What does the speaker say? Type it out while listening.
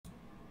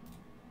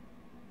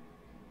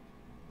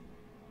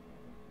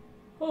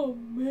Oh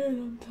man,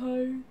 I'm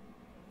tired.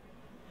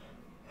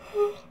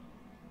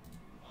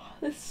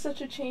 This is such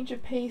a change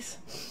of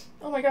pace.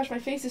 Oh my gosh, my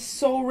face is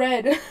so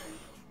red.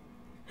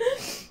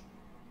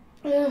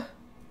 I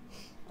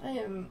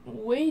am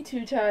way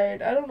too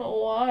tired. I don't know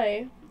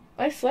why.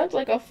 I slept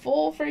like a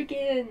full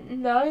freaking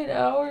 9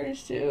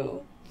 hours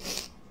too.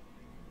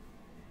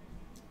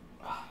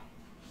 Oh,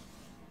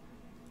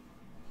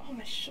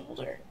 my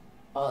shoulder.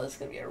 Oh, this is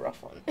gonna be a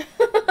rough one.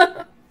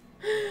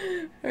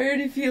 I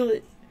already feel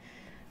it.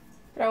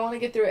 But I want to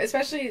get through it.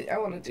 Especially, I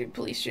want to do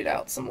police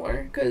shootout some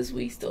more, because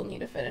we still need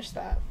to finish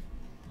that.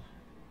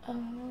 Do I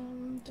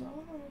want to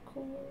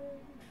record?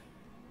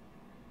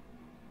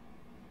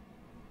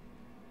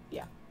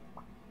 Yeah.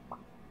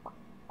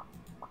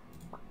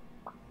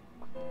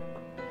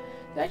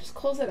 Did I just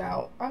close it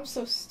out? I'm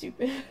so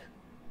stupid.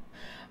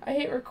 I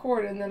hit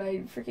record and then I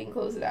freaking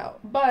close it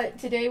out. But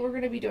today we're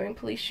going to be doing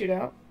police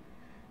shootout.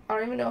 I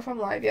don't even know if I'm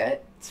live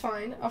yet. It's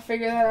fine. I'll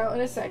figure that out in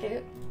a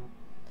second.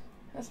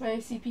 That's my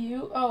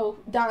CPU. Oh,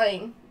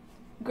 dying.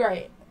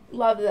 Great.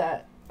 Love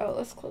that. Oh,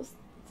 let's close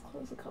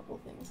a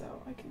couple things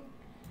out. I can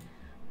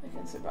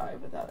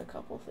survive without a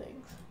couple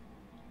things.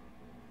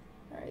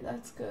 Alright,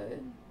 that's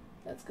good.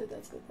 That's good.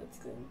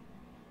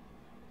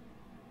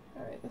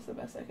 Alright, that's the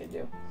best I can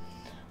do.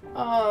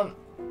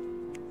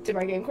 Did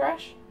my game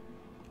crash?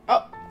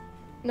 Oh,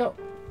 no.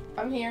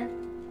 I'm here.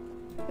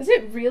 Does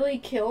it really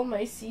kill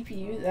my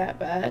CPU that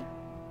bad?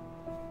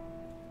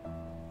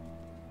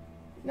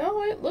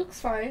 No, it looks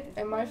fine.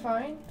 Am I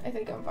fine? I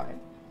think I'm fine.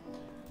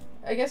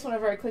 I guess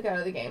whenever I click out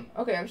of the game.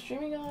 Okay, I'm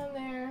streaming on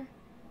there.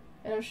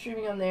 And I'm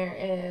streaming on there,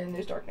 and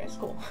there's darkness.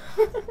 Cool.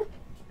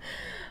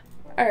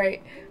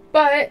 Alright,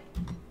 but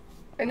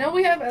I know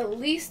we have at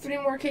least 3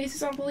 more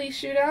cases on police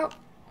shootout.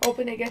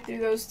 Hoping to get through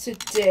those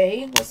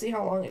today. We'll see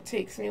how long it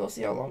takes me. We'll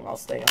see how long I'll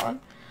stay on.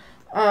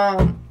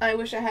 I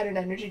wish I had an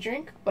energy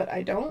drink, but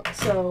I don't,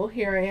 so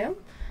here I am.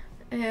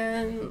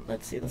 And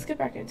let's see, let's get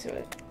back into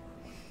it.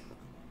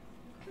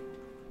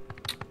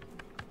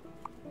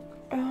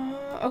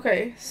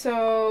 Okay,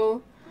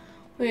 so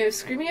we have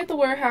screaming at the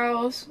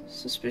warehouse,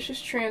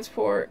 suspicious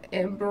transport,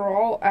 and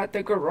brawl at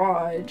the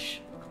garage.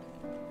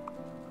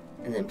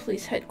 And then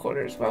police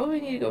headquarters. Why would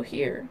we need to go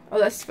here? Oh,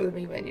 that's for the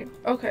main menu.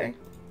 Okay.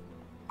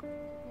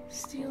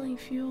 Stealing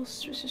fuel,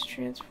 suspicious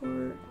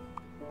transport.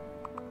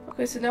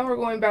 Okay, so now we're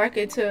going back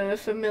into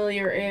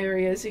familiar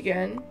areas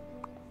again.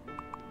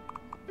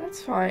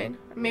 That's fine.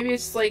 Maybe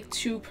it's like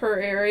 2 per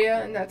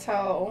area, and that's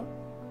how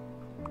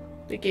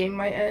the game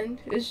might end.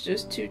 It's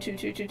just 2, 2,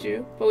 2, 2,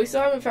 2. But we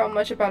still haven't found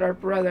much about our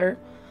brother.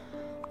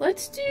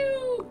 Let's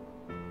do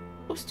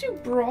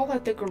brawl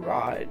at the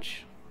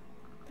garage.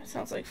 That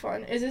sounds like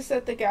fun. Is this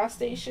at the gas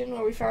station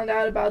where we found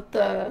out about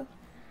the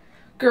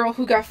girl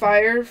who got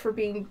fired for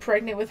being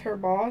pregnant with her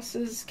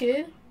boss's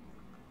kid?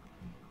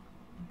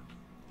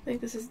 I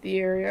think this is the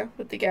area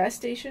with the gas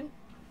station.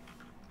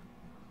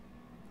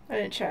 I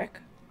didn't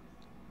check.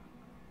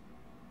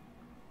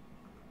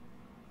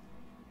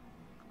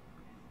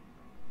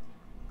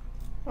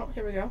 Oh,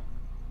 here we go.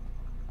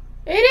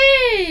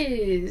 It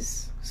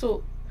is!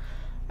 So,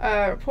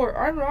 report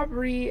armed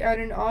robbery at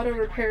an auto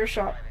repair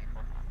shop.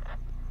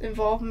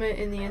 Involvement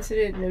in the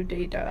incident, no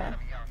data.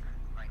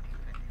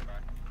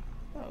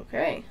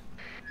 Okay.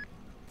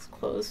 Let's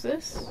close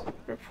this.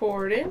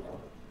 Reported.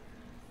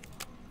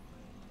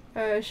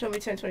 Show me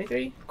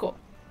 1023. Cool.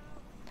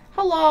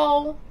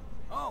 Hello!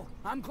 Oh,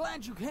 I'm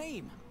glad you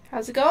came.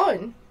 How's it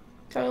going?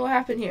 Tell me what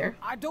happened here.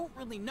 I don't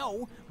really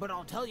know, but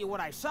I'll tell you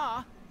what I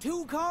saw.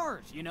 2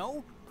 cars, you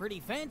know? Pretty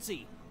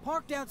fancy.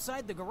 Parked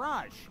outside the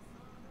garage.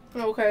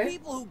 Okay.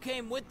 People who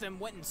came with them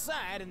went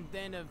inside, and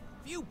then a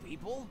few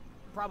people,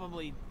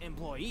 probably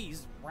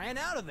employees, ran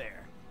out of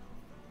there.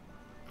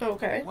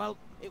 Okay. Well,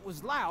 it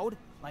was loud,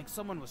 like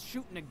someone was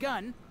shooting a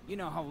gun. You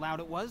know how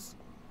loud it was?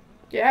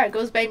 Yeah, it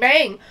goes bang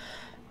bang.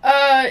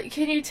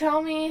 Can you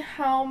tell me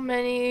how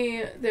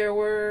many there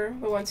were,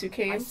 the ones who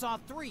came? I saw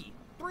 3.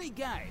 3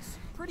 guys.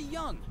 Pretty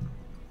young.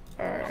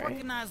 Alright. I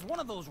recognize one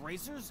of those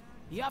racers.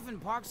 He often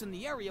parks in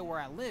the area where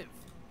I live.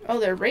 Oh,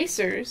 they're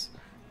racers.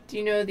 Do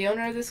you know the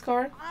owner of this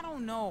car? I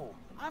don't know.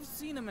 I've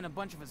seen him and a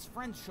bunch of his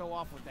friends show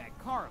off with that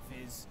car of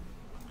his.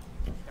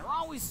 They're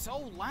always so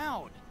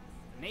loud.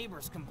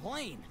 Neighbors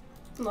complain.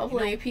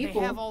 Lovely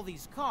people. They have all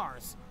these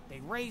cars.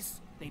 They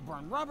race, they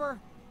burn rubber,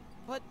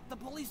 but the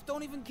police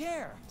don't even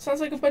care.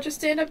 Sounds like a bunch of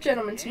stand-up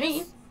gentlemen to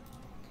me.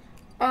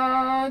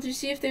 Did you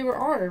see if they were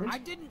armed? I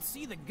didn't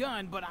see the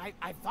gun, but I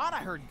thought I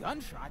heard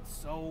gunshots,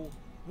 so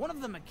one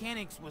of the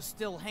mechanics was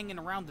still hanging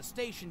around the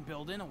station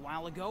building a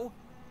while ago.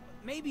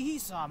 Maybe he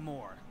saw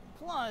more.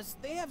 Plus,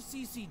 they have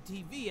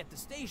CCTV at the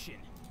station.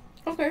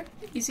 Okay,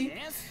 easy.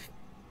 Yes?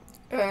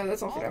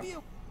 That's all for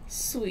now.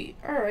 Sweet.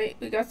 Alright,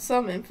 we got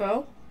some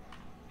info.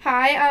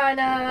 Hi,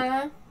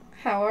 Anna.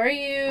 How are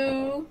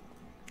you?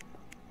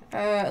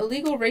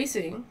 Illegal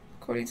racing.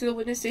 According to the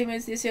witness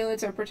statements, the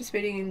assailants are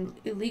participating in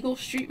illegal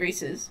street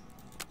races.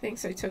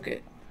 Thanks, I took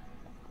it.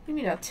 What do you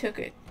mean I took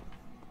it?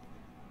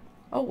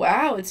 Oh,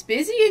 wow, it's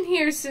busy in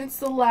here since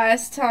the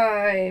last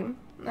time.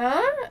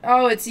 Huh?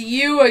 Oh, it's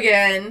you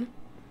again.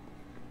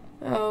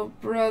 Oh,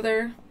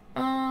 brother.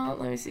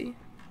 Let me see.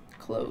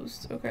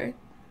 Closed. Okay.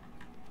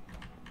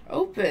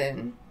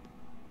 Open.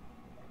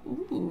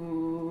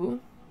 Ooh.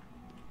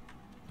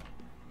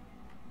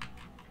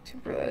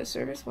 Temporary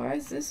service. Why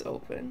is this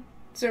open?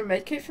 Is there a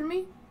med kit for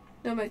me?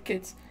 No med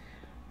kits.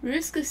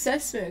 Risk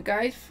assessment.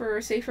 Guide for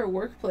a safer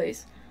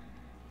workplace.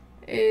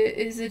 It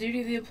is the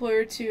duty of the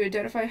employer to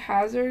identify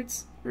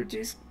hazards,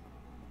 reduce.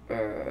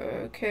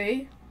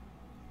 Okay.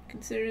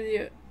 Consider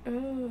the.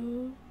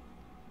 Oh.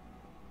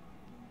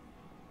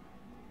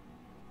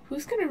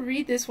 Who's gonna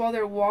read this while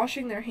they're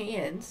washing their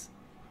hands?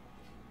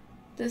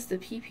 Does the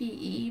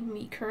PPE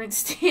meet current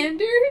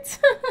standards?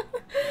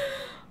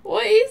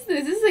 What is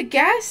this? This is a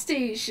gas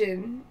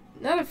station,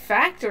 not a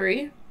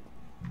factory.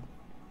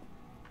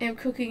 I'm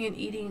cooking and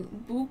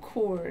eating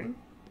bucorn.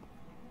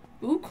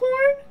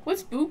 Bucorn?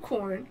 What's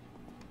bucorn?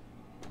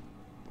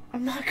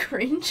 I'm not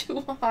cringe.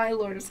 Hi,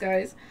 Lord of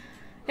Skies.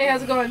 Hey,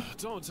 how's it going?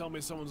 Don't tell me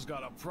someone's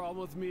got a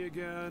problem with me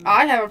again.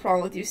 I have a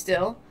problem with you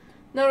still.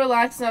 No,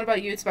 relax. It's not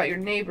about you. It's about your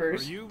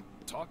neighbors. Are you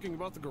talking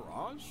about the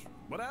garage?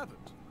 What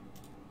happened?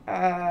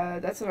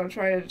 That's what I'm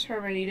trying to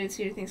determine. You didn't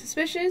see anything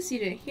suspicious? You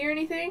didn't hear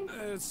anything?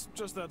 It's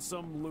just that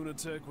some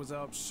lunatic was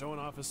out showing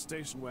off his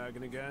station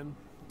wagon again.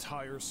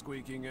 Tires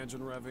squeaking, engine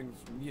revving,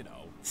 you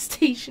know.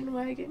 Station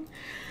wagon.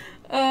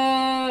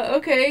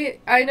 Okay.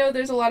 I know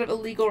there's a lot of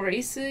illegal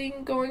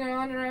racing going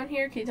on around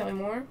here. Can you tell me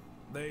more?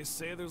 They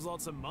say there's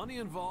lots of money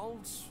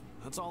involved.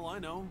 That's all I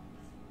know.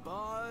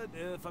 But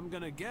if I'm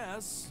gonna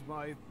guess,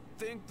 I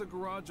think the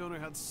garage owner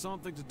had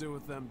something to do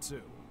with them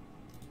too.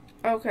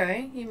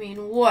 Okay, you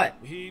mean what?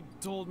 He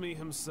told me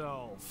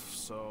himself,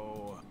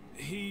 so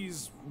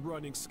he's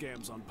running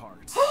scams on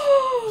parts.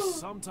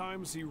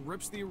 Sometimes he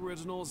rips the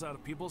originals out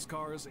of people's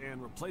cars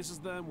and replaces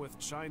them with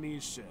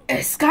Chinese shit.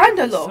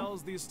 Escándalo! He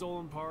sells these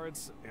stolen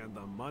parts and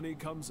the money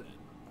comes in.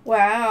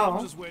 Wow.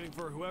 I'm just waiting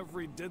for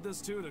whoever he did this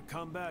to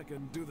come back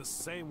and do the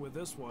same with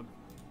this one.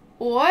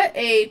 What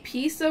a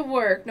piece of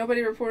work.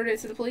 Nobody reported it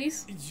to the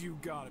police? You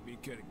gotta be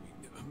kidding me.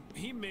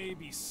 He may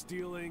be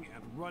stealing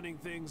and running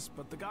things,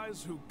 but the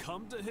guys who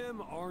come to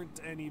him aren't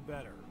any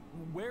better.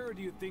 Where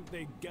do you think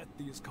they get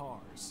these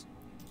cars?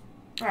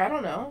 I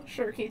don't know.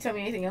 Sure, can you tell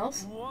me anything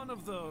else? One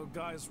of the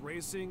guys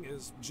racing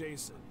is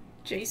Jason.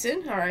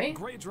 Jason, alright.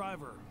 Great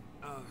driver.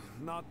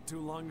 Not too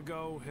long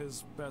ago,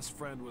 his best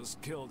friend was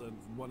killed in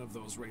one of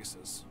those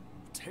races.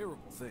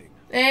 Terrible thing.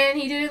 And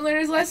he didn't learn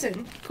his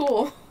lesson.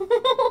 Cool.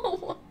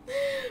 What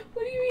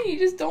do you mean? You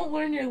just don't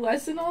learn your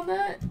lesson on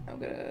that? I'm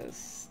gonna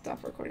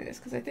stop recording this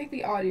because I think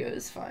the audio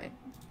is fine.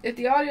 If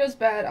the audio is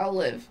bad, I'll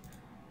live.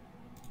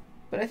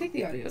 But I think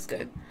the audio is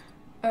good.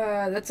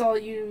 That's all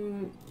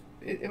you...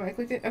 Am I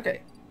clicked it?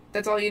 Okay.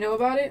 That's all you know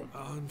about it?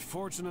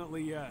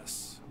 Unfortunately,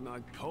 yes. I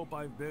hope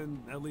I've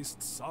been at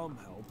least some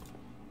help.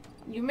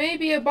 You may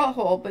be a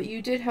butthole, but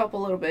you did help a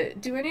little bit.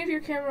 Do any of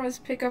your cameras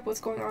pick up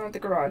what's going on at the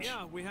garage?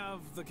 Yeah, we have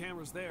the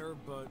cameras there,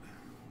 but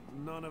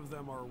none of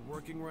them are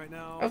working right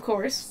now. Of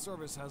course.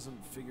 Service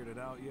hasn't figured it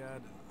out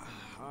yet.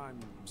 I'm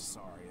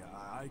sorry,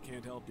 I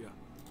can't help you.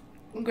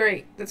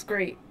 Great, that's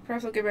great.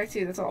 Perhaps I'll get back to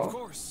you, that's all. Of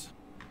course.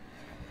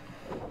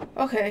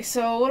 Okay,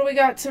 so what do we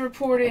got to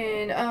report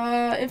in?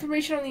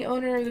 Information on the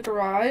owner of the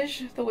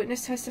garage. The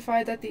witness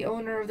testified that the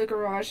owner of the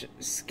garage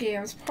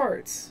scams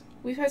parts.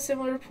 We've had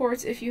similar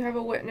reports. If you have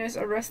a witness,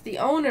 arrest the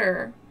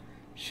owner.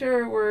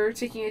 Sure, we're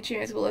taking a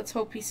chance, but let's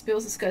hope he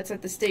spills his guts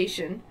at the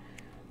station.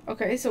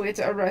 Okay, so we have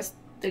to arrest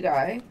the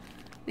guy.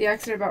 The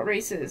accident about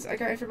races. I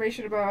got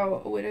information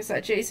about a witness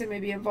that Jason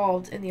may be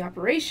involved in the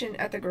operation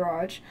at the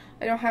garage.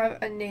 I don't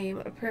have a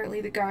name.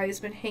 Apparently the guy has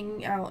been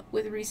hanging out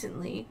with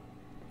recently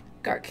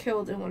got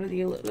killed in one of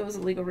those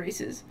illegal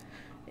races.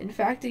 In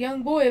fact, a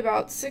young boy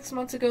about 6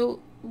 months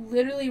ago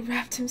literally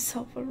wrapped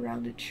himself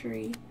around a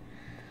tree.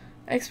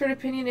 Expert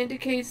opinion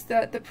indicates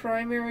that the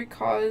primary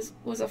cause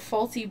was a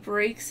faulty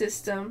brake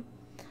system.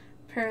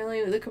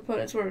 Apparently the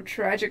components were of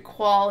tragic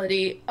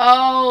quality.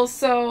 Oh,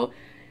 so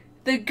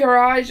the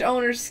garage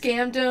owner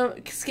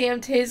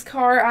scammed his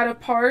car out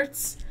of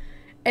parts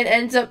and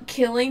ends up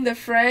killing the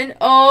friend.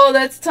 Oh,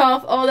 that's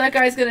tough. Oh, that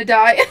guy's gonna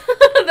die.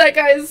 That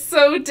guy is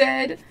so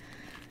dead.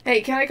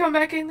 Hey, can I come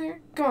back in there?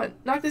 Come on,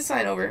 knock this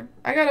sign over.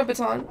 I got a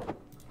baton.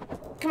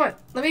 Come on,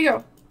 let me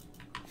go.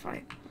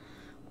 Fine.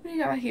 What do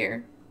you got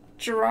here?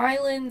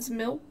 Drylands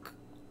milk.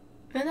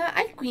 Vanilla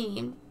ice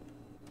cream.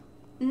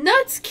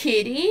 Nuts,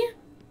 kitty.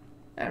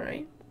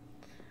 Alright.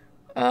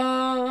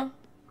 $7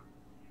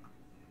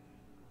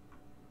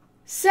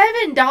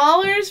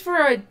 for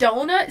a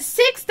donut?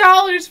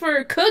 $6 for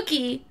a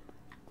cookie?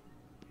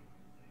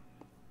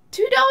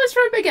 $2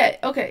 for a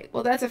baguette. Okay,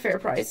 well that's a fair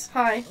price.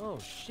 Hi. Oh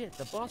shit,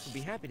 the boss will be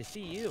happy to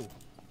see you.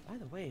 By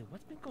the way,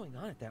 what's been going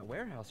on at that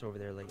warehouse over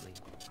there lately?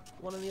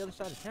 One on the other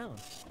side of town.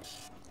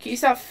 Can you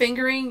stop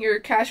fingering your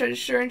cash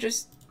register and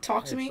just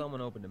talk to me?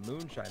 Someone opened a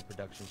moonshine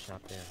production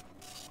shop there.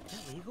 Is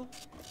that legal?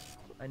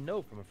 I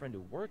know from a friend who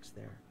works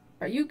there.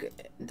 Are you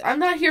good? I'm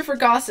not here for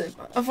gossip.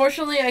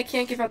 Unfortunately, I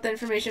can't give out the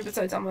information,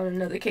 besides I'm on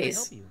another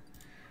case. Can I help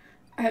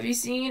you? Have you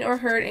seen or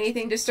heard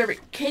anything disturbing?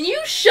 Can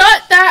you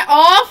shut that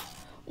off?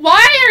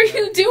 Why are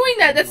you doing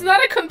that. That's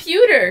not a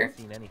computer.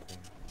 Seen anything.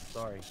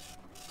 Sorry.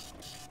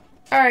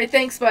 Alright,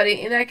 thanks,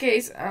 buddy. In that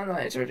case, I'm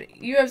not interested.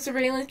 You have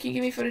surveillance? Can you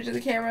give me footage of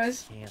the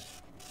cameras? Can't.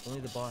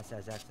 Only the boss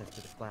has access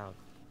to the cloud.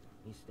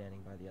 He's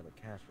standing by the other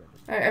cash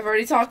register. Alright, I've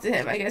already talked to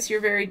him. I guess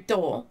you're very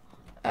dull.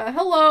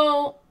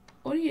 Hello?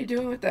 What are you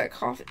doing with that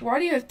coffee? Why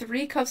do you have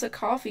 3 cups of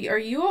coffee? Are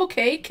you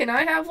okay? Can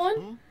I have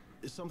one?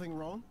 Is something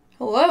wrong?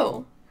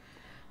 Hello?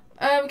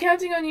 I'm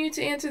counting on you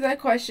to answer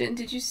that question.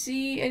 Did you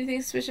see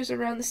anything suspicious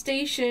around the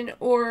station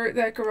or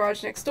that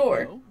garage next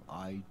door? No,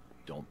 I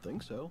don't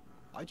think so.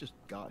 I just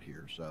got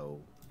here, so...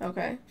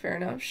 Okay, fair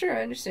enough. Sure,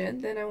 I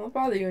understand. Then I won't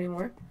bother you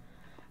anymore.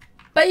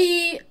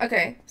 Bye!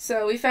 Okay,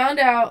 so we found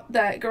out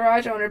that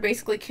garage owner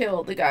basically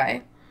killed the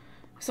guy.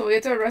 So we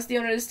have to arrest the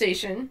owner of the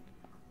station.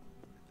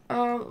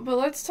 But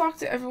let's talk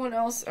to everyone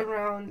else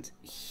around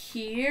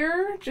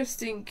here,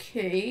 just in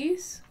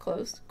case.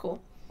 Closed.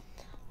 Cool.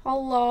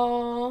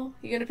 Hello?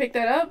 You gonna pick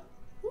that up?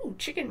 Ooh,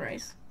 chicken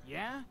rice.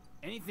 Yeah?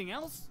 Anything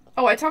else?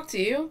 Oh, I talked to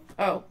you?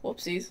 Oh,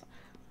 whoopsies.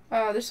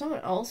 There's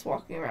someone else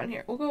walking around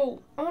here. We'll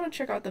go... I want to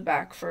check out the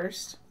back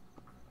first.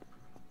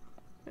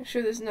 Make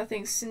sure there's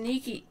nothing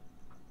sneaky.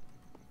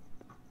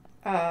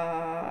 You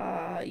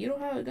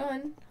don't have a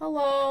gun.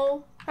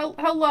 Hello?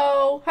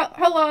 Hello?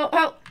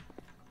 Hello?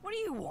 What do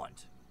you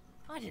want?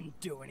 I didn't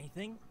do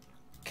anything.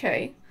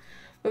 Okay.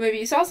 But maybe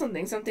you saw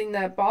something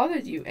that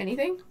bothered you.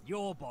 Anything?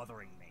 You're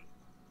bothering me.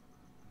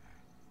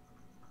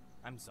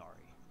 I'm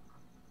sorry.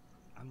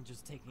 I'm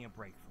just taking a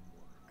break from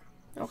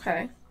work.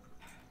 Okay.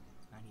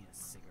 I need a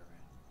cigarette.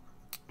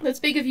 That's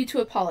big of you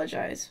to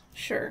apologize.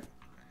 Sure.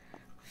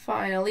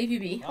 Fine, I'll leave you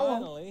be. Hello.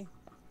 Finally.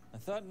 I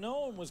thought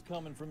no one was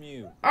coming from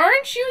you.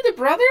 Aren't you the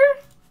brother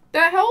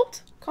that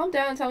helped? Calm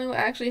down and tell me what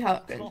actually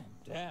happened. Calm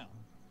down.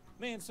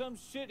 Man, some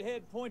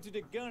shithead pointed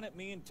a gun at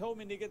me and told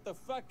me to get the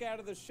fuck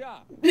out of the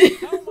shop.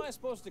 How am I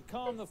supposed to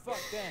calm the fuck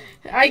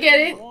down? I get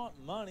They it. didn't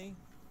want money.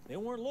 They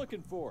weren't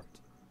looking for it.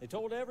 They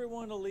told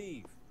everyone to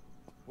leave.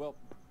 Well,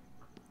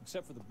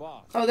 except for the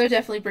boss. Oh, they're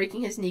definitely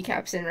breaking his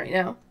kneecaps in right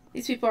now.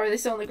 These people, are they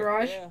still in the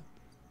garage? Yeah.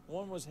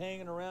 One was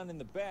hanging around in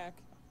the back.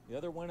 The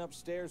other went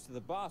upstairs to the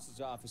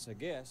boss's office, I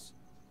guess.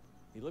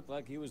 He looked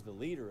like he was the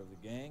leader of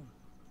the gang.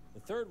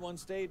 The third one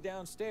stayed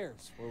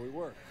downstairs, where we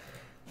were.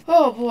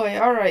 Oh boy,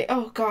 alright.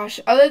 Oh gosh.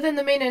 Other than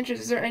the main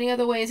entrance, is there any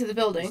other way into the We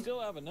building?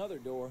 still have another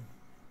door,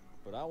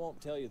 but I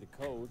won't tell you the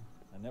code.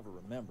 I never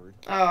remembered.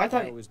 Oh, I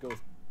thought... I always go...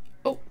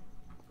 Oh.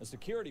 A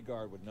security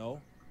guard would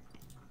know.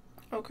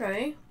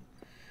 Okay.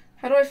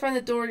 How do I find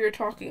the door you're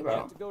talking You have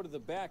about? to go to the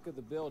back of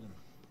the building.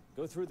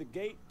 Go through the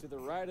gate to the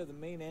right of the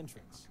main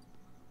entrance.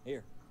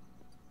 Here's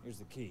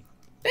the key.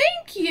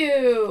 Thank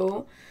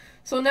you!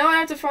 So now I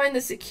have to find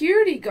the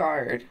security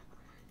guard.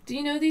 Do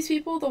you know these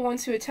people, the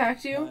ones who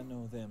attacked you? I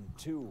know them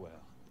too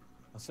well.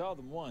 I saw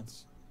them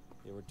once.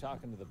 They were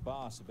talking to the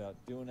boss about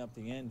doing up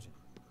the engine.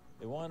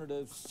 They wanted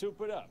to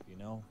soup it up, you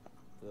know?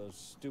 Those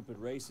stupid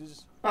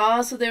races.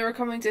 Ah, so they were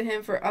coming to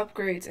him for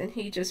upgrades, and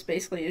he just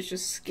basically is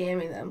just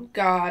scamming them.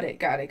 Got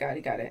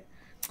it.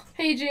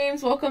 Hey,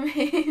 James, welcome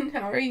in.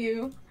 How are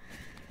you?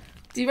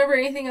 Do you remember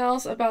anything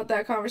else about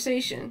that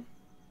conversation?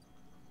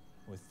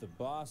 With the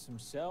boss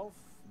himself?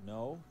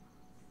 No.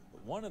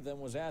 But one of them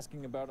was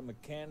asking about a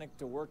mechanic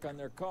to work on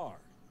their car.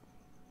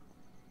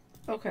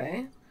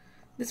 Okay.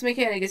 This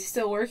mechanic, is he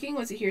still working?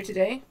 Was he here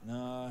today?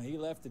 Nah, he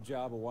left the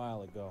job a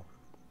while ago.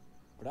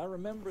 But I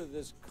remember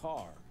this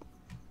car.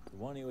 The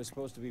one he was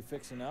supposed to be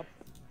fixing up.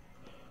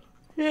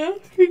 Yeah,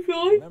 keep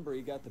going. Remember,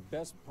 he got the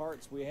best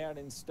parts we had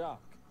in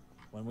stock.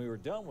 When we were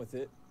done with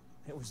it,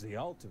 it was the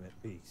ultimate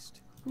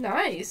beast.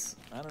 Nice.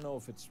 I don't know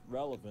if it's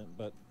relevant,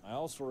 but I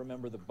also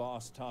remember the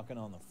boss talking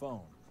on the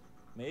phone.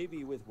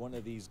 Maybe with one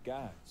of these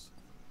guys.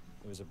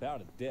 It was about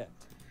a debt.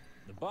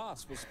 The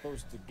boss was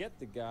supposed to get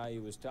the guy he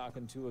was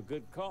talking to a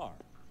good car.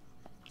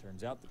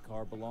 Turns out the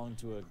car belonged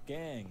to a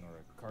gang or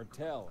a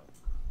cartel or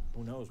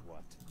who knows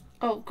what.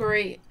 Oh,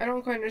 great. I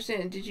don't quite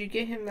understand. Did you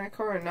get him that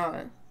car or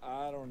not?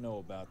 I don't know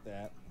about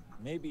that.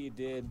 Maybe he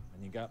did,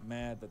 and he got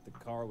mad that the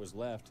car was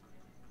left.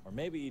 Or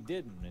maybe he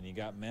didn't, and he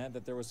got mad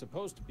that there was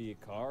supposed to be a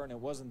car and it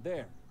wasn't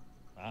there.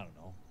 I don't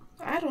know.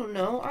 I don't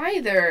know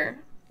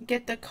either.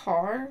 Get the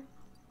car?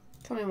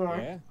 Tell me more.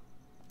 Yeah?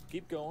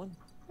 Keep going.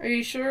 Are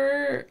you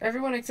sure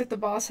everyone except the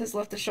boss has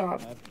left the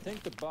shop? I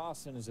think the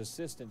boss and his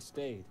assistant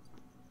stayed.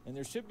 And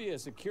there should be a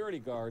security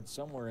guard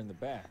somewhere in the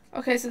back.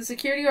 Okay, so the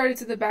security guard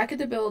is at the back of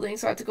the building,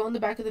 so I have to go in the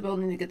back of the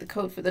building to get the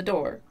code for the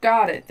door.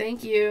 Got it.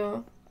 Thank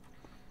you.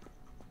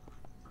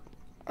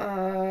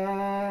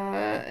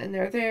 And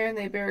they're there, and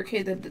they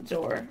barricaded the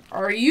door.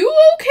 Are you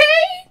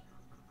okay?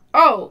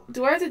 Oh,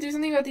 do I have to do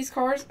something about these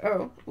cars?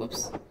 Oh,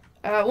 whoops.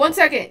 1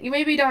 second. You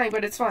may be dying,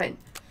 but it's fine.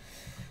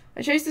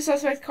 I traced the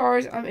suspect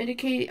cars. I'm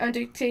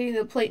dictating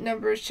the plate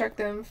numbers. Check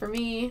them for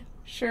me.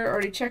 Sure,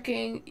 already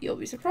checking. You'll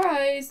be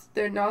surprised.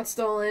 They're not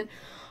stolen.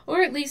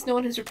 Or at least no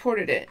one has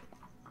reported it.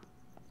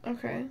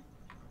 Okay.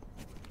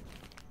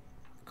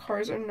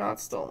 Cars are not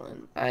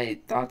stolen. I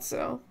thought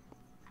so.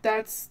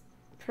 That's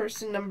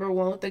person number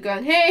 1 with the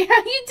gun. Hey,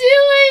 how you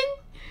doing?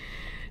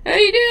 How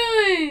you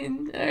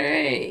doing?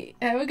 Alright.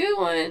 Have a good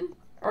one.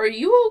 Are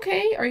you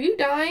okay? Are you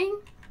dying?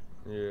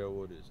 Yeah,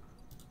 what is it?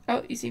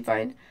 Oh, you seem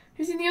fine.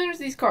 Who's seen the owners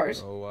of these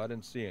cars? Oh, I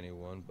didn't see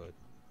anyone, but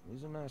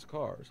these are nice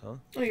cars, huh?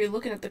 Oh, you're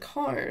looking at the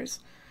cars.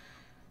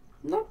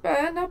 Not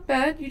bad, not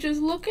bad. You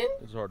just looking?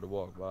 It's hard to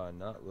walk by and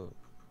not look,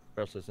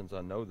 especially since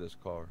I know this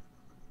car.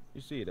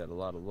 You see it at a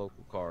lot of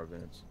local car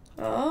events.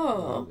 I know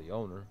Oh. the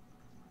owner.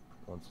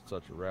 Once at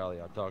such a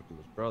rally, I talked to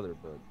his brother,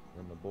 but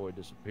then the boy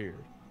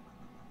disappeared.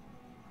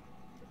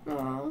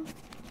 Aw.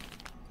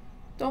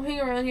 Don't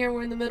hang around here.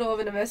 We're in the middle of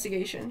an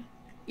investigation.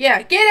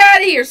 Yeah, get out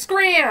of here!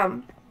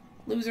 Scram!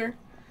 Loser.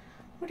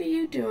 What are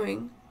you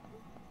doing?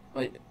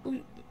 What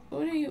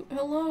are you...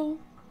 Hello?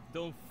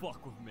 Don't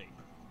fuck with me.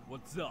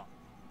 What's up?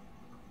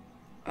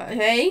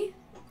 Hey?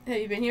 Have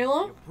you been here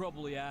long? You're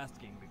probably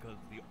asking because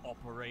of the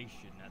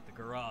operation at the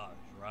garage,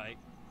 right?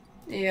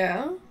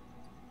 Yeah.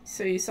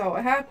 So you saw what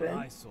What happened.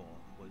 I saw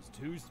was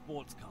 2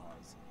 sports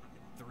cars,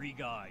 3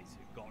 guys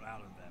who got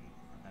out of them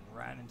and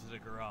ran into the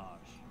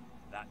garage.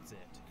 That's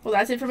it. Well,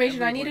 that's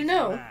information I need to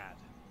Everybody's know. mad,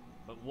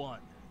 but one,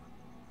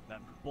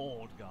 that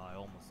bald guy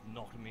almost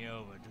knocked me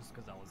over just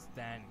because I was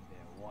standing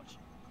there watching.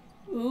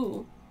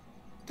 Ooh.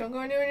 Don't go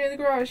anywhere near the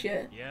garage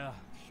yet. Yeah,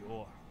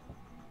 sure.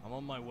 I'm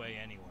on my way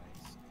anyways.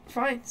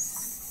 Fine.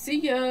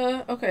 See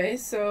ya. Okay,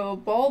 so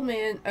bald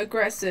man,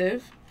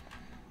 aggressive.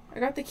 I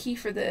got the key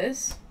for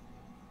this.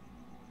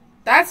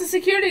 That's a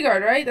security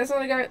guard, right? That's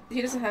not a guy.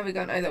 He doesn't have a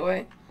gun either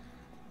way.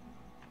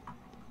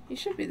 He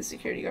should be the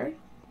security guard.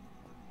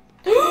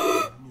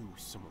 I knew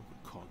someone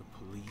would call the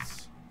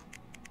police.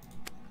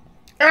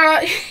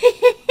 I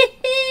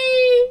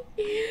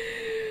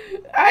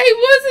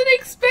wasn't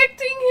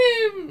expecting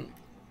him.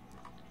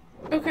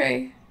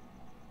 Okay.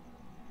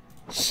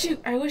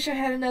 Shoot, I wish I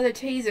had another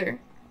taser.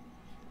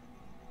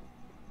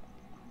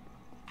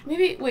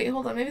 Maybe, wait,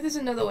 hold on. Maybe there's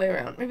another way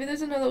around. Maybe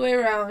there's another way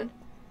around.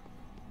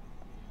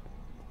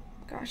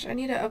 Gosh, I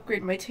need to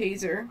upgrade my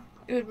taser.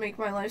 It would make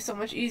my life so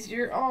much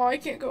easier. Oh, I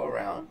can't go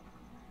around.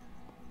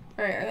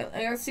 Alright,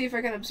 I gotta see if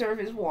I can observe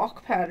his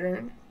walk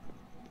pattern.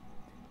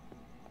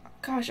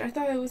 Gosh, I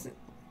thought it was...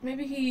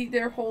 Maybe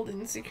they're holding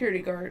the security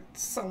guard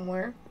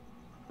somewhere.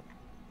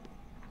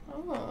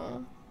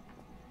 Oh.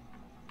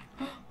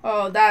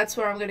 Oh, that's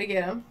where I'm gonna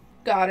get him.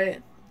 Got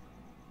it.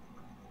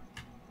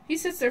 He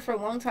sits there for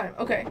a long time.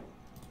 Okay.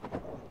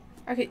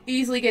 I could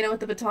easily get him with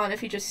the baton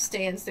if he just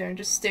stands there and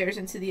just stares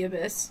into the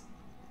abyss.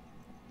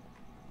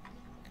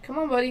 Come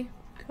on, buddy.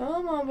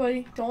 Come on,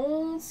 buddy.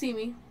 Don't see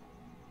me.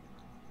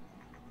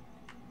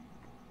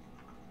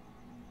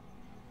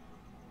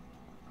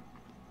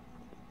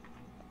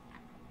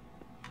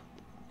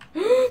 I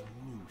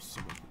knew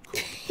someone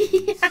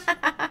would call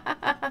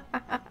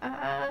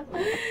the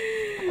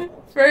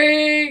police.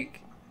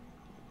 Freak!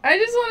 I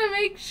just want to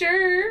make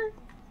sure.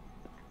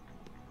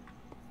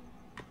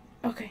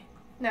 Okay,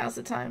 now's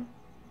the time.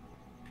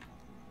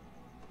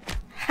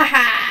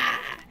 Haha!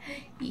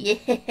 Yeah!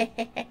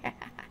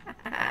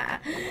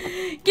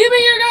 Give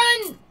me your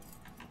gun!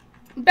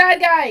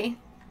 Bad guy!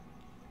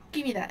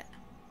 Give me that.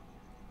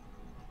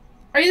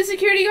 Are you the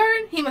security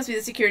guard? He must be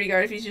the security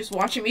guard if he's just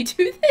watching me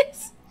do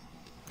this.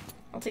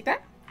 I'll take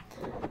that.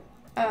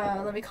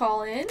 Let me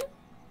call in.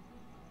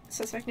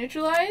 Suspect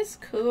neutralized.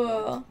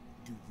 Cool.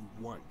 Do you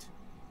want?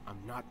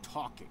 I'm not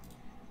talking.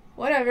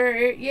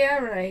 Whatever. Yeah,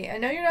 right. I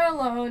know you're not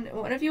alone.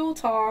 One of you will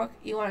talk.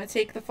 You want to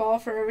take the fall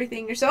for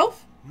everything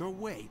yourself? No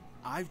way.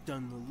 I've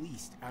done the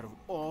least out of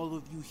all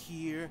of you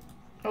here.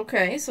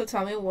 Okay, so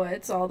tell me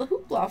what's all the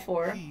hoopla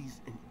for.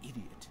 He's an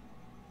idiot.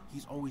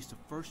 He's always the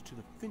first to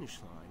the finish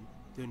line.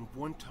 Then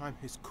one time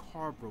his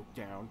car broke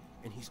down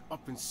and he's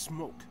up in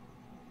smoke.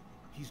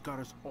 He's got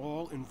us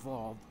all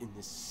involved in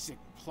this sick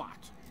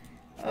plot.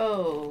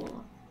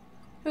 Oh.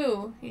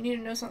 Who? You need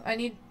to know something. I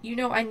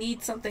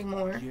need something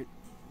more. Get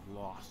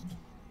lost.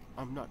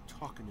 I'm not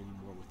talking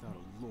anymore without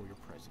a lawyer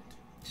present.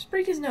 Just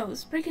break his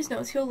nose. Break his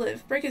nose. He'll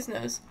live. Break his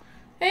nose.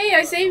 Hey,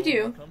 I saved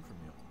you. Come from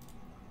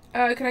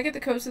you. Can I get the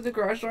codes to the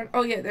garage door?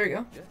 Oh, yeah, there you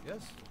go. Yeah,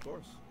 yes, of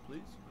course.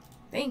 Please.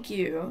 Thank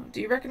you. Do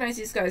you recognize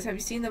these guys? Have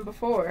you seen them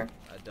before?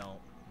 I don't,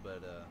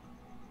 but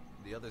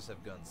the others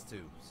have guns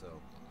too,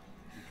 so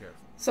be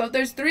careful. So if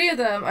there's 3 of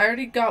them, I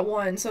already got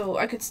one, so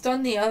I could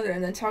stun the other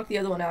and then talk the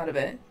other one out of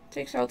it.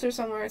 Take shelter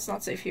somewhere. It's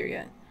not safe here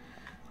yet.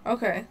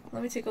 Okay,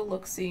 let me take a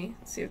look-see.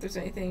 See if there's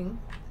anything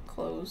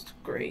closed.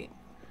 Great.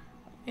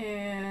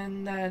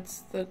 And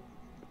that's the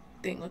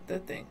thing with the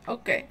thing.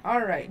 Okay,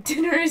 alright.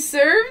 Dinner is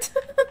served.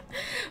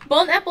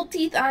 Bon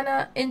appetit,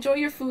 Anna. Enjoy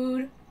your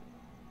food.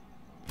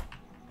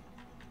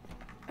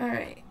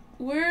 Alright.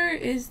 Where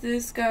is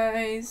this,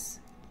 guys?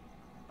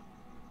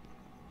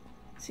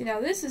 See, now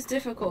this is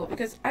difficult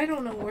because I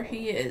don't know where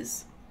he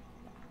is.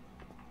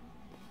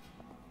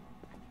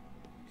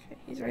 Okay,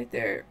 he's right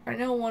there. I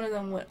know one of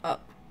them went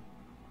up.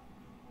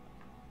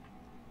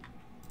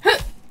 Huh!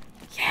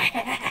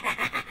 Yeah!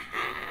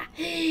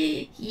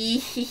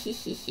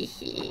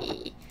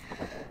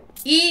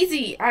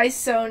 Easy! I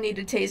so need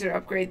a taser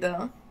upgrade,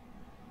 though.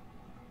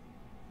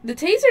 The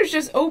taser's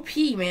just OP,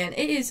 man.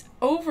 It is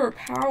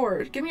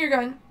overpowered. Give me your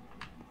gun.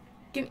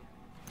 Give me...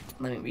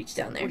 Let me reach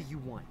down there. What do you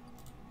want?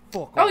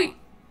 Fuck Oh, off.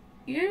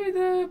 You're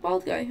the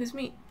bald guy. Who's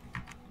me?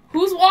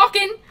 Who's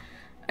walking?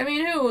 I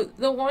mean, who?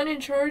 The one in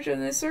charge of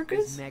the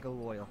circus? He's mega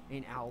loyal,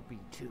 and I'll be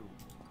too.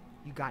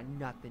 You got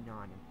nothing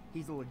on him.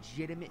 He's a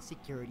legitimate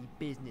security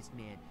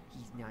businessman.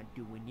 He's not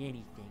doing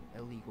anything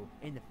illegal.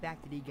 And the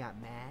fact that he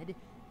got mad,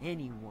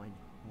 anyone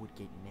would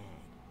get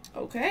mad.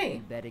 Okay.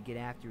 You better get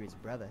after his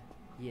brother.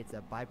 He hits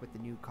a bike with the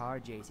new car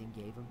Jason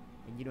gave him,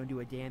 and you don't do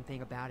a damn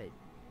thing about it.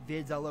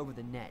 Vids all over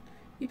the net.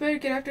 You better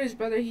get after his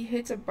brother. He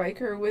hits a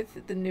biker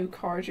with the new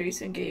car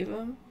Jason gave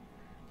him.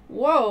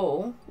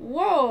 Whoa.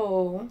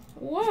 Whoa.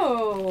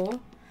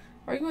 Whoa.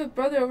 Arguing with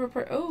brother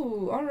over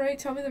oh, alright.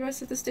 Tell me the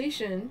rest of the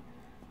station.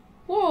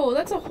 Whoa,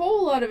 that's a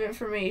whole lot of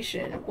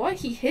information. What?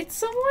 He hit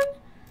someone?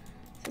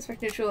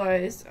 Suspect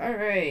neutralized.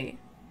 Alright.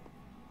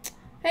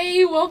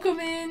 Hey, welcome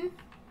in.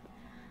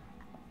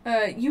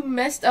 You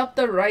messed up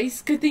the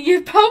rice. Good thing you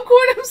have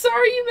popcorn. I'm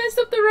sorry you messed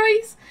up the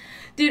rice.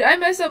 Dude, I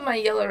mess up my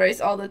yellow rice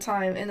all the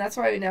time, and that's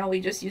why now we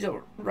just use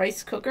a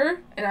rice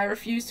cooker, and I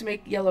refuse to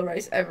make yellow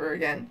rice ever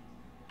again.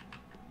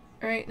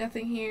 Alright,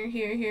 nothing here,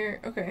 here.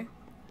 Okay.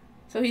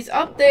 So he's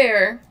up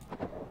there.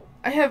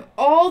 I have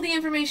all the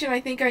information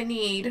I think I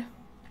need.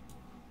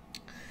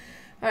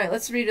 Alright,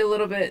 let's read a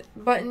little bit.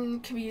 Button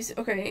can be used.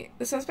 Okay.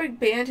 The suspect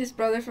banned his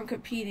brother from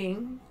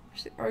competing,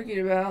 which they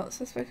argued about.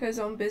 Suspect had his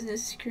own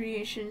business, security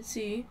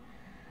agency.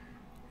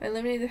 I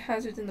eliminated the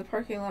hazards in the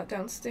parking lot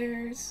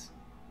downstairs.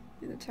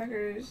 The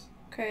attackers.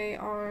 Okay,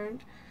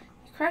 armed.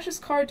 He crashed his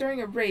car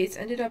during a race,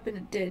 ended up in a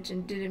ditch,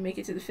 and didn't make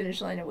it to the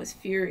finish line and was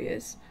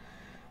furious.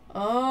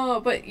 Oh,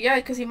 but yeah,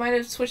 because he might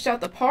have switched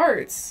out the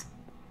parts.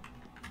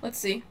 Let's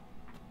see.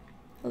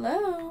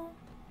 Hello?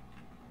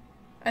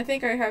 I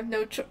think I have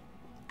no choice.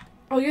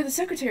 Oh, you're the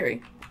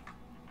secretary.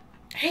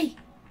 Hey.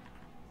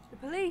 The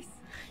police.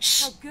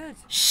 Shh. How good.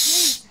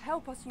 Shh. Please,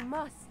 help us, you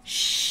must.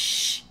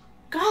 Shh.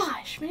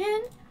 Gosh,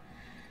 man.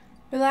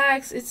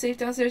 Relax. It's safe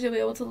downstairs. You'll be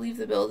able to leave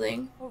the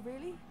building. Oh,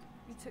 really?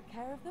 You took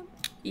care of them?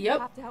 Yep.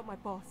 I have to help my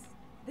boss.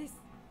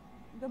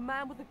 The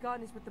man with the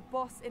gun is with the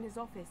boss in his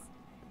office.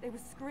 They were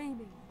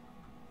screaming.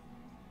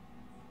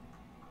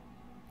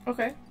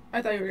 Okay.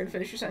 I thought you were going to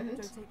finish your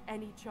sentence. Don't take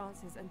any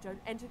chances and don't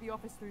enter the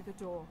office through the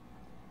door.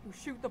 You'll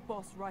shoot the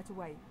boss right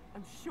away.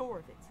 I'm sure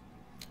of it.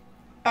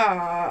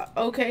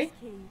 Okay. This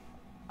key.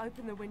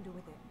 Open the window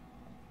with it.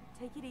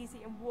 Take it easy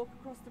and walk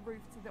across the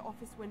roof to the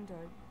office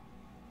window.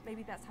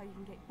 Maybe that's how you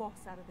can get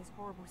boss out of this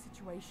horrible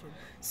situation.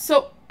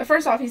 So,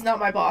 first off, he's not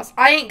my boss.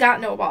 I ain't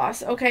got no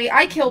boss, okay?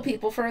 I kill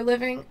people for a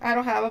living. I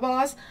don't have a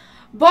boss.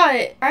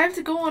 But, I have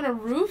to go on a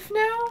roof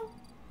now?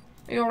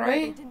 Are you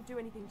alright? They didn't do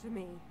anything to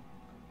me.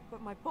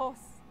 But my boss,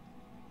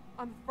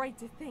 I'm afraid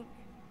to think.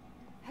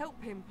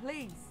 Help him,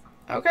 please.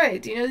 Okay,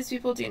 do you know these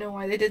people? Do you know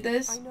why they did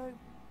this? I know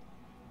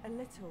a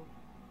little.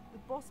 The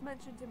boss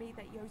mentioned to me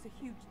that he owes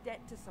a huge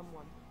debt to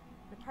someone.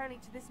 Apparently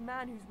to this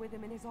man who's with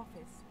him in his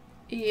office.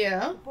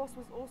 Yeah. The boss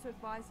was also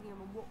advising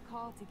him on what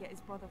car to get his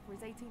brother for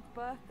his 18th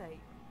birthday.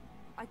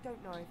 I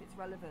don't know if it's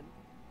relevant.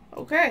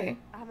 Okay.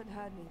 I haven't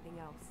heard anything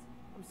else.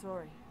 I'm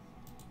sorry.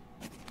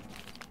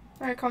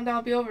 Alright, calm down.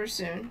 I'll be over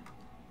soon.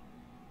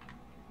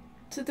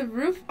 To the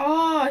roof?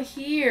 Oh,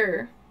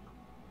 here.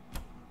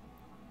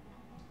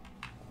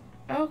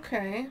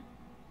 Okay.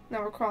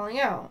 Now we're crawling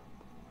out.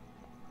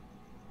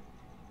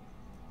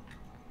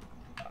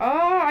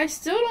 I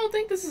still don't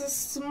think this is a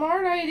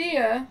smart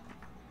idea.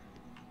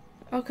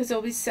 Oh, because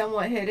it'll be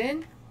somewhat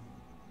hidden.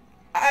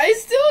 I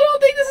still don't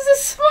think this is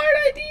a smart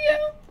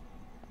idea.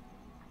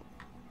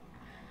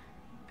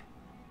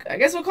 I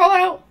guess we'll call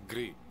out.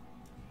 Great.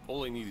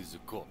 All I need is a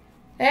call.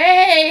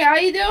 Hey, how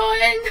you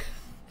doing?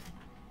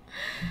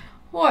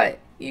 What?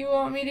 You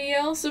want me to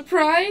yell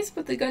surprise?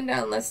 Put the gun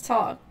down, let's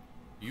talk.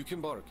 You can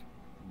bark,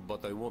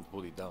 but I won't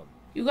put it down.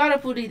 You gotta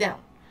put it down.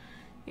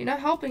 You're not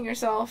helping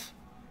yourself.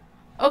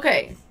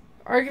 Okay.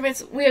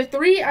 Arguments. We have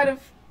 3 out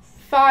of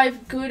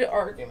 5 good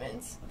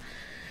arguments.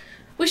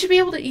 We should be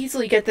able to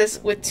easily get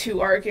this with 2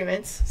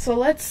 arguments. So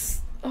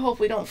let's hope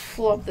we don't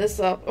flub this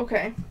up.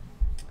 Okay.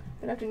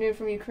 Good afternoon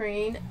from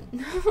Ukraine.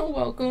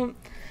 Welcome.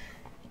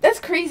 That's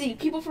crazy.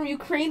 People from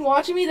Ukraine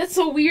watching me? That's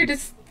so weird to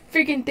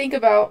freaking think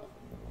about.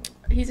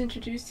 He's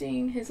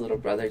introducing his little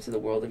brother to the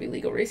world of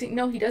illegal racing.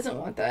 No, he doesn't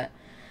want that.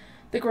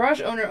 The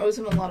garage owner owes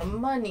him a lot of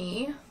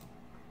money.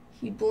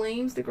 He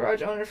blames the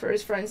garage owner for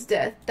his friend's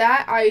death.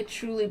 That, I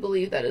truly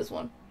believe that is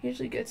one. He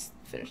usually gets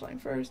the finish line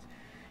first.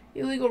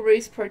 Illegal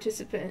race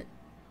participant.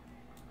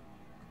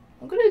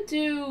 I'm gonna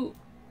do...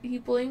 He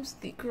blames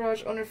the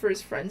garage owner for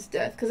his friend's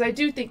death. Because I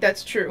do think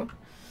that's true.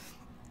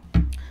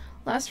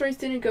 Last race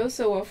didn't go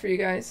so well for you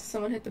guys.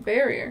 Someone hit the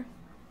barrier.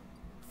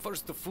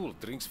 First the fool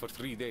drinks for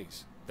 3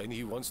 days. Then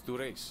he wants to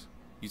race.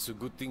 It's a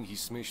good thing he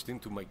smashed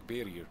into my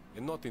barrier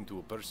and not into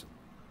a person.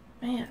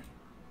 Man.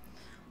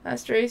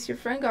 Last race, your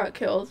friend got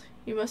killed.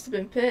 You must have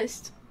been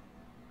pissed.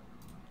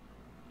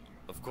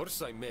 Of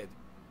course I'm mad.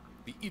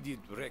 The idiot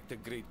wrecked a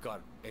great car.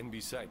 And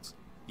besides,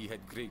 he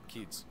had great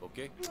kids,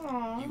 okay?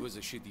 Aww. He was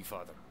a shitty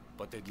father.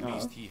 But at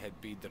least he had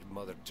paid their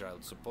mother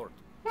child support.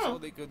 Huh. So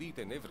they could eat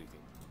and everything.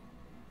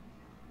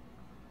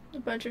 A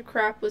bunch of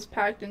crap was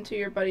packed into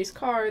your buddy's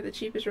car, the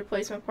cheapest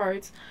replacement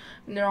parts,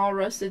 and they're all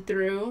rusted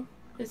through.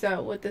 Is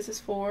that what this is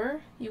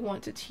for? You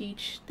want to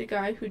teach the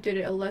guy who did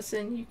it a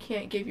lesson? You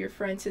can't give your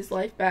friends his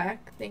life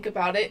back. Think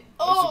about it.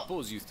 I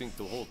suppose you think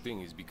the whole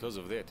thing is because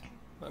of that.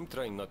 I'm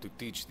trying not to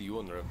teach the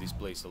owner of this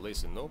place a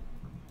lesson, no?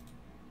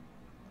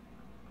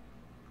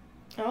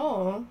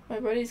 Oh, my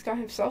buddy's got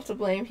himself to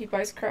blame. He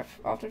buys crap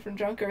often from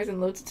junkers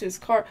and loads it to his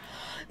car.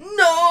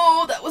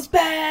 No, that was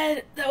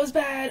bad. That was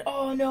bad.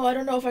 Oh no, I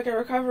don't know if I can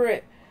recover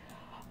it.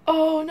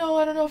 Oh no,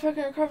 I don't know if I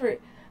can recover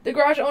it. The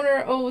garage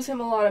owner owes him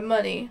a lot of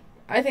money.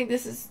 I think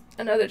this is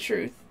another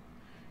truth.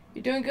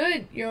 You're doing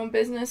good. Your own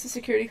business, a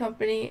security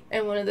company,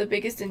 and one of the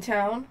biggest in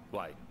town.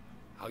 Why?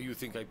 How you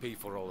think I pay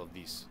for all of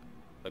this?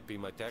 I pay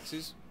my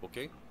taxes,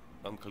 okay?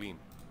 I'm clean.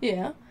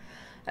 Yeah.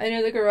 I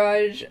know the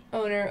garage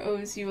owner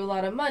owes you a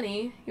lot of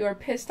money. You are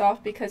pissed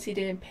off because he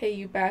didn't pay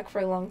you back for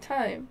a long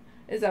time.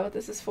 Is that what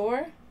this is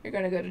for? You're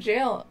gonna go to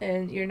jail,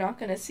 and you're not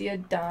gonna see a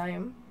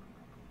dime.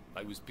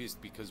 I was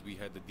pissed because we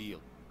had a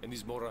deal, and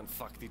this moron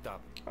fucked it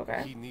up.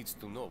 Okay. He needs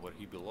to know where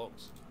he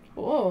belongs.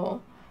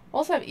 Whoa.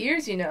 Also have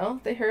ears, you know.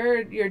 They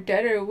heard your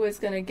debtor was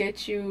gonna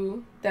get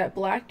you that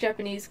black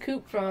Japanese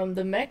coupe from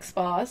the Mex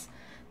boss.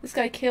 This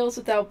guy kills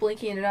without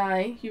blinking an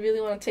eye. You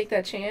really want to take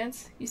that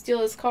chance? You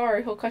steal his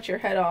car, he'll cut your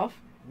head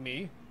off.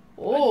 Me?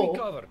 Oh. Let me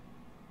cover.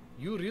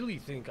 You really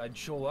think I'd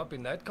show up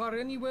in that car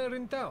anywhere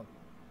in town?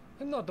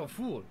 I'm not a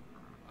fool.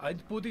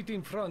 I'd put it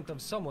in front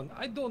of someone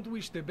I don't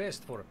wish the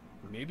best for.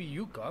 Maybe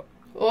you, cop.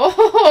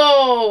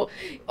 Oh!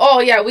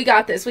 Oh, yeah, we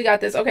got this. We got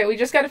this. Okay, we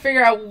just got to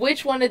figure out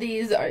which one of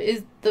these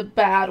is the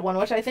bad one,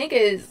 which I think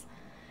is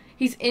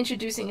he's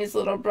introducing his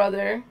little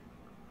brother.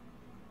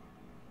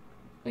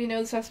 We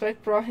know the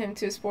suspect brought him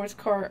to a sports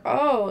car.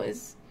 Oh,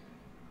 is...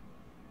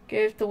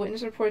 Give the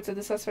witness reports that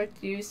the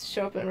suspect used to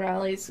show up in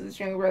rallies with his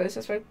younger brother. The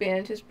suspect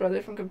banned his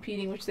brother from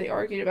competing, which they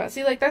argued about.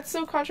 See, like, that's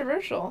so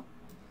controversial.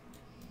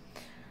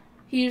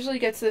 He usually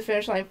gets to the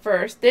finish line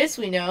first. This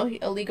we know.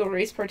 A legal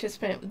race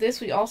participant.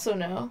 This we also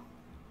know.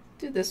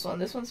 Do this one.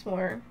 This one's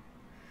more...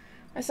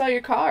 I saw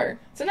your car.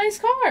 It's a nice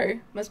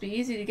car. Must be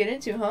easy to get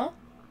into, huh?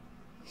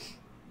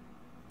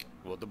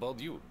 What about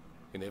you?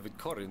 An avid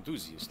car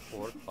enthusiast,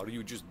 or are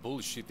you just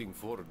bullshitting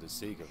for the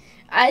sake of it?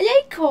 I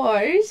like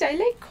cars. I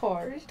like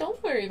cars.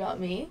 Don't worry about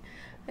me.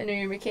 I know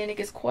your mechanic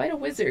is quite a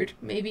wizard.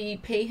 Maybe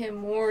pay him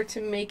more to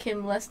make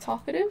him less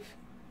talkative?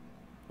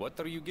 What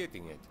are you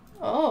getting at?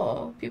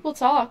 Oh, people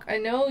talk. I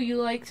know you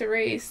like to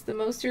race. The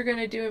most you're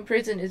gonna do in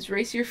prison is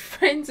race your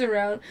friends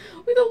around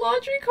with a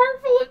laundry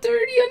cart full of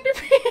dirty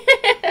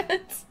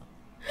underpants.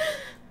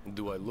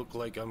 Do I look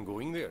like I'm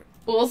going there?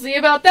 We'll see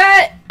about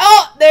that.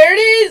 Oh, there it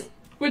is.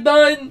 We're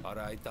done.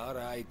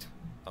 Alright.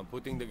 I'm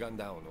putting the gun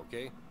down,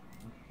 okay?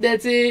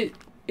 That's it.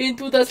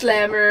 Into the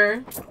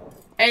slammer.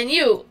 And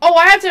you. Oh,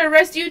 I have to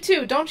arrest you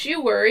too. Don't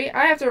you worry.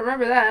 I have to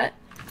remember that.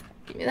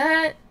 Give me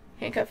that.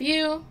 Handcuff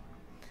you.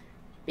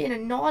 Being a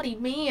naughty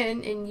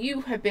man, and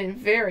you have been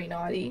very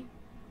naughty.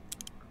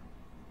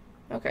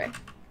 Okay.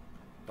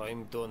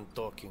 I'm done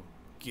talking.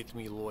 Get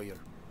me lawyer.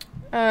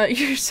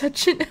 You're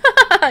such an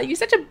you're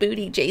such a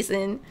booty,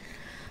 Jason.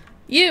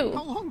 You.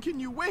 How long can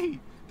you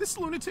wait? This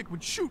lunatic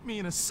would shoot me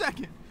in a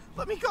second.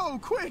 Let me go,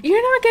 quick.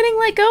 You're not getting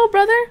let go,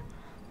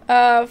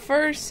 brother.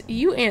 First,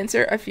 you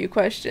answer a few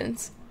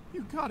questions.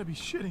 You gotta be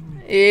shitting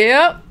me.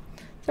 Yep.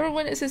 Several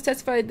witnesses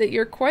testified that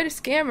you're quite a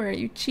scammer.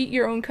 You cheat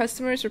your own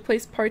customers,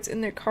 replace parts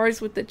in their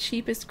cars with the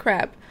cheapest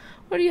crap.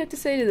 What do you have to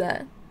say to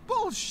that?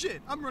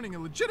 Bullshit! I'm running a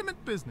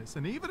legitimate business,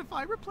 and even if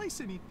I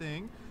replace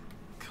anything...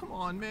 Come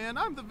on, man,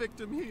 I'm the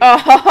victim here.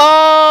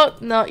 Oh,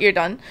 no, you're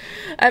done.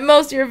 At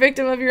most, you're a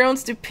victim of your own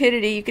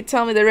stupidity. You could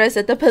tell me the rest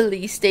at the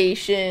police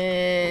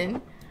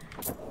station.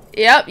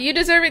 Yep, you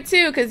deserve it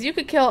too, because you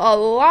could kill a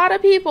lot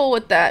of people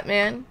with that,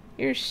 man.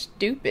 You're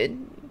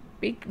stupid.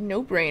 Big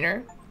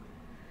no-brainer.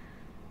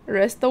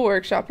 Arrest the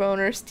workshop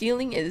owner.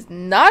 Stealing is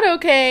not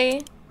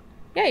okay.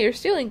 Yeah, you're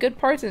stealing good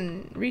parts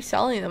and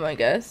reselling them, I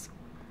guess.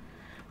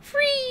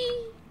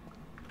 Free!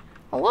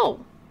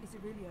 Hello. Is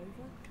it really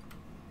over?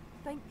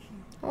 Thank you.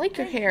 I like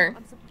your Thank hair. you.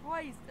 I'm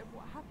surprised at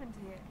what happened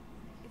here.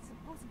 It's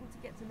impossible to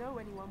get to know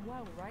anyone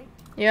well, right?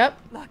 Yep.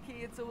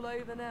 Lucky it's all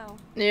over now.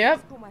 Yep.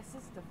 Just call my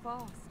sister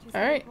fast. She's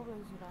All having right.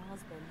 problems with her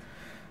husband.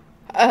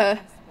 Uh.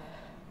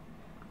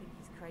 I think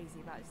he's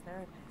crazy about his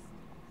therapist.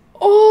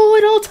 Oh,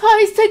 it all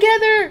ties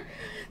together.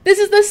 This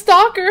is the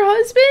stalker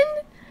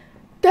husband?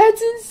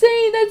 That's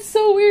insane. That's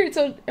so weird.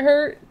 So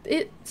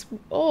it's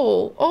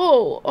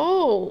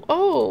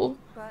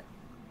But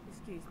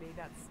excuse me,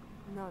 that's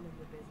none of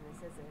your business,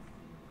 is it?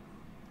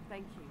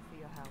 Thank you for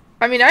your help.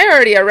 I mean, I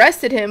already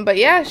arrested him, but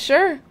yeah,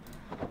 sure.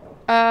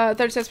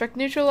 Third suspect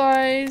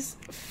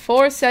neutralized.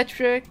 Fourth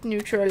suspect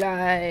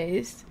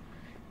neutralized.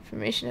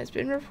 Information has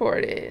been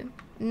reported.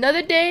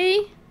 Another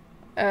day.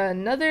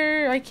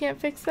 I can't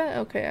fix that?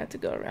 Okay, I have to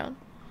go around.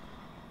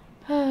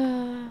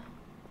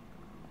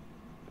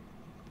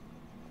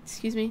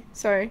 Excuse me.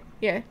 Sorry.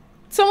 Yeah.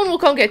 Someone will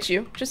come get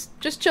you.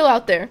 Just chill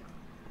out there.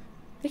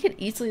 They could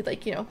easily,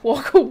 like, you know,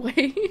 walk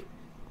away.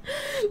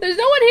 There's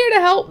no one here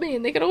to help me,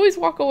 and they could always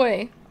walk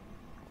away.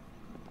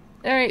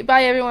 Alright,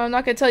 bye everyone. I'm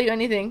not gonna tell you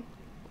anything.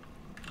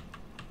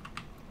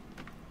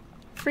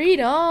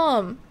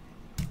 Freedom!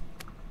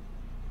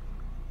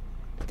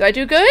 Did I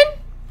do good?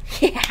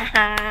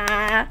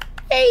 Yeah!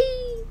 Hey!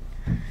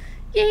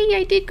 Yay,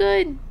 I did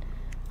good.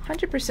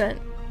 100%.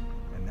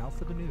 And now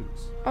for the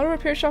news. Auto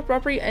repair shop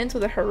robbery ends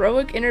with a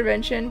heroic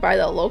intervention by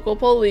the local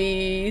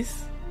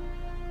police.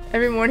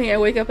 Every morning I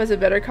wake up as a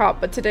better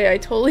cop, but today I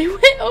totally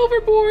went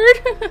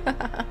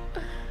overboard.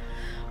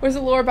 Where's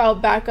the lore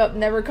about backup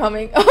never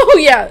coming? Oh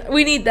yeah,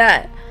 we need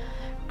that.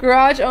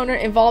 Garage owner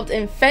involved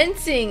in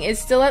fencing is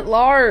still at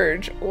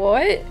large.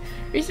 What?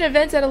 Recent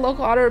events at a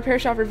local auto repair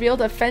shop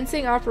revealed a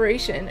fencing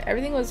operation.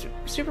 Everything was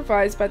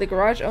supervised by the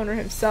garage owner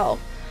himself.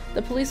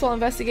 The police, while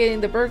investigating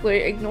the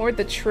burglary, ignored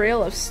the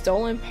trail of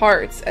stolen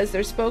parts. As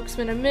their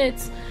spokesman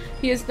admits,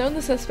 he has known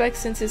the suspect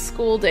since his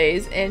school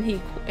days, and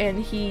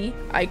he,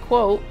 I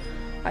quote,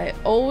 "I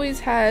always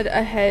had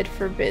a head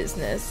for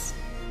business."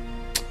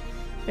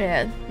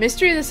 Man,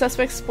 mystery of the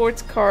suspect's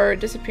sports car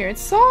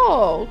disappearance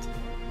solved.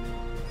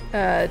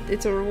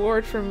 It's a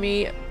reward for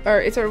me,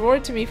 or it's a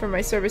reward to me for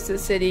my service to the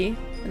city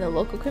and the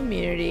local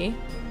community.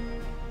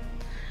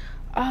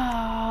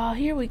 Ah,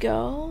 here we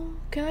go.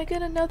 Can I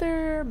get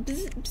another?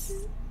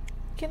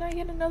 Can I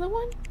get another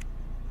one?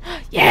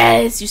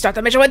 Yes, you start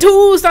the mission with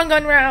 2 stun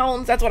gun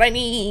rounds. That's what I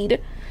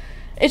need.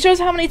 It shows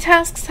how many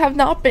tasks have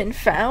not been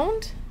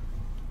found.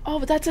 Oh,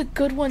 but that's a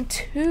good one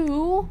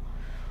too.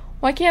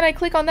 Why can't I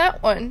click on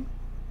that one?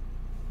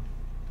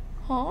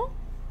 Huh?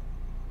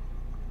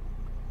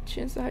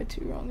 Chance to hide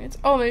 2 wrong answers.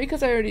 Oh, maybe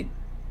because I already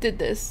did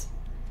this.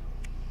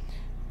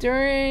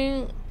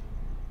 During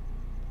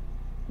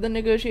the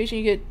negotiation,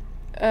 you get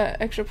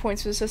extra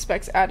points for the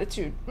suspect's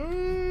attitude.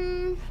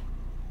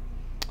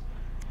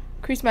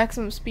 Increase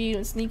maximum speed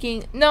when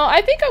sneaking. No,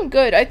 I think I'm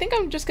good. I think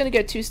I'm just gonna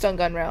get 2 stun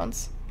gun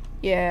rounds.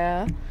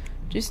 Yeah.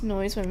 Just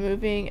noise when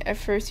moving. At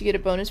first, you get a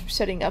bonus for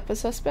setting up a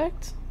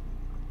suspect.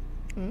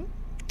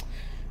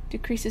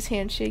 Decreases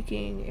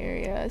handshaking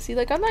area. See,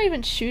 like, I'm not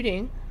even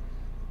shooting.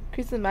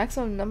 Increase the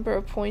maximum number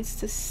of points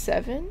to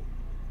 7.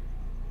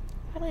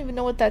 I don't even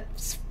know what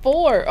that's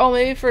for. Oh,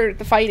 maybe for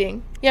the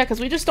fighting. Yeah,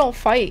 because we just don't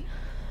fight.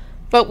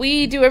 But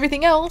we do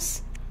everything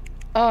else.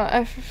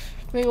 Maybe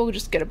we'll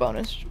just get a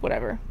bonus.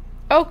 Whatever.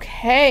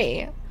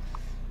 Okay.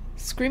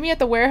 Screaming at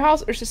the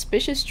warehouse or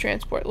suspicious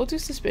transport? We'll do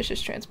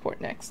suspicious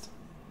transport next.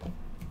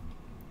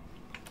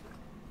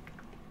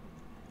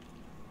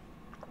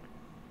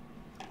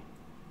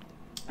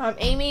 I'm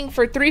aiming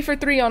for 3 for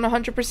 3 on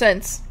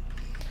 100%.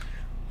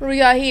 What do we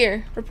got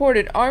here?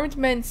 Reported armed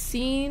men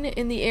seen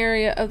in the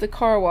area of the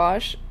car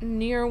wash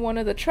near one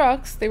of the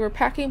trucks. They were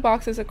packing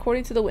boxes,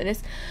 according to the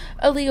witness,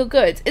 illegal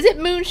goods. Is it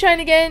moonshine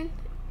again?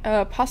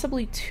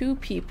 Possibly 2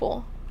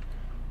 people.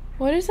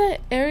 What is that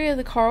area of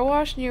the car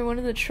wash near one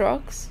of the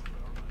trucks?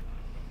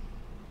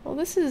 Well,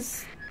 this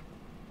is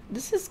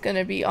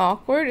gonna be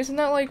awkward. Isn't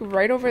that like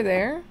right over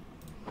there?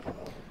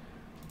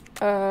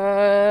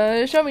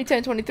 Show me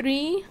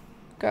 1023.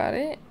 Got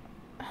it.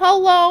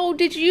 Hello,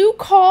 did you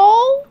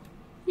call?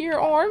 Your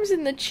arm's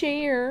in the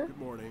chair. Good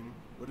morning.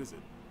 What is it?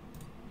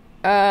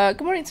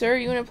 Good morning, sir. Are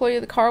you an employee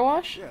of the car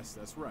wash? Yes,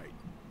 that's right.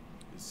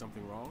 Is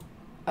something wrong?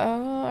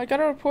 I got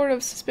a report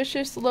of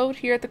suspicious load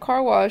here at the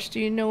car wash. Do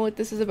you know what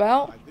this is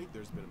about? I think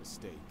there's been a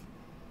mistake.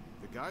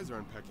 The guys are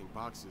unpacking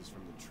boxes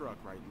from the truck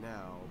right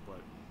now, but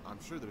I'm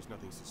sure there's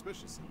nothing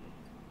suspicious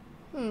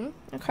in them.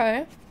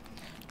 Okay.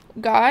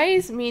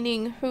 Guys,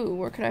 meaning who?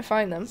 Where can I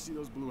find them? See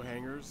those blue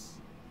hangers?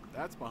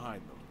 That's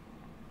behind them.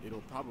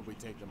 It'll probably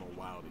take them a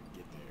while to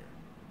get there.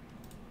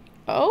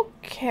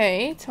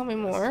 Okay, tell me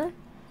more.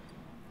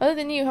 Other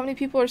than you, how many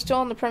people are still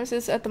on the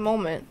premises at the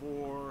moment?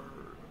 4.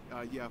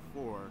 Yeah,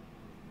 4.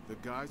 The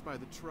guys by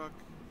the truck,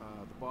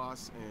 the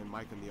boss, and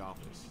Mike in the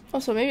office. Oh,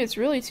 so maybe it's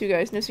really 2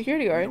 guys, no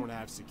security guard. We don't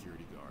have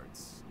security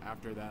guards.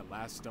 After that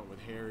last stunt with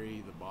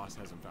Harry, the boss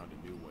hasn't found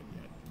a new one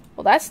yet.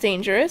 Well, that's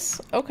dangerous.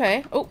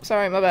 Okay. Oh,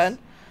 sorry, my bad.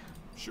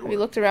 Sure. Have you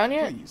looked around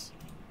yet? Please.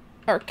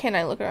 Or can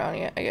I look around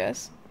yet, I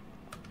guess?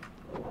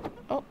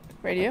 Oh,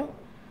 radio.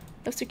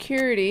 No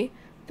security.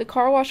 The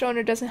car wash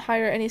owner doesn't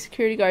hire any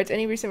security guards.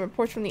 Any recent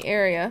reports from the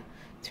area?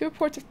 2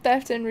 reports of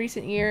theft in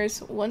recent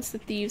years. Once the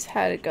thieves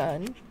had a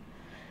gun.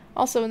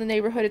 Also in the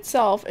neighborhood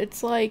itself,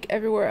 it's like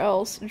everywhere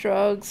else.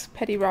 Drugs,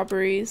 petty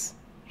robberies.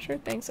 Sure,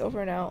 thanks, over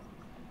and out.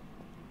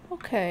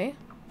 Okay.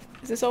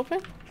 Is this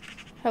open?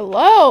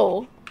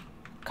 Hello!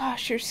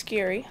 Gosh, you're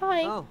scary.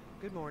 Hi. Oh,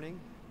 good morning.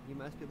 You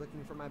must be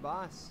looking for my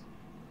boss.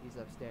 He's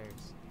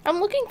upstairs. I'm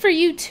looking for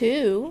you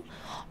too.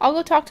 I'll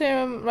go talk to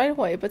him right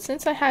away, but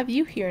since I have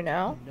you here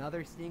now...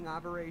 Another sting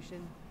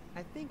operation?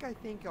 I think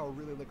I'll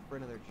really look for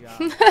another job.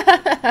 The police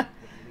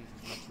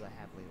as much as I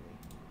have lately.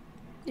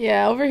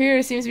 Yeah, over here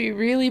it seems to be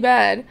really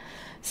bad.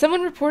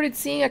 Someone reported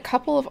seeing a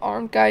couple of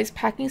armed guys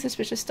packing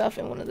suspicious stuff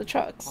in one of the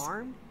trucks.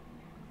 Armed?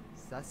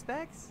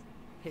 Suspects?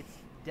 It's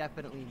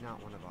definitely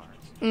not one of ours.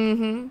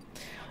 Mm-hmm.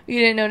 You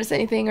didn't notice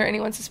anything or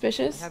anyone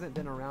suspicious? I haven't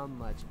been around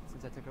much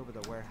since I took over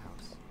the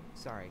warehouse.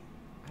 Sorry,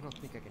 I don't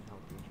think I can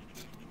help you.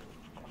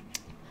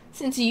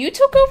 Since you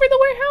took over the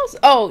warehouse?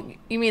 Oh,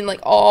 you mean like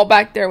all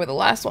back there where the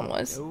last one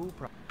was? No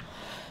problem.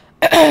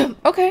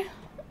 Okay.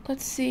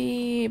 Let's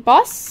see.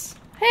 Boss?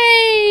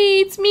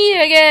 Hey, it's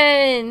me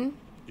again.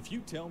 If you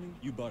tell me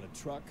you bought a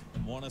truck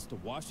and want us to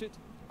wash it,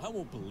 I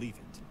won't believe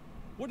it.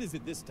 What is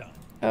it this time?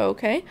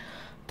 Okay.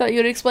 Thought you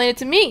would explain it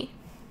to me.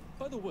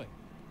 By the way,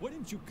 why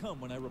didn't you come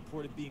when I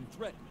reported being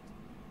threatened?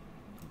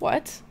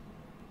 What?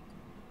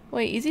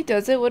 Wait, Easy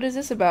does it? What is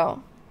this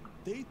about?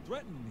 They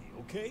threatened me,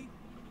 okay?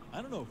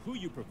 I don't know who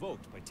you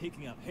provoked by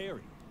taking out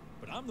Harry,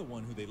 but I'm the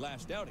one who they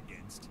lashed out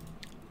against.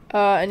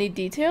 Any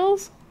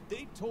details?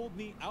 They told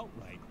me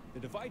outright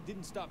that if I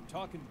didn't stop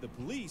talking to the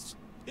police,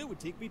 they would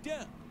take me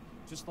down,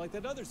 just like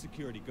that other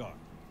security guard.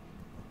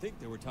 I think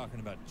they were talking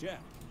about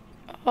Jack.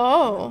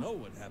 Oh. I don't know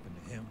what happened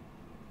to him,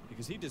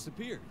 because he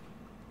disappeared.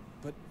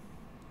 But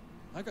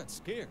I got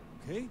scared,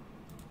 okay?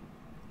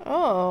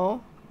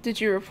 Oh. Did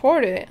you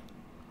report it?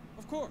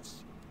 Of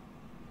course.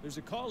 There's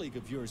a colleague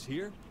of yours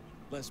here,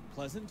 less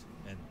pleasant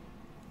and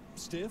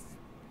stiff.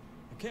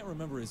 I can't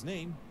remember his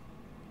name.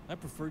 I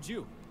preferred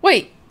you.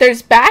 Wait,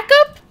 there's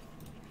backup?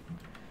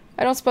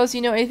 I don't suppose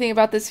you know anything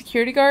about the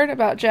security guard,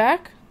 about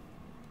Jack?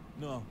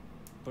 No,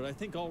 but I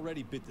think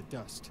already bit the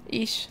dust.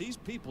 Eesh. These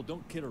people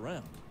don't kid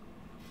around.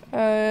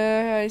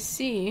 I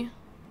see.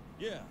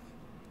 Yeah,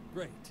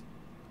 great.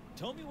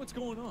 Tell me what's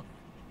going on.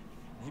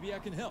 Maybe I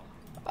can help.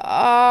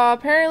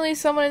 Apparently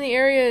someone in the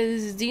area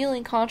is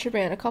dealing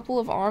contraband. A couple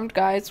of armed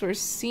guys were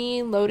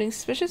seen loading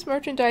suspicious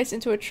merchandise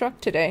into a truck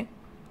today.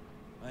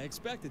 I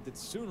expected that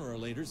sooner or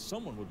later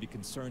someone would be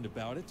concerned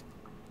about it.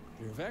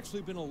 There have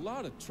actually been a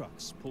lot of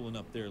trucks pulling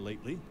up there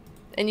lately.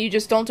 And you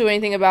just don't do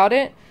anything about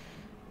it?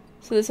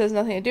 So this has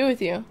nothing to do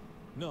with you?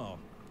 No,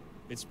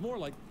 it's more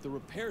like the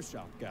repair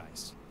shop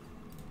guys.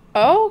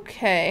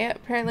 Okay,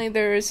 apparently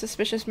there is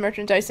suspicious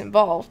merchandise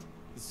involved.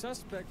 The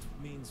suspect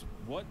means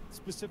what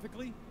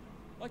specifically?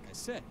 Like I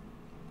said,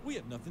 we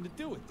have nothing to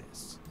do with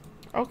this.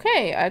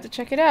 Okay, I have to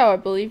check it out. I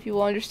believe you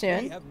will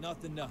understand. We have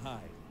nothing to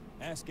hide.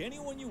 Ask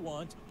anyone you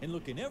want and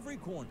look in every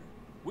corner.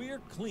 We're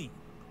clean,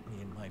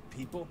 me and my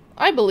people.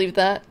 I believe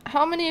that.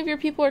 How many of your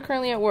people are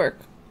currently at work?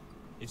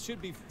 It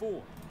should be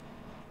 4.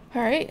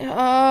 Alright,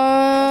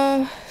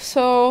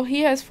 so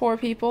he has 4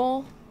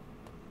 people.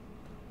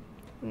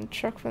 And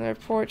truck from the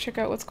report, check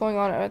out what's going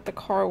on at the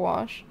car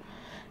wash.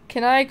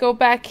 Can I go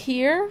back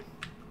here?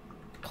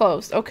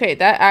 Closed. Okay,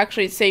 that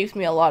actually saves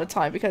me a lot of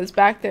time because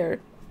back there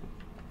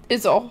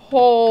is a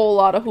whole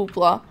lot of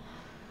hoopla.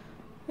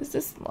 Is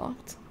this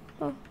locked?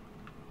 Huh.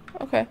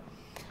 Okay.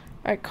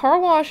 Alright, car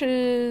wash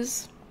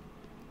is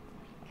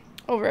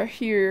over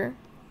here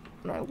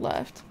on our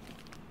left.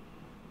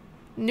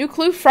 New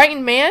clue,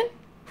 frightened man?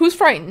 Who's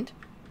frightened?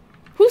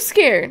 Who's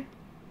scared?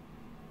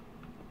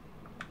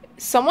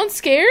 Someone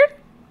scared?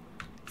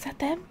 Is that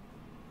them?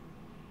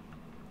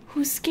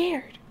 Who's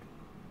scared?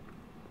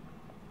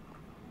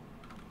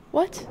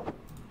 What?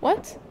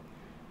 What?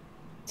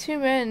 2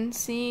 men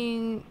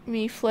seeing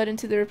me fled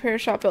into the repair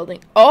shop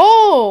building.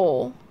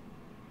 Oh!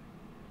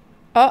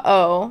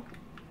 Uh-oh.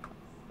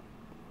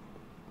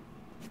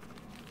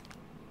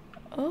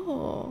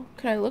 Oh.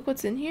 Can I look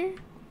what's in here?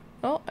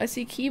 Oh, I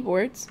see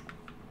keyboards.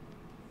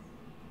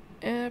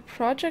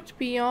 Project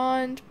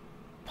Beyond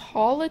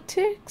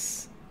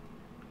Politics?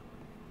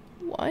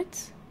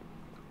 What?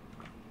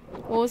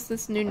 What was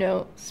this new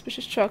note?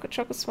 Suspicious truck. A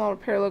truck with small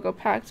repair logo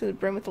packed to the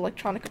brim with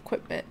electronic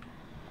equipment.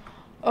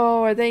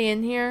 Oh, are they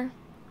in here?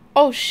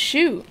 Oh,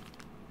 shoot.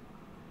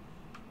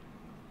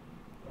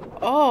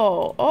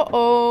 Oh,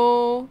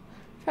 uh-oh.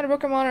 Found a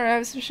broken monitor. I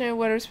have a suspicion of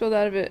whatever spilled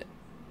out of it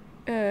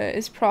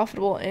is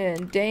profitable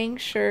and dang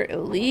sure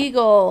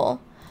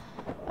illegal.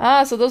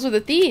 Ah, so those were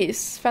the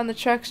thieves. Found the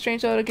truck.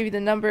 Strange though, I'll give you the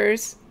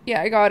numbers.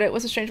 Yeah, I got it.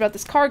 What's so strange about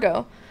this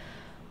cargo?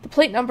 The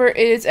plate number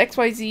is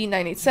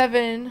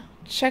XYZ987.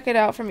 Check it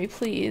out for me,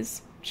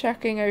 please.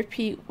 Checking, I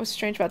repeat, what's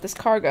strange about this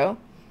cargo?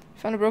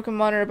 Found a broken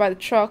monitor by the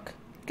truck.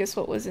 Guess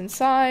what was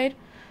inside?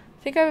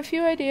 Think I have a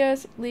few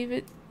ideas. Leave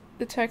it.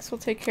 The text will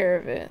take care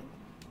of it.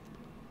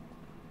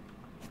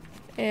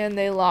 And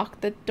they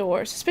locked the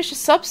door. Suspicious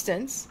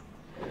substance?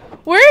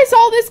 Where is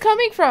all this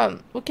coming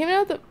from? What came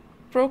out of the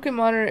broken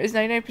monitor is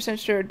 99%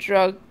 sure a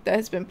drug that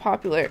has been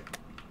popular.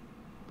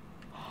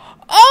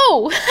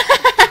 Oh!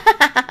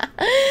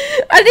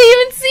 I didn't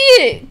even see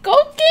it.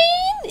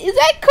 Cocaine? Is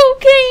that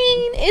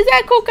cocaine? Is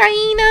that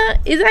cocaine?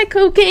 Is that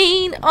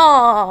cocaine?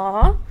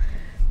 Aww.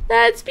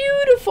 That's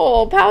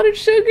beautiful. Powdered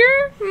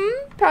sugar?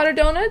 Powdered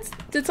donuts?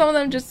 Did some of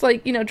them just,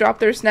 like, you know, drop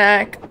their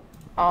snack?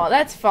 Oh,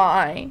 that's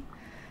fine.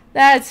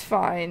 That's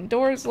fine.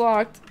 Door's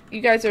locked. You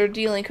guys are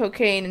dealing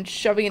cocaine and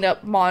shoving it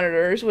up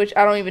monitors, which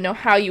I don't even know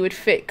how you would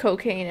fit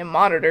cocaine in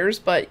monitors,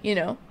 but, you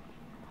know.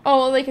 Oh,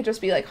 well, they could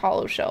just be like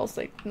hollow shells,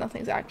 like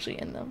nothing's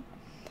actually in them.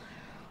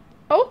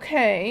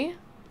 Okay.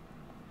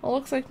 Well,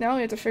 looks like now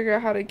we have to figure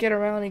out how to get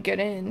around and get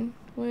in,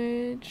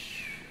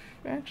 which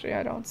actually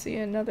I don't see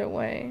another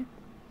way.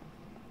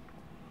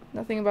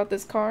 Nothing about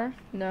this car?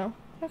 No.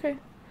 Okay.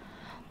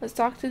 Let's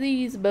talk to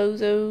these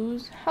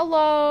bozos.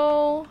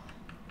 Hello.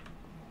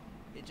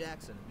 Hey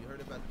Jackson, have you heard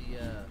about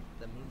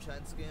the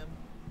moonshine scam?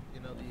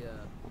 You know,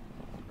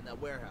 in that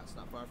warehouse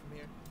not far from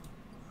here?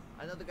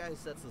 I know the guy who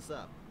sets this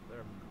up.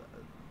 They're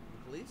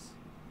Police?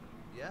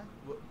 Yeah?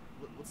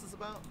 What's this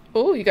about?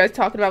 Oh, you guys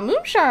talking about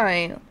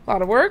moonshine. A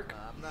lot of work.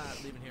 I'm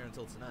not leaving here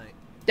until tonight.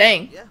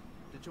 Dang. Yeah?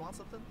 Did you want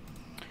something?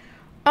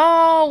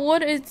 Oh,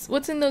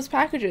 what's in those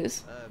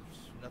packages?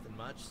 Nothing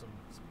much. Some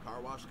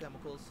car wash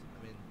chemicals.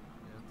 I mean,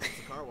 it's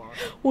a car wash.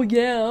 Well,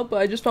 yeah, but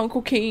I just found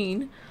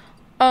cocaine.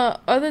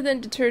 Other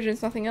than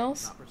detergents, nothing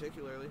else? Not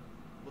particularly.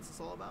 What's this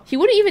all about? He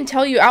wouldn't even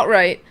tell you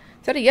outright.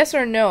 Is that a yes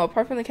or a no,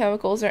 apart from the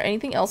chemicals or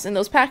anything else in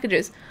those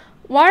packages?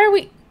 Why are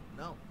we...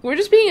 No. We're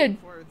just being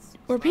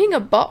we're being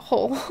a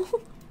butthole.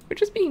 We're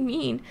just being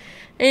mean.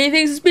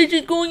 Anything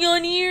suspicious going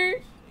on here? Are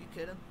you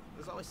kidding?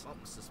 There's always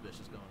something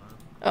suspicious going on.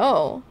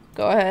 Oh,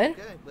 go ahead.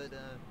 Okay, but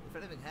if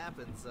anything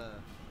happens,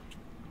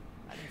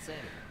 I didn't say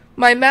anything.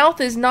 My mouth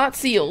is not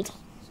sealed.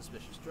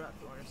 Suspicious truck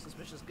or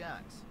suspicious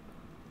guys.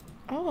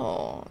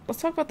 Oh,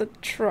 let's talk about the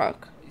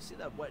truck. You see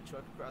that white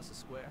truck across the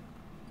square?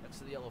 Next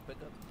to the yellow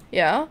pickup?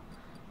 Yeah?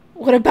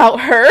 What about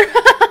her?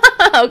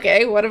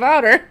 Okay, what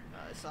about her?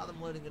 I saw them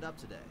loading it up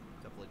today.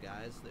 A couple of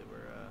guys. They were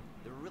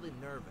really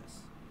nervous.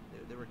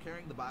 They were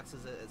carrying the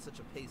boxes at such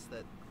a pace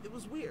that it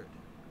was weird.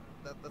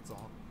 That's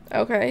all.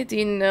 Okay, do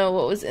you know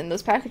what was in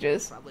those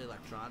packages? Probably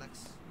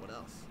electronics. What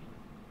else?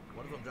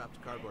 One of them dropped a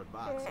cardboard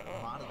box.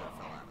 A monitor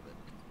fell out of it.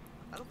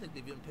 I don't think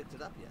they've even picked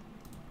it up yet.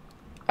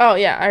 Oh,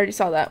 yeah, I already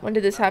saw that. When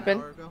did this happen?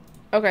 An hour ago.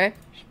 Okay.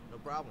 No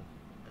problem.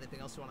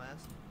 Anything else you want to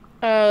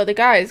ask? The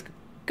guys.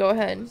 Go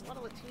ahead. There's a lot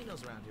of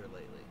Latinos around here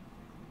lately.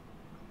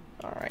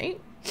 Alright.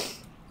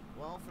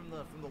 Well,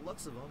 from the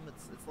looks of them,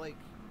 it's like,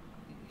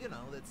 you know,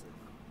 it's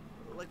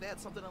like they had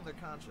something on their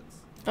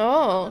conscience.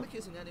 Oh. I'm not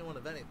accusing anyone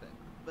of anything,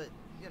 but,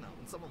 you know,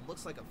 when someone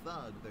looks like a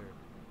thug, they're...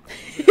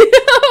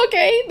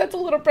 Okay, that's a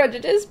little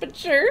prejudice, but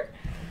sure.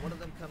 One of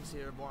them comes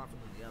here more often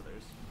than the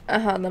others.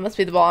 Uh-huh, that must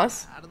be the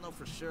boss. I don't know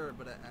for sure,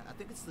 but I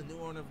think it's the new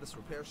owner of this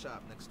repair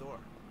shop next door.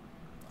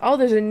 Oh,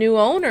 there's a new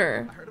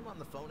owner. I heard him on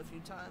the phone a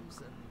few times,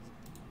 and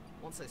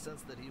once I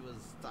sensed that he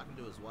was talking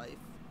to his wife.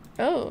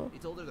 Oh. He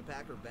told her to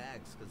pack her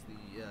bags because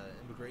the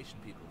immigration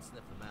people had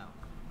sniffed them out.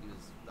 He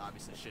was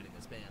obviously shitting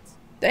his pants.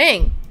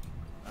 Dang.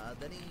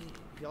 Then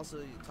he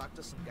also talked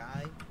to some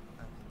guy.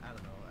 I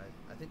don't know.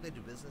 I think they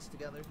do business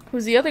together.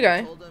 Who's the other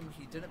guy? He told him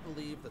he didn't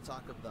believe the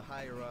talk of the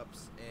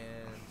higher-ups,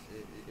 and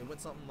it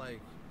went something like,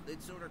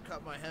 they'd sooner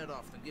cut my head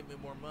off than give me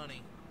more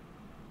money.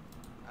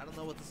 I don't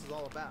know what this is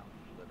all about,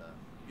 but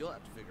you'll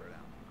have to figure it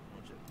out,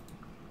 won't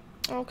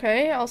you?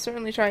 Okay, I'll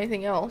certainly try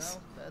anything else.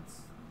 Well,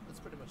 that's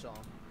pretty much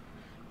all.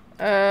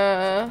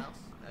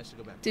 I should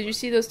go back. Did you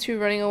see those two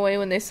running away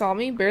when they saw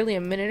me barely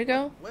a minute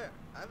ago? Where?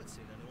 I haven't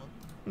seen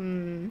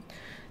anyone.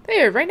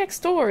 They are right next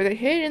door. They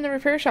hid in the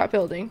repair shop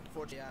building.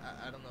 Unfortunately,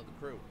 I don't know the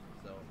crew,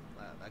 so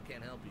I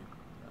can't help you.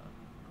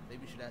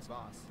 Maybe you should ask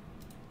Boss.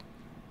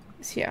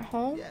 Is he at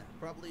home? Yeah,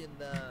 probably in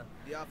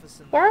the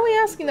office. Why are we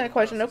asking that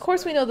question? Of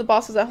course we know the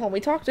boss is at home. We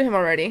talked to him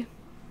already.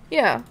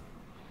 Yeah.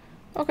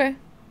 Okay.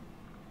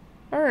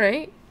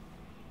 Alright.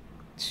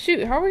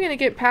 Shoot, how are we going to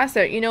get past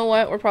that? You know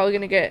what? We're probably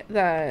going to get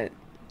that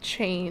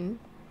chain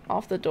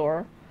off the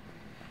door.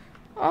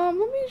 Let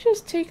me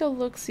just take a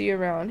look-see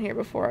around here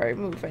before I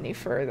move any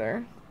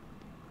further.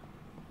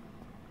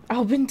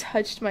 Albin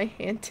touched my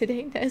hand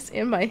today, Ness,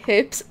 and my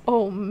hips.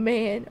 Oh,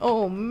 man.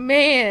 Oh,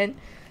 man.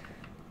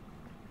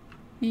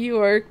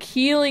 You are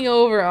keeling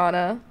over,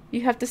 Anna.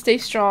 You have to stay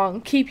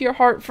strong. Keep your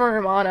heart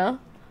firm, Anna.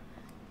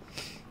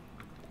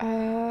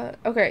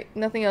 Okay,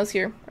 nothing else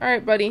here.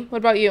 Alright, buddy. What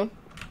about you?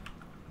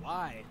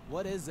 Why?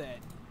 What is it?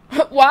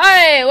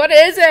 Why? What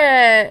is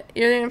it?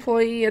 You're the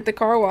employee at the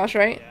car wash,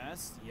 right?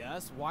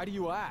 Yes. Why do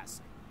you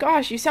ask?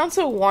 Gosh, you sound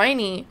so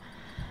whiny.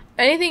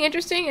 Anything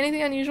interesting?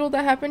 Anything unusual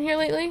that happened here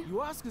lately?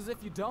 You ask as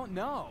if you don't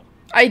know.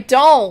 I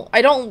don't.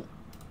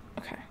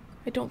 Okay.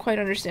 I don't quite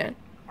understand.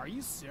 Are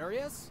you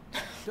serious?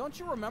 Don't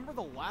you remember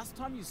the last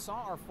time you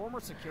saw our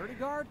former security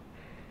guard?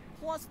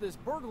 Plus this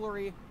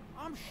burglary,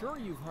 I'm sure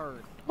you've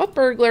heard. What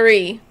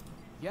burglary?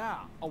 Yeah,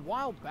 a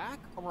while back,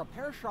 a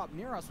repair shop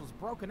near us was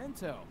broken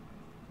into.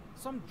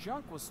 Some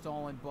junk was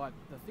stolen, but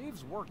the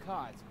thieves were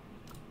caught.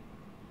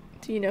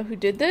 Do you know who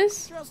did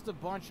this? Just a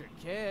bunch of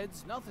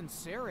kids, nothing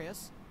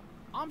serious.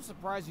 I'm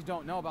surprised you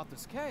don't know about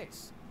this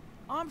case.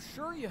 I'm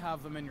sure you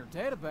have them in your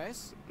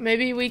database.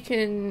 Maybe we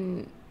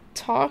can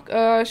talk?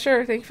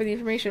 Sure, thank you for the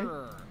information.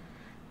 Sure.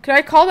 Could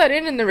I call that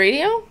in the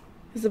radio?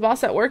 Is the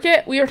boss at work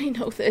yet? We already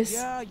know this.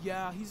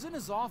 Yeah, he's in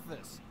his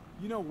office.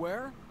 You know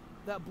where?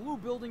 That blue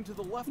building to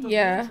the left of the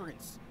Yeah.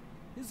 entrance.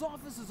 His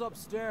office is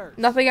upstairs.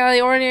 Nothing out of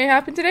the ordinary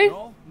happened today?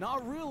 No,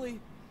 not really.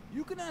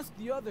 You can ask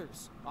the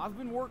others. I've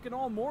been working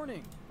all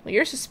morning. Well,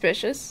 you're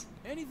suspicious.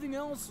 Anything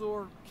else,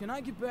 or can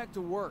I get back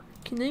to work?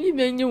 Can I get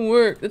back to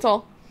work? That's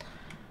all.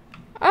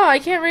 Oh, I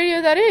can't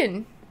radio that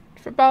in.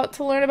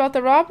 To learn about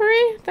the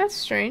robbery? That's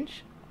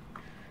strange.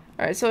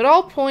 Alright, so it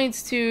all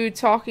points to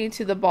talking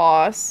to the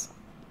boss.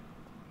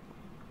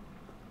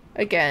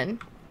 Again.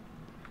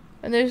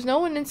 And there's no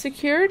one in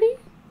security?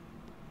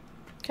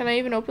 Can I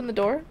even open the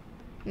door?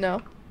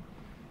 No.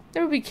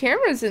 There would be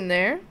cameras in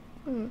there.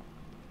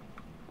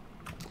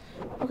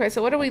 Okay,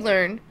 so what do we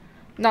learn?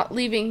 not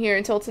leaving here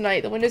until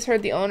tonight. The witness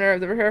heard the owner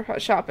of the repair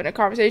shop in a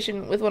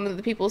conversation with one of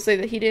the people say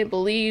that he didn't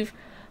believe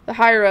the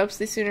higher-ups.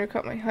 They sooner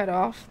cut my head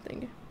off.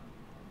 What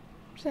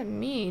does that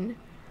mean?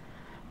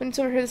 Witness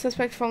overheard the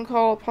suspect phone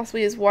call,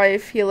 possibly his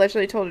wife. He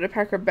allegedly told her to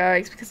pack her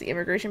bags because the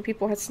immigration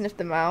people had sniffed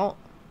them out.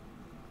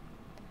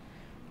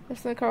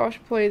 That's the car wash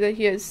employee that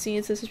he has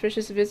seen some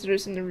suspicious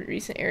visitors in the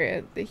recent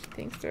area that he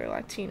thinks they're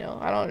Latino.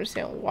 I don't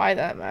understand why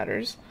that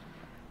matters,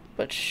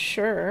 but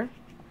sure.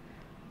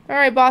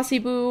 Alright, bossy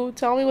boo,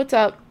 tell me what's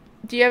up.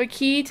 Do you have a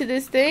key to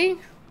this thing?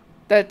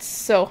 That's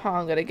so how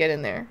I'm gonna get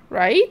in there,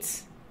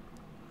 right?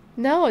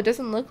 No, it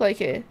doesn't look like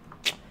it.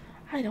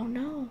 I don't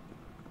know.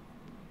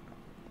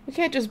 We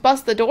can't just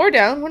bust the door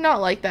down. We're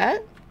not like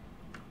that.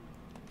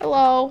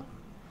 Hello.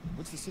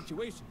 What's the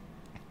situation?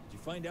 Did you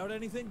find out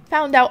anything?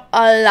 Found out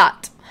a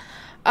lot.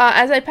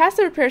 As I passed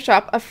the repair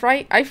shop, I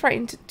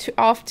frightened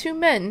off two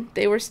men.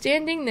 They were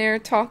standing there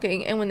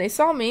talking, and when they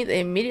saw me,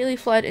 they immediately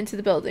fled into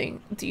the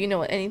building. Do you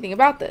know anything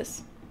about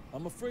this?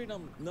 I'm afraid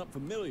I'm not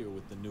familiar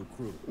with the new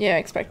crew. Yeah, I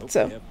expected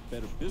so. They have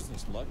better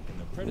business luck than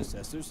their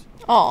predecessors.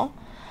 Oh,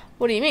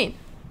 what do you mean?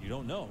 You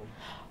don't know.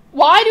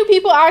 Why do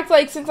people act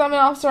like since I'm an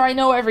officer I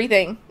know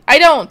everything? I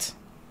don't.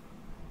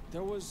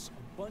 There was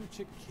a bunch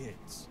of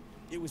kids.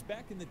 It was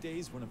back in the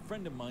days when a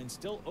friend of mine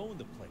still owned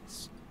the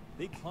place.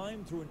 They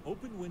climbed through an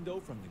open window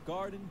from the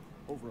garden,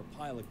 over a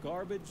pile of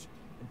garbage,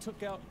 and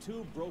took out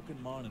 2 broken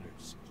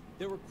monitors.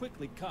 They were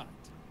quickly caught.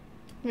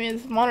 I mean,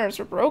 the monitors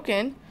were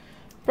broken.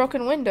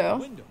 Broken window.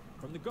 Window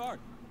from the garden.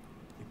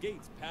 The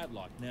gate's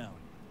padlocked now,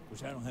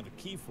 which I don't have a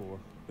key for,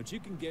 but you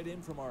can get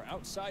in from our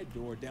outside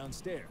door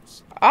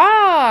downstairs.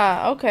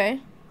 Ah, okay.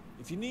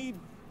 If you need,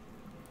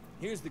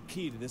 here's the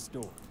key to this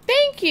door.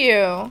 Thank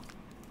you.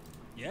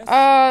 Yes?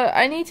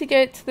 I need to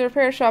get to the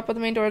repair shop, but the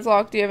main door is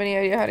locked. Do you have any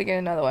idea how to get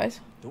in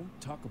otherwise?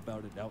 Don't talk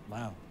about it out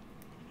loud.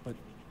 But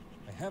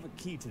I have a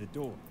key to the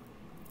door.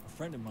 A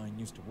friend of mine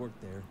used to work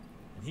there,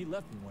 and he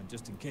left me one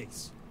just in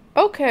case.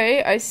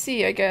 Okay, I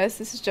see, I guess.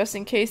 This is just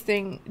in case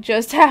thing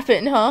just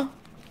happened, huh?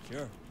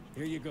 Sure.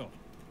 Here you go.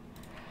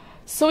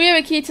 So we have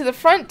a key to the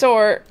front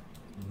door.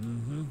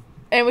 Mm-hmm.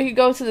 And we could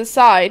go to the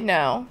side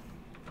now.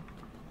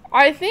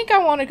 I think I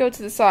want to go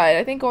to the side.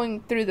 I think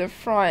going through the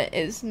front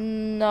is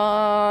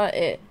not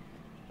it.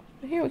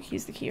 Here we can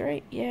use the key,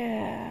 right?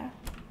 Yeah.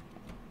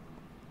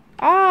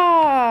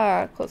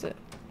 Ah! Close it.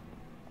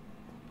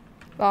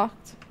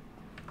 Locked.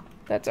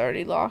 That's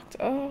already locked.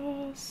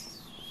 Oh,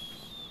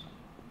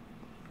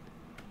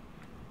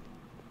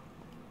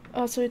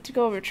 so we have to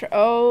go over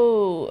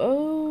oh.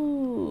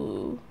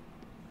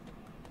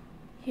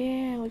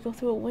 Yeah, we go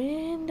through a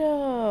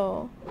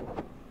window.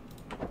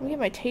 Let me get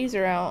my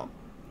taser out.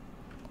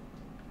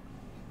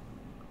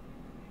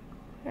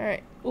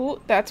 Alright.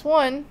 Ooh, that's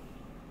one.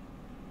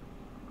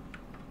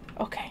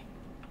 Okay.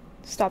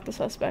 Stop the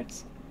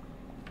suspects.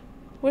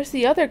 Where's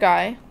the other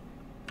guy?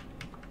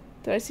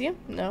 Did I see him?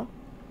 No.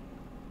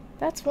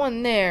 That's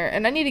one there.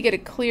 And I need to get a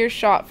clear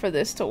shot for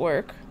this to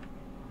work.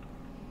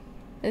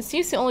 It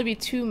seems to only be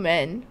 2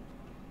 men.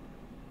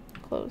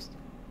 Closed.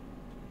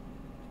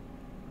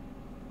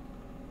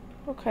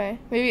 Okay.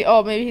 Maybe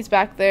he's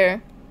back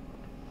there.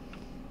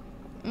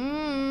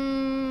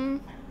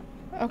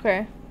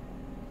 Okay.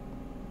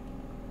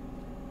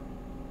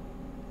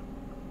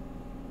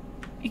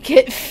 You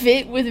get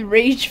fit with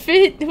rage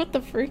fit? What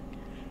the freak?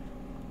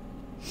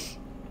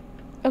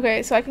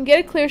 Okay, so I can get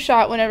a clear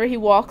shot whenever he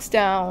walks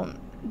down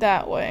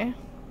that way.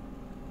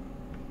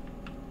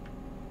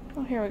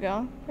 Oh, here we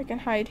go. I can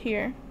hide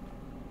here.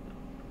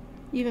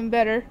 Even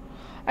better.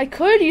 I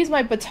could use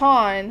my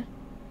baton.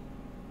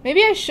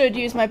 Maybe I should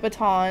use my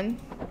baton.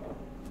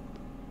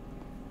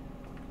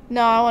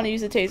 No, I want to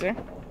use the taser.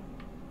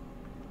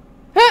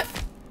 Huh!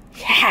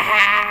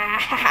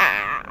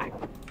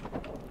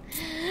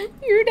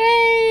 You're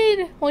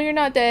dead! Well, you're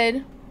not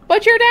dead.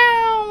 But you're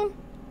down!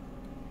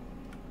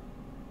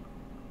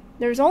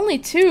 There's only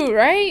 2,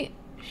 right?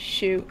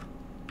 Shoot.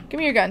 Give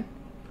me your gun.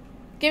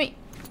 Gimme.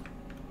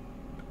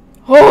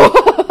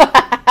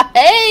 Oh!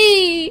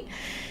 Hey!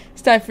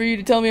 It's time for you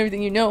to tell me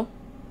everything you know.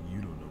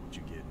 You don't know what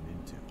you're getting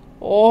into.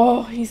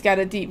 Oh, he's got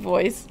a deep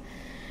voice.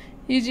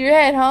 Use your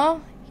head, huh?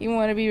 You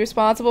want to be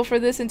responsible for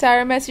this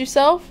entire mess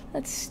yourself?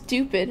 That's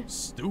stupid.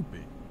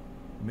 Stupid?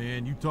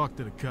 Man, you talk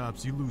to the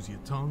cops, you lose your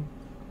tongue,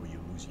 or you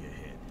lose your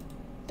head.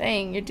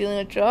 Dang, you're dealing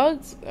with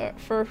drugs?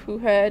 For who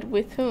had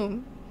with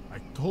whom? I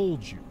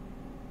told you.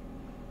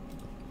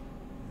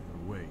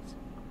 Wait.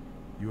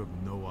 You have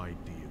no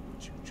idea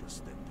what you just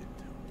stepped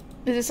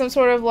into. Is it some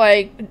sort of,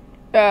 like,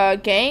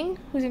 gang?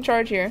 Who's in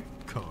charge here?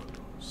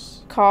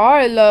 Carlos.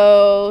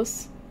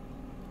 Carlos.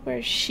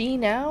 Where's she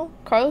now?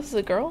 Carlos is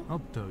a girl?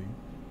 I'll tell you.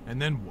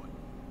 And then what?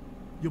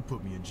 You'll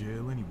put me in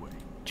jail anyway.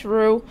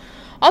 True.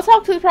 I'll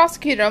talk to the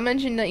prosecutor. I'll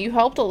mention that you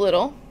helped a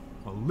little.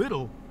 A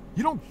little?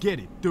 You don't get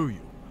it, do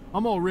you?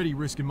 I'm already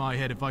risking my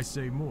head if I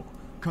say more.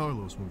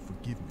 Carlos won't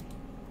forgive me.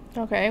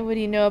 Okay, what do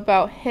you know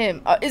about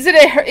him? Is it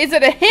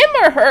a him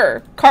or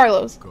her?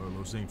 Carlos.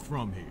 Carlos ain't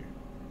from here.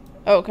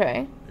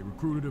 Okay. They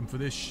recruited him for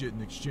this shit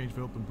in exchange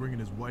for helping bringing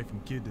his wife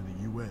and kid to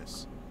the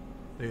U.S.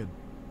 They had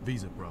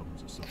Visa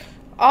problems or something.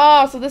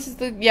 Oh, so this is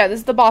this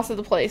is the boss of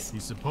the place.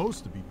 He's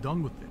supposed to be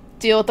done with it.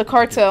 Deal with the They keep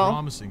cartel.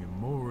 promising him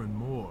more and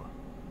more.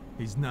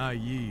 He's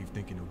naive,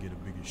 thinking he'll get a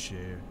bigger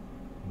share,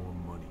 more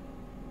money.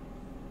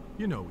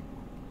 You know he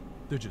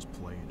won't. They're just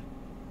playing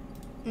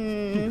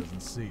him. He doesn't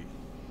see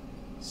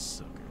it.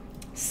 Sucker.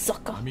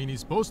 Sucker. I mean, he's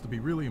supposed to be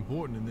really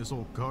important in this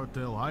whole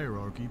cartel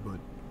hierarchy, but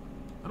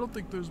I don't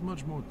think there's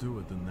much more to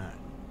it than that.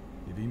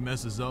 If he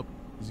messes up,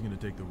 he's gonna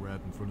take the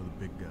rap in front of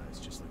the big guys,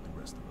 just like the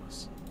rest of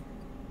us.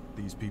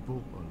 These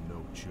people are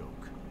no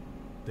joke.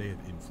 They have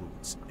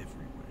influence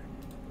everywhere.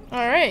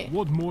 Alright.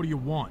 What more do you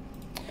want?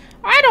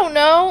 I don't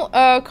know.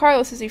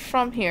 Carlos, is he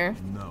from here?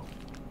 No,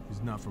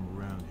 he's not from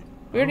around here.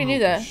 We already knew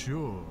that.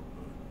 Sure,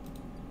 but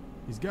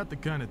he's got the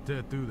kind of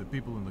tattoo that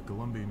people in the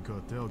Colombian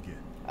cartel get.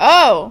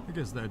 Oh! I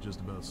guess that just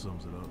about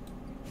sums it up.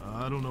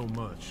 I don't know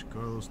much.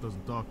 Carlos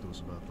doesn't talk to us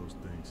about those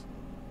things.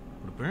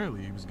 But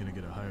apparently he was gonna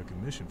get a higher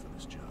commission for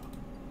this job.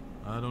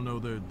 I don't know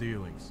their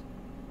dealings.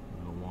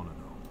 I don't want to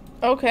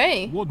know.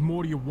 Okay. What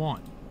more do you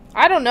want?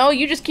 I don't know.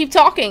 You just keep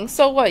talking.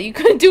 So what? You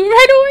couldn't do it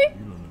right away?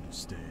 You don't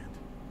understand.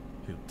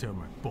 He'll tear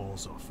my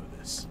balls off for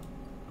this.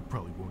 I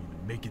probably won't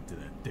even make it to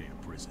that damn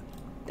prison.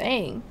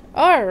 Dang.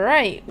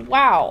 Alright.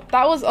 Wow.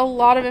 That was a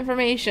lot of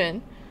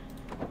information.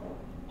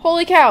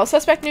 Holy cow.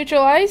 Suspect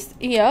neutralized?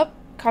 Yep.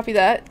 Copy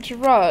that.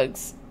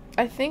 Drugs.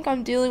 I think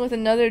I'm dealing with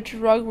another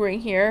drug ring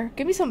here.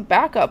 Give me some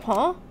backup,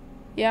 huh?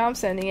 Yeah, I'm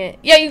sending it.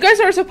 Yeah, you guys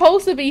are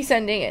supposed to be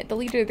sending it. The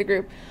leader of the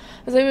group.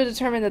 I was able to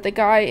determine that the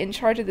guy in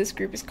charge of this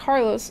group is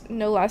Carlos,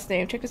 no last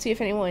name. Check to see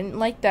if anyone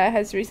like that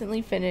has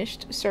recently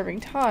finished serving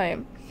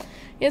time.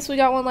 Yes, we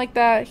got one like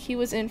that. He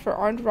was in for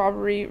armed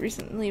robbery,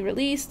 recently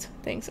released.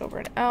 Thanks, over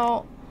and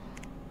out.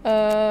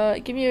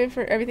 Give me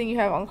for everything you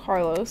have on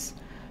Carlos.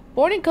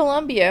 Born in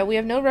Colombia, we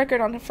have no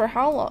record on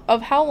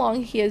how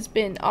long he has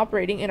been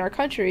operating in our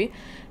country.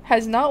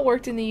 Has not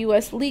worked in the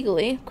U.S.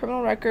 legally.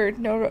 Criminal record,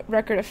 no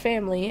record of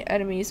family,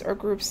 enemies, or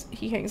groups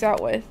he hangs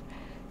out with.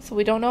 So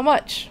we don't know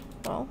much.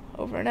 Well,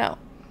 over and out.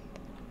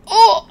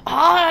 Oh,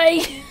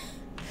 hi!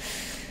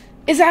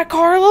 Is that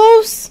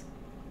Carlos?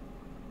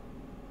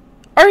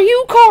 Are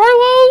you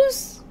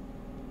Carlos?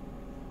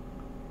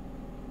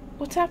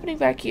 What's happening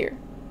back here?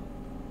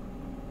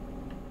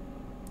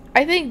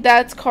 I think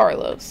that's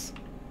Carlos.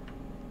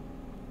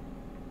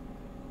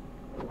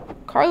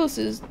 Carlos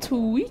is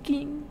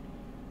tweaking.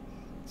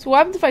 So what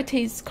happens if I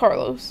tase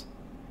Carlos?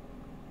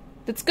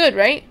 That's good,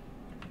 right?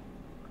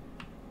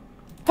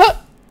 Huh!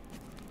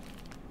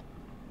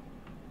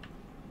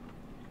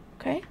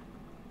 Okay.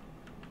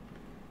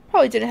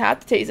 Probably didn't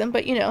have to tase him,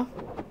 but you know.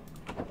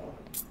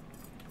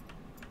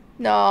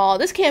 No,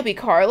 this can't be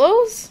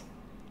Carlos.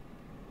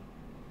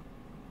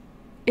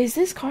 Is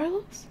this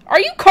Carlos?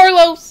 Are you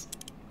Carlos?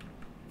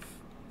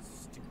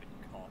 Stupid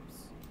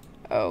cops.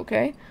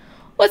 Okay.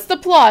 What's the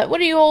plot?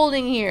 What are you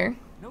holding here?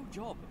 No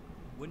job.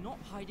 We're not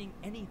hiding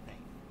anything.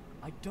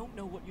 I don't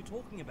know what you're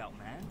talking about,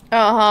 man.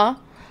 Uh-huh.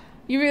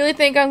 You really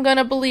think I'm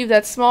gonna believe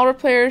that small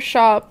repair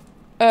shop,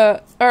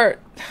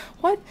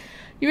 what?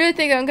 You really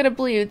think I'm gonna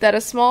believe that a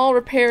small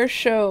repair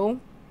show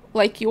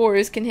like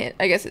yours can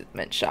I guess it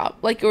meant shop,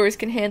 like yours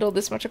can handle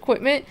this much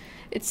equipment?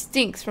 It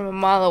stinks from a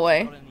mile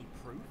away. Got any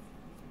proof?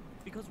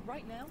 Because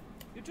right now,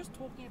 you're just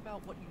talking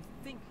about what you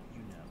think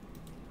you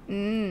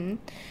know.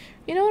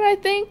 You know what I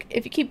think?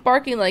 If you keep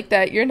barking like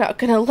that, you're not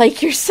gonna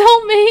like your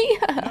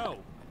cellmate. No,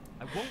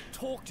 I won't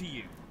talk to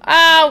you.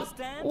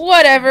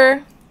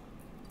 Whatever.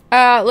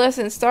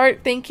 Listen, start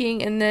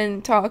thinking and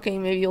then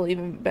talking. Maybe you'll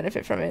even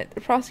benefit from it.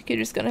 The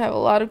prosecutor's gonna have a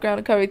lot of ground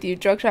to cover with you.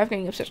 Drug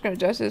trafficking, obstruction of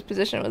justice,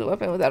 possession with a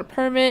weapon without a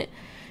permit.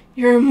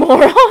 You're a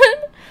moron.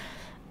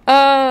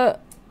 Let's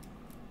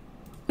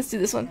do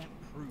this one.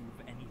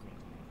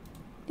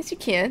 Yes, you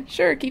can.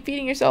 Sure, keep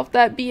feeding yourself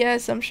that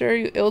BS. I'm sure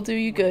it'll do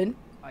you good.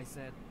 I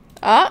said...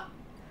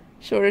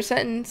 Shorter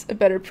sentence, a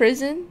better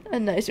prison, a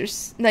nicer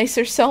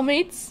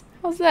cellmates.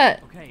 How's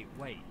that? Okay,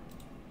 wait.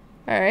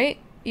 Alright.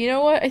 You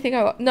know what? I think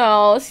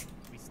no, let's...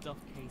 We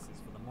stuffed cases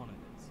for the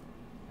monitors,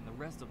 and the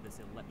rest of this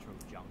electro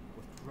junk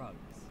with drugs.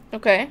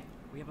 Okay.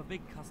 We have a big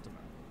customer.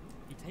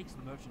 He takes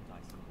the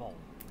merchandise in bulk.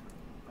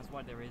 That's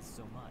why there is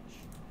so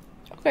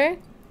much. Okay.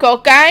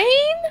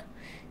 Cocaine?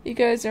 You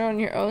guys are on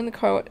your own. The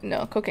car...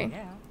 No, cocaine.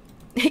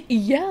 Yeah.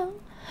 Yeah.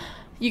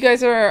 You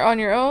guys are on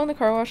your own, the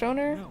car wash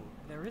owner? No,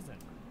 there isn't.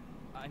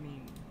 I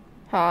mean...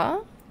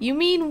 Huh? You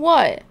mean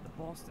what? The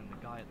boss and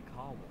the guy at the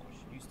car wash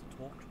used to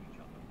talk to each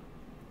other.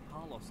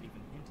 Carlos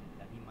even hinted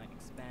that he might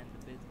expand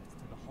the business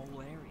to the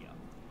whole area,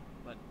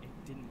 but it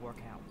didn't work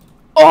out.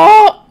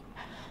 Oh!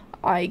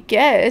 I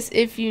guess,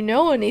 if you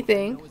know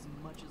anything. I know as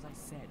much as I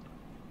said.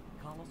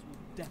 Carlos will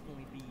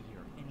definitely be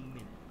here any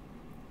minute.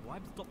 Well,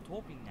 I'd stop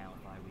talking now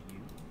if I were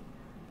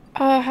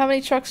you. How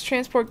many trucks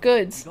transport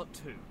goods? We got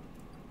two.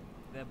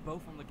 They're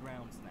both on the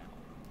grounds now.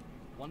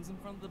 One's in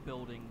front of the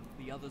building,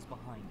 the other's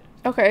behind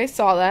it. Okay,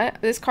 saw that.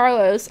 This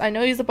Carlos, I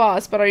know he's the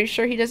boss, but are you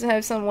sure he doesn't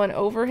have someone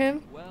over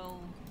him? Well...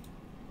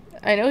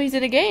 I know he's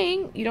in a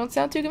gang. You don't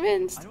sound too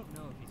convinced. I don't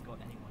know if he's got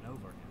anyone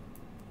over him,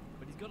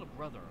 but he's got a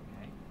brother,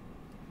 okay?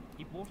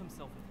 He bought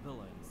himself a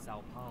villa in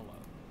Sao Paulo.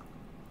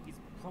 He's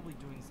probably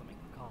doing something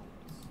for Carlos.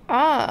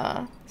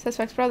 Ah,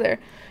 suspect's brother.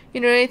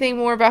 You know anything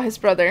more about his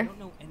brother? I don't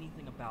know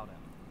anything about him.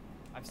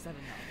 I've said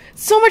enough.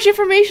 So much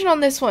information on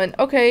this one.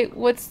 Okay,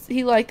 what's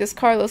he like, this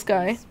Carlos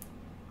guy?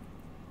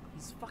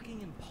 He's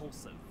fucking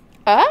impulsive.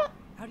 Huh?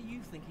 How do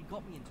you think he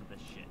got me into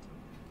this shit?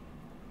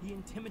 He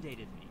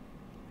intimidated me.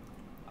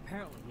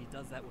 Apparently he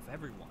does that with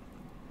everyone.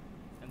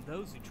 And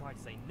those who try to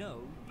say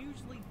no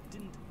usually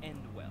didn't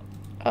end well.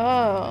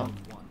 Oh.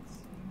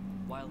 Once,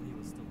 while he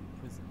was still in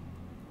prison,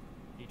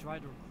 he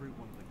tried to recruit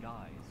one of the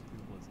guys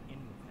who was in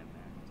with him,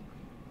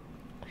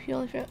 and He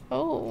only found.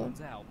 Oh.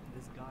 turns out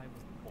this guy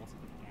was the boss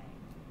of a gang,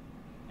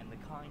 and the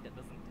kind that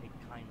doesn't take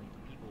kindly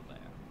to people there.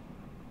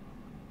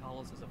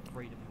 Carlos is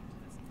afraid of him to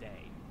this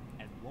day,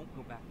 and won't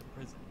go back to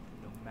prison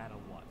no matter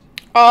what.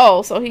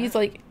 Oh, so he's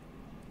like.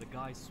 The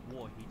guy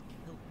swore he'd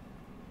kill him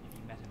if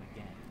he met him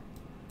again.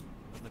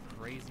 Was a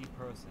crazy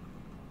person.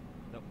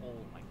 They're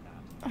all like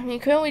that. I mean,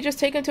 couldn't we just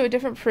take him to a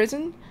different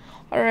prison?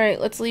 Alright,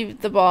 let's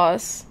leave the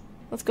boss.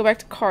 Let's go back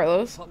to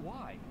Carlos. But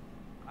why?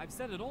 I've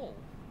said it all.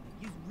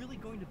 He's really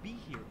going to be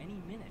here any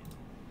minute.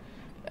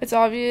 It's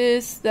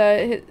obvious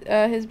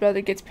that his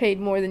brother gets paid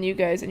more than you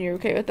guys, and you're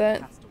okay with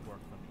that? Has to work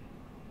for me.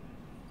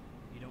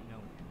 You don't know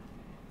him.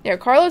 Yeah,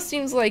 Carlos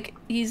seems like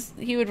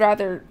he would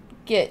rather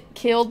get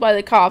killed by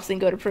the cops than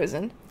go to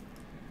prison.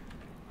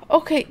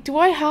 Okay, do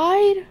I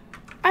hide?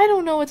 I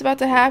don't know what's about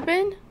to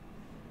happen.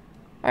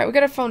 Alright, we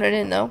gotta phone it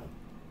in, though.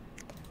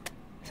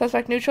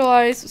 Suspect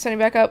neutralized. Sending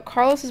back up.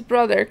 Carlos's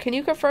brother. Can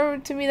you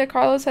confirm to me that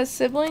Carlos has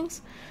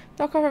siblings?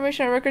 No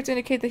confirmation on records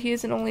indicate that he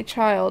is an only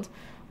child.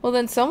 Well,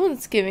 then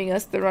someone's giving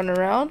us the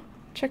runaround.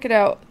 Check it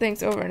out.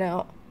 Thanks, over and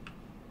out.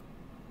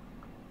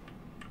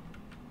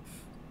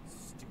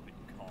 Stupid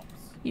cops.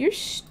 You're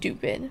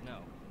stupid. No,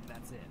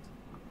 that's it.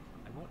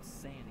 I won't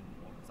say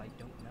anymore because I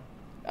don't know.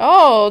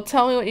 Oh,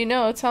 tell me what you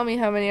know. Tell me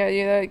how many are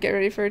you that get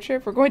ready for a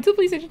trip. We're going to the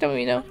police station. Tell me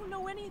what you know. I don't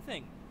know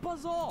anything.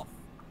 Buzz off.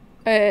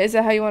 Is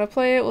that how you want to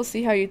play it? We'll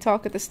see how you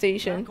talk at the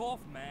station. Back off,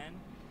 man.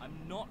 I'm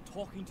not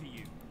talking to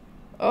you.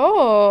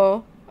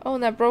 Oh. Oh,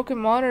 and that broken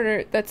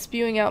monitor that's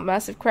spewing out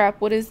massive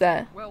crap. What is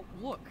that? Well,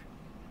 look.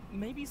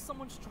 Maybe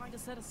someone's trying to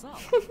set us up.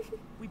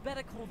 We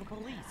better call the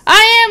police.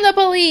 I am the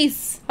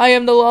police! I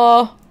am the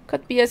law.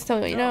 Cut BS, tell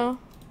me what you know.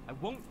 I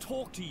won't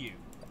talk to you.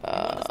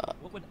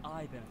 What would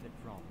I benefit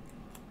from?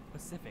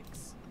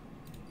 Specifics.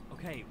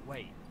 Okay,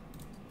 wait.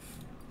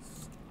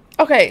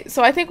 Okay,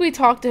 so I think we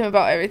talked to him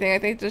about everything. I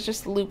think there's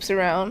just loops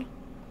around.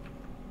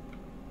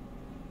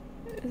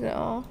 Is that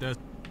all?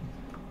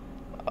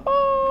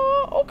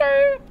 Oh,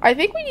 okay. I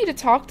think we need to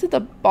talk to the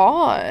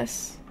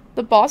boss.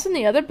 The boss in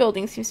the other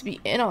building seems to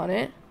be in on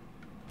it.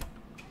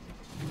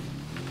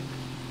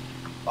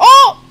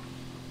 Oh!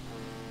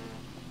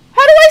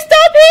 How do I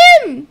stop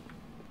him?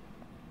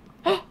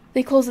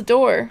 They closed the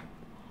door.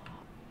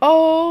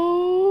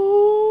 Oh,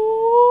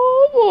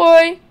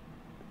 boy.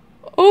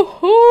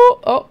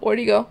 Oh, where'd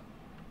he go?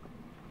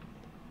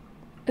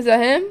 Is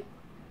that him?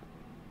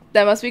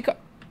 That must be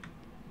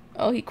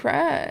oh, he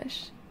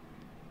crashed.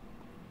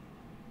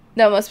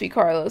 That must be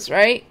Carlos,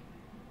 right?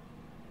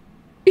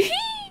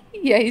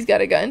 Yeah, he's got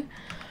a gun.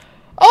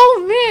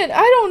 Oh, man,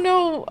 I don't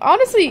know.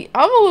 Honestly,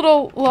 I'm a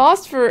little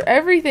lost for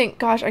everything.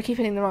 Gosh, I keep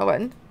hitting the wrong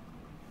button.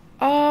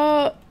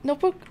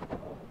 Notebook?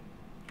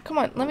 Come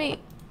on, let me...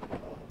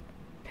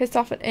 Pissed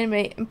off an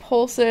inmate.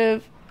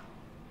 Impulsive.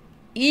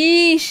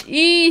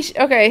 Eesh.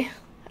 Okay,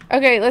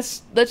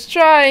 let's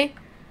try.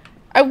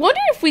 I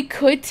wonder if we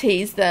could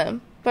tase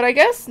them, but I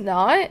guess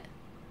not.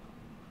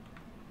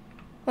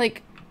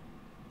 Like,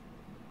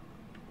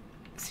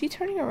 is he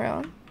turning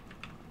around?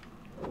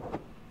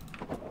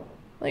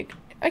 Like,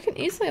 I can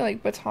easily,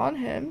 like, baton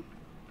him.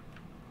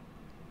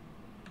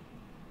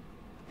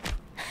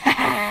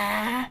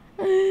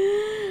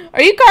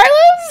 Are you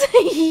Carlos?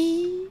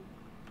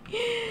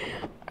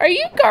 Are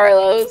you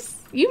Carlos?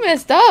 You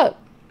messed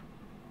up.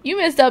 You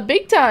messed up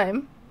big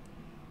time.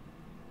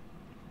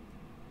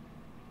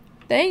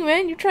 Dang,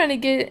 man, you're trying to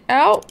get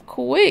out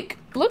quick.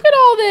 Look at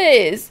all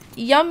this.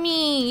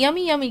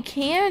 Yummy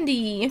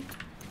candy.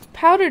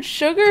 Powdered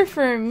sugar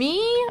for me?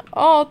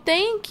 Oh,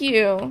 thank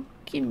you.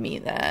 Give me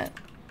that.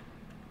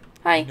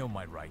 Hi. I know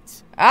my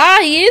rights. Ah,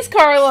 he is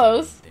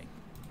Carlos.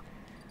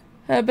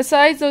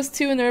 Besides those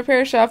two in the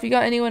repair shop, you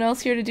got anyone else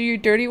here to do your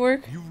dirty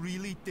work? You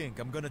really think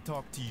I'm gonna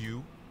talk to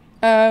you?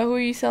 Who are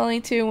you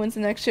selling to? When's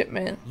the next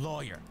shipment?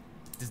 Lawyer.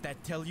 Does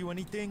that tell you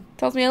anything?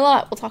 Tells me a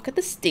lot. We'll talk at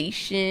the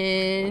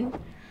station.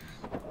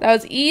 That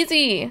was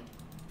easy.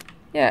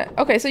 Yeah,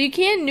 okay, so you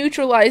can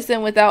neutralize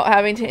them without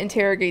having to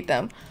interrogate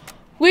them,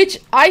 which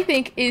I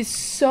think is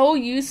so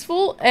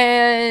useful,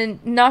 and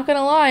not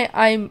gonna lie,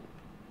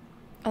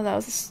 oh, that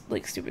was a,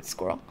 like, stupid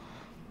squirrel.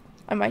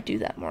 I might do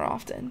that more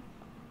often.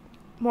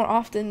 More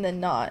often than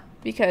not,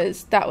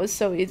 because that was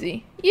so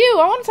easy. You!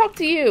 I want to talk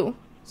to you!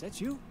 Is that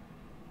you?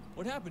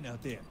 What happened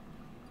out there?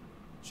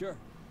 Sure.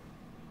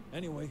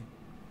 Anyway,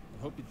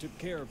 I hope you took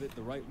care of it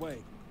the right way.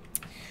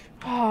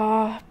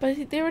 Ah,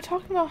 but they were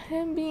talking about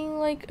him being,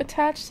 like,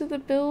 attached to the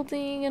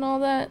building and all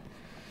that.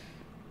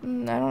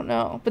 I don't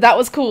know. But that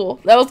was cool.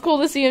 That was cool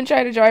to see him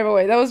try to drive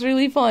away. That was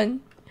really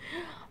fun.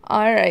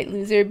 Alright,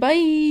 loser.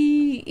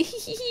 Bye.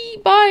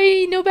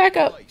 Bye. No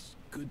backup.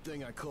 Good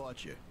thing I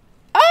caught you.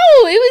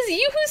 Oh, it was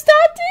you who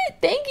stopped it?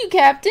 Thank you,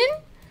 Captain.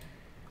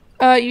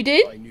 You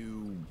did? I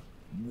knew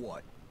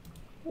what?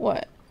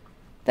 What?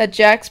 That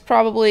Jack's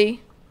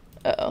probably...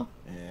 Uh-oh.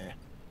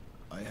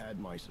 I had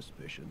my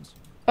suspicions.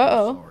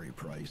 Uh-oh. Sorry,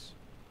 Price.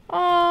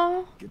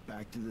 Aww. Get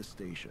back to the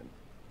station.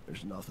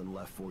 There's nothing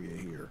left for you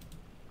here.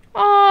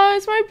 Aw,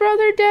 is my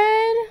brother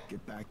dead?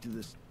 Get back to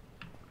this.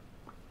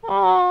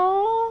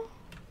 Aww.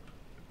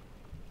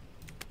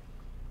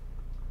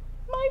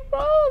 My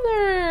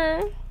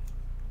brother.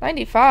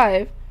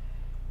 95.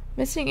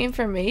 Missing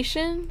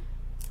information?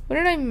 What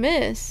did I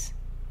miss?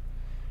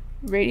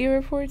 Radio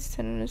reports,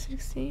 10 out of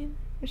 16.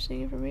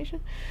 Missing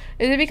information?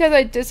 Is it because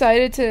I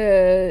decided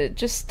to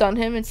just stun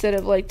him instead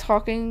of, like,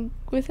 talking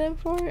with him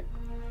for it?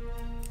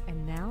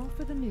 And now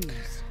for the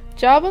news.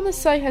 Job on the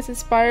site has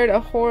inspired a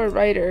horror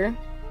writer.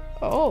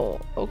 Oh,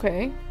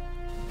 okay.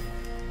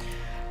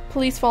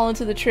 Police fall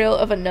into the trail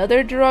of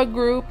another drug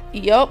group.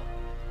 Yup.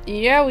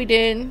 Yeah, we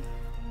did.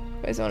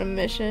 Guys on a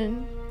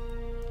mission.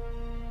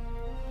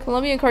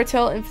 Colombian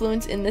cartel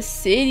influence in the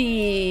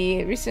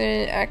city.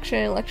 Recent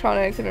action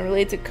electronics have been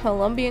related to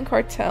Colombian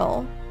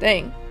cartel.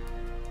 Dang.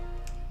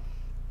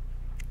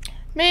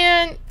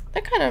 Man,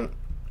 it's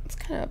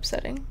kind of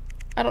upsetting.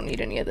 I don't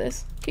need any of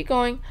this. Keep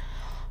going.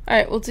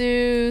 Alright, we'll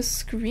do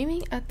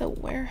Screaming at the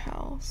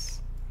Warehouse.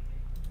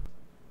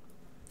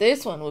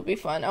 This one would be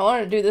fun. I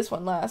wanted to do this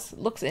one last. It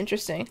looks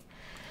interesting.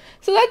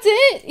 So that's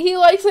it. He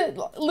likes it.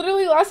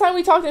 Literally, last time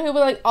we talked to him, he was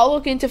like, I'll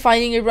look into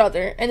finding your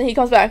brother. And then he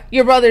comes back,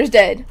 your brother's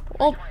dead.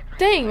 Well,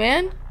 dang,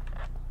 man.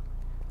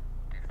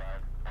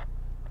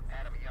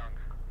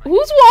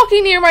 Who's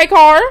walking near my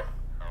car?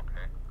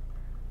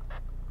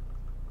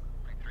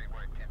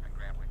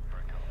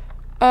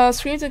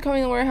 Screams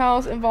incoming in the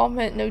warehouse.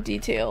 Involvement, no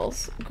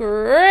details.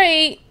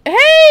 Great.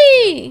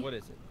 Hey! What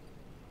is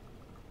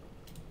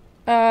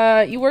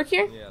it? You work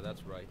here? Yeah,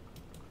 that's right.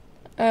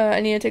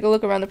 I need to take a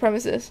look around the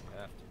premises.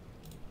 Have to.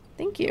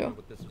 Thank You know you.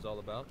 what this is all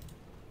about?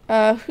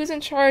 Who's in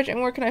charge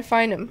and where can I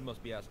find You him?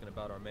 must be asking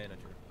about our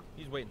manager.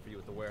 He's waiting for you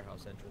at the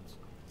warehouse entrance.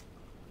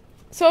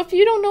 So if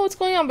you don't know what's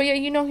going on, but yeah,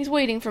 you know he's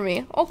waiting for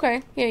me.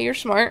 Okay. Yeah, you're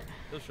smart.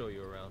 He'll show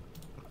you around.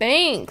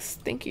 Thanks.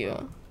 Thank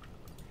you.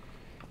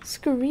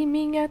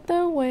 Screaming at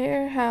the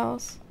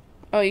warehouse.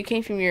 Oh, you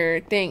came from your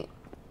thing.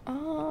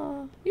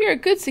 Ah, you're a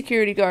good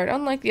security guard,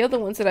 unlike the other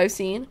ones that I've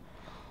seen.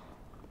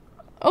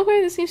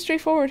 Okay, this seems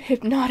straightforward.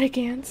 Hypnotic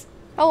ants.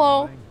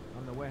 Hello.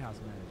 I'm the warehouse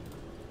manager.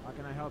 How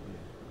can I help you?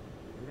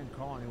 We didn't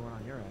call anyone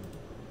on your end.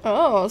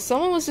 Oh,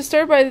 someone was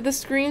disturbed by the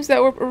screams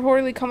that were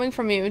reportedly coming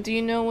from you. Do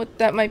you know what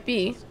that might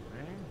be?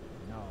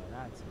 No,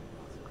 that's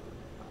impossible.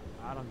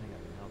 I don't think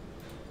I can help you.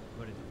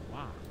 But if you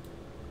want.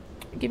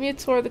 Give me a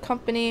tour of the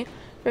company.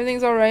 If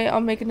everything's alright,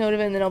 I'll make a note of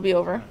it and then I'll be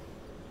over.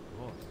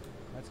 Cool.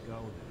 Let's go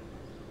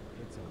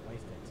then. It's a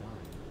waste of time.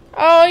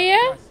 Oh,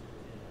 yeah?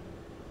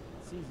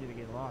 It's easy to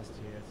get lost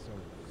here, so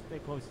stay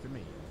close to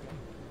me,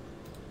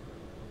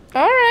 okay?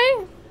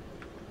 Alright.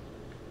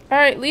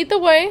 Alright, lead the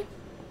way.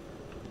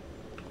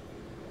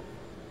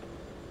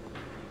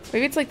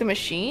 Maybe it's like the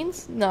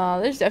machines?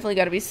 No, there's definitely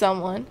got to be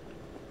someone.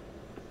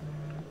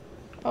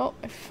 Oh,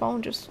 my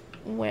phone just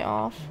went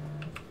off.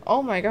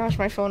 Oh my gosh,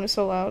 my phone is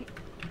so loud.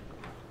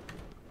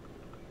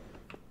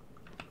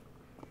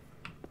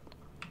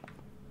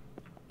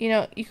 You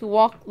know, you could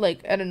walk like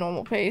at a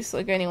normal pace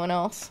like anyone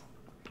else.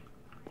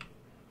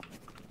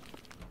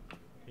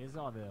 Here's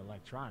all the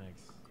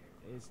electronics.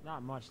 It's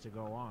not much to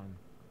go on.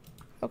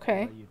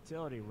 Okay. The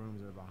utility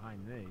rooms are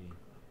behind me.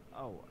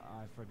 Oh,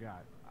 I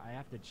forgot. I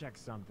have to check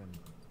something.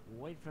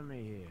 Wait for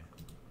me here.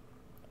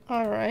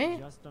 Alright.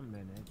 Just a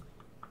minute.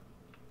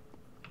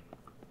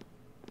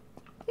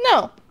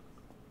 No.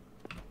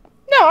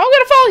 No, I'm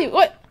gonna follow you.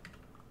 What?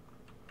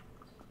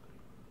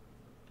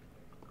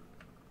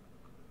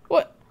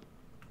 What?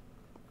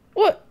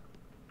 What?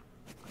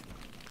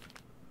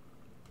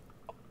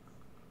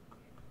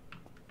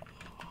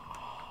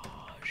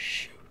 Oh,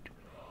 shoot.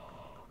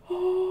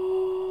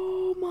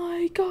 Oh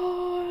my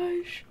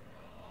gosh.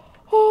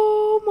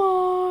 Oh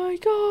my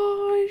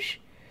gosh.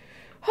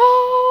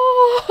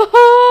 Oh,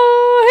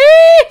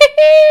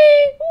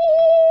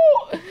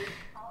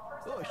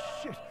 Oh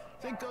shit!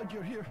 Thank God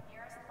you're here.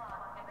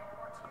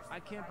 I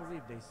can't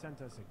believe they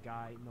sent us a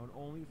guy known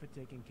only for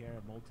taking care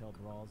of motel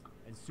brawls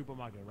and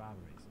supermarket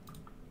robberies.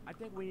 I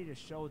think we need to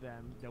show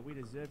them that we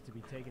deserve to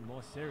be taken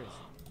more seriously.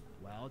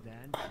 Well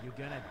then, you're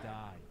gonna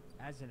die.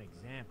 As an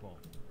example.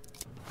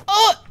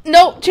 Oh,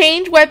 no,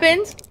 change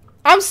weapons.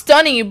 I'm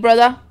stunning you,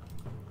 brother.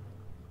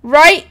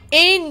 Right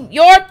in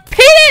your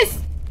penis!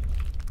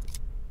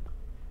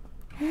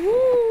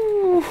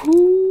 Ooh.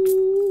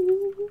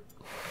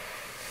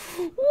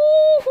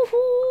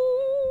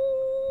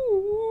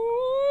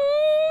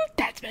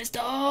 That's messed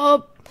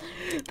up.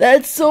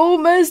 That's so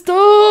messed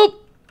up.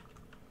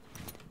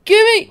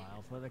 Give me.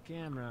 Smile for the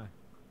camera.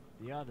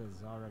 The others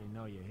already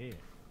know you're here.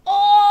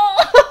 Oh.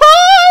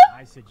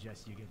 I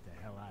suggest you get the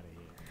hell out of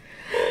here.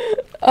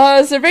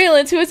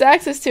 Surveillance. Who has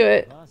access to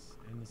it? Us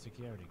and the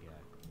security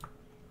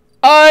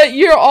guy.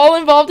 You're all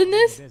involved in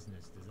this?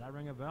 Business. Does that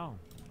ring a bell?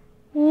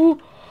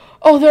 Ooh.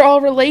 Oh, they're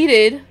all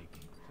related.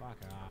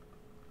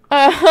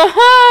 What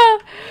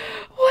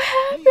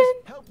happened? Please,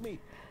 help me.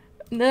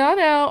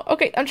 No.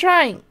 Okay, I'm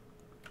trying.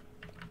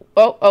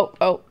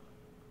 Oh.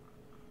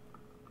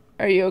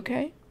 Are you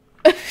okay?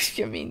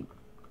 I mean,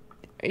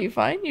 are you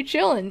fine? You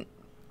chilling?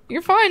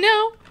 You're fine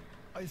now.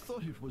 I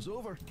thought it was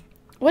over.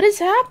 What is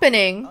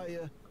happening?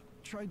 I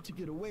tried to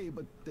get away,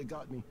 but they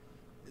got me.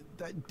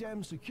 That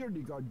damn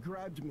security guard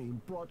grabbed me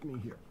and brought me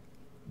here.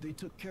 They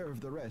took care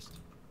of the rest.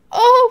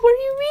 Oh, what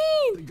do you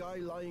mean? The guy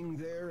lying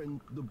there and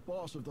the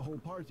boss of the whole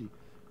party.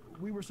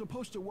 We were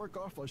supposed to work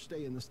off our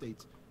stay in the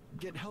States,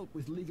 get help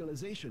with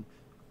legalization.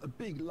 A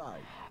big lie.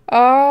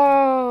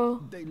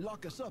 Oh. They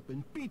lock us up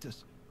and beat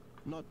us.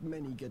 Not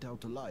many get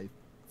out alive.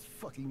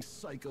 Fucking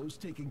psychos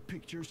taking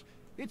pictures.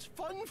 It's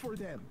fun for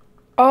them.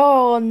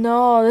 Oh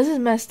no, this is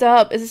messed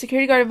up. Is the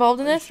security guard involved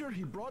in this? I'm sure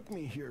he brought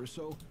me here,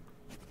 so...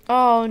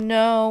 Oh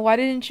no, why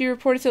didn't you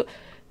report it to...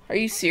 Are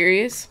you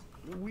serious?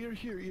 We're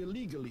here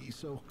illegally,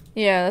 so...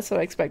 Yeah, that's what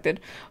I expected.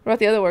 What about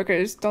the other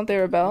workers? Don't they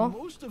rebel?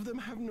 Most of them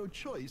have no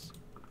choice.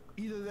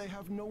 Either they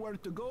have nowhere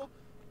to go,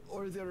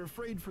 or they're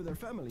afraid for their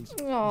families.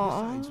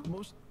 Aww. Besides,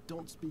 most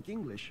don't speak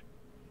English.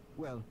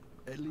 Well,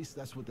 at least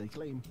that's what they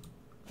claim.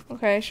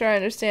 Okay, sure, I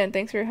understand.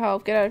 Thanks for your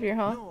help. Get out of here,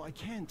 huh? No, I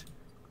can't.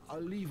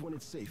 I'll leave when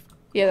it's safe.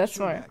 Yeah, that's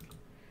Sure smart. back.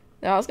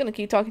 No, I was gonna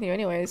keep talking to you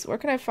anyways. Where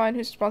can I find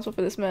who's responsible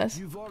for this mess?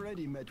 You've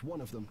already met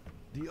one of them.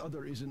 The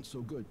other isn't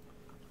so good.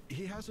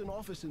 He has an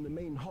office in the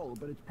main hall,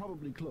 but it's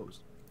probably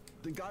closed.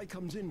 The guy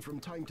comes in from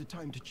time to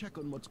time to check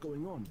on what's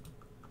going on.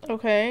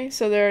 Okay,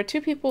 so there are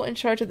 2 people in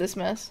charge of this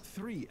mess.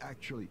 3,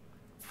 actually.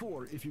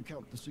 4 if you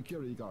count the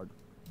security guard.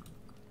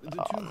 The 2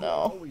 who no.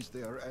 are always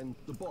there, and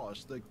the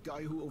boss, the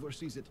guy who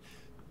oversees it.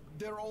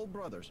 They're all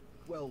brothers.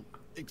 Well,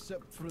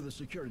 except for the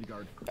security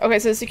guard. Okay,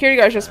 so the security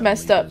guard's just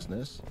messed up.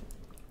 Business.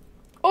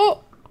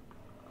 Oh!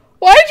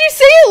 Why did you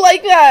say it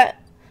like that?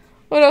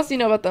 What else do you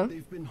know about them?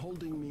 They've been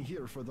holding me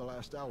here for the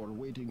last hour,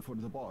 waiting for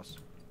the boss.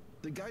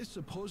 The guy's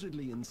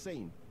supposedly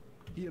insane.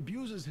 He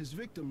abuses his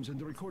victims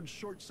and records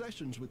short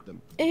sessions with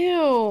them.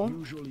 Ew.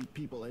 Usually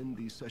people end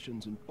these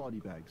sessions in body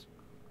bags.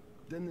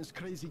 Then this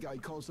crazy guy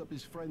calls up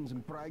his friends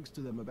and brags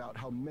to them about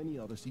how many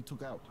of us he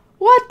took out.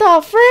 What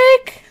the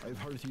frick? I've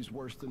heard he's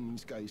worse than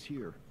these guys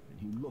here, and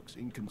he looks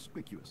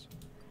inconspicuous.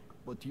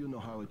 But you know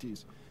how it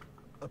is.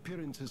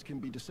 Appearances can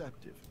be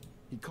deceptive.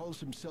 He calls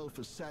himself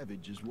a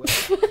savage as well.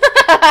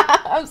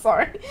 I'm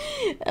sorry.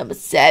 I'm a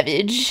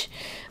savage.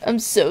 I'm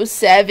so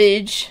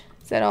savage.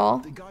 Is that all?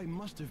 The guy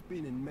must have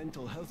been in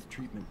mental health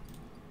treatment.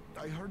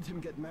 I heard him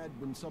get mad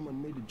when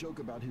someone made a joke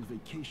about his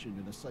vacation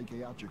in a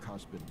psychiatric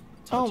hospital.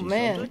 Oh, Touchy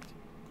man. subject?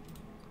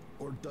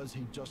 Or does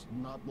he just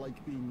not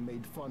like being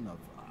made fun of?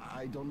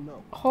 I don't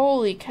know.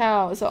 Holy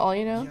cow. Is that all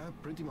you know? Yeah,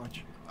 pretty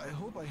much. I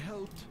hope I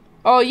helped.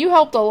 Oh, you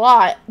helped a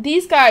lot.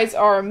 These guys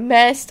are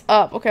messed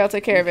up. Okay, I'll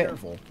take care of it.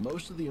 Careful.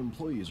 Most of the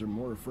employees are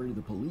more afraid of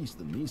the police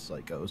than these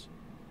psychos.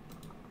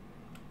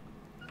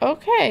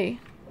 Okay.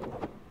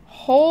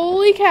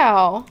 Holy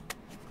cow.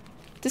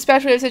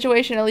 Dispatch, we have a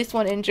situation. At least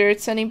 1 injured.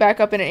 Sending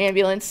backup in an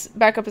ambulance.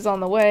 Backup is on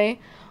the way.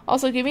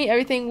 Also, give me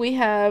everything we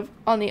have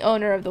on the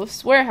owner of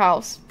this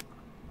warehouse.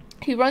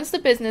 He runs the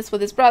business with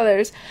his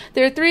brothers.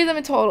 There are 3 of them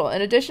in total.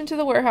 In addition to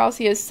the warehouse,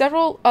 he has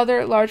several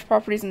other large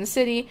properties in the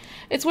city.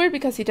 It's weird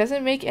because he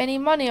doesn't make any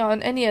money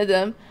on any of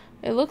them.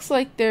 It looks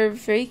like they're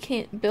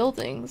vacant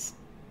buildings.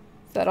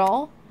 Is that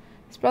all?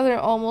 His brother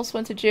almost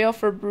went to jail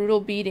for a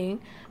brutal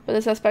beating, but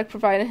the suspect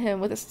provided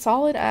him with a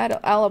solid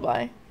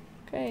alibi.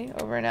 Okay,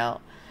 over and out.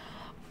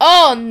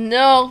 Oh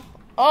no!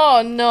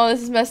 Oh no,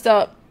 this is messed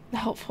up.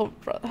 Helpful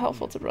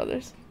to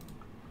brothers.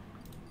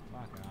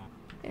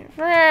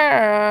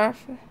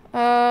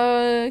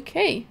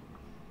 Okay.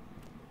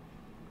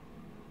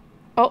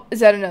 Oh, is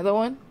that another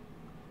one?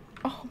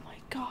 Oh my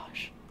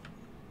gosh.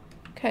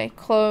 Okay,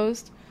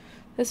 closed.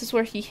 This is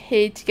where he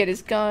hid to get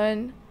his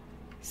gun.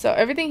 So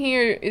everything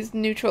here is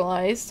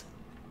neutralized.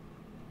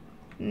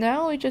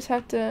 Now we just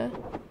have to...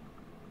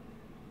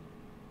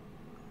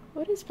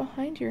 What is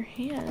behind your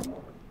hand?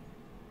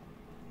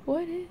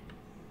 What is...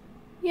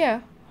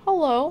 Yeah,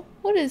 hello.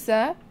 What is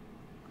that?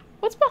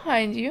 What's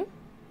behind you?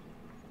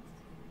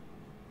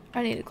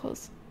 I need to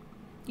close.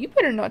 You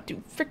better not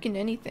do freaking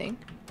anything.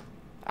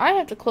 I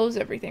have to close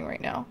everything right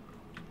now.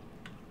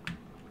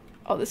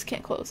 Oh, this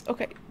can't close.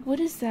 Okay, what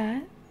is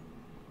that?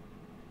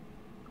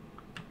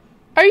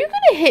 Are you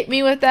gonna hit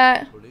me with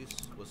that? Police,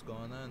 what's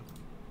going on?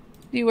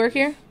 Do you work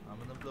here?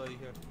 I'm an employee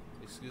here.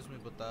 Excuse me,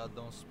 but I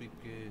don't speak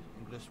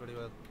English very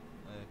well.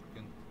 I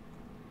can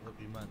help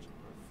you much.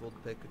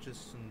 Fold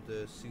packages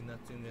and see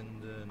nothing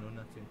and know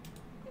nothing.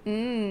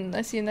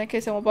 I see. In that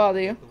case, I won't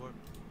bother you.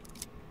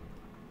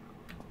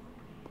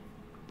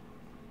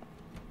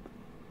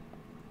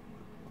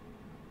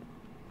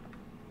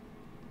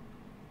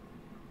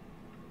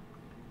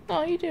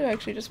 Oh, you do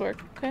actually just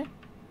work. Okay.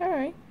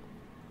 Alright.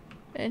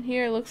 And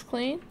here it looks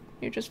clean.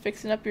 You're just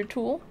fixing up your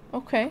tool.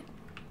 Okay.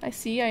 I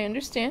see. I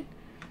understand.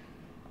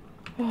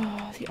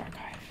 Oh, the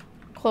archive.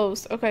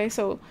 Closed. Okay,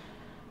 so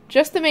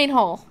just the main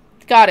hall.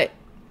 Got it.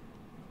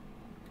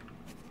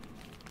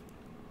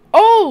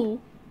 Oh!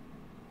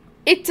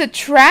 It's a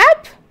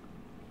trap?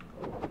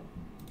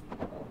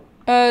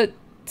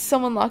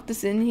 Someone locked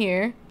us in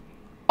here.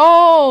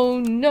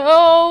 Oh,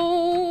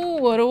 no!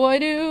 What do I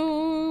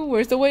do?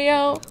 Where's the way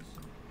out?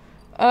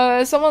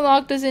 Someone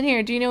locked us in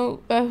here. Do you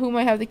know who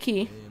might have the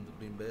key? And the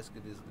green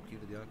basket is the key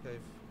to the archive.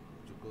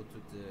 You go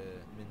to the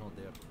main hall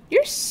there.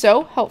 You're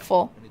so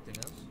helpful. Anything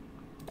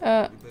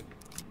else?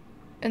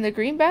 In the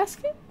green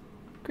basket?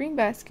 Green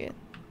basket.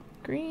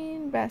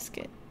 Green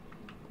basket.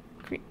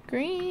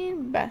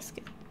 Green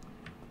basket.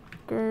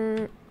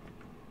 The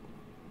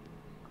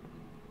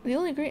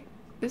only green...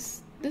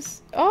 This...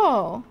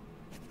 Oh.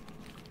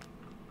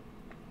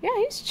 Yeah,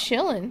 he's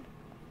chilling.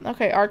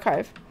 Okay,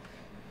 archive.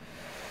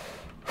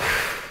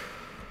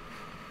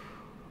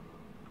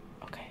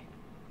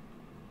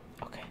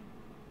 Okay.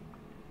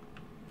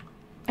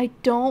 I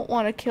don't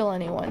want to kill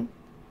anyone.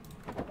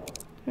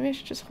 Maybe I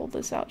should just hold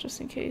this out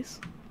just in case.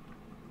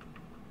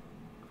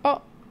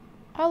 Oh.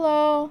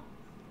 Hello.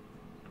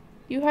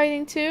 You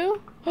hiding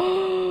too?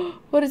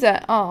 What is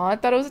that? Aw, I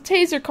thought it was a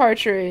taser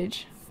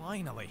cartridge.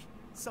 Finally.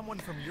 Someone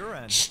from your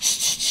end.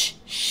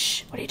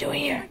 Shh. What are you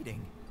doing here?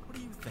 Hiding. What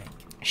do you think?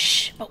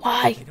 Shh, but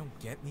why? They don't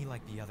get me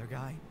like the other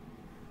guy.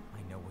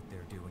 I know what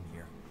they're doing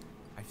here.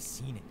 I've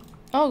seen it.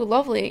 Oh,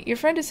 lovely. Your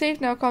friend is safe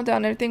now. Calm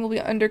down. Everything will be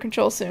under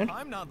control soon.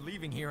 I'm not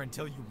leaving here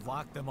until you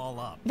lock them all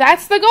up.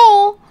 That's the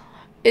goal!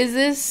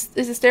 Is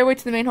the stairway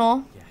to the main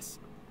hall? Yes.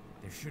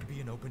 There should be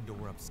an open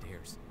door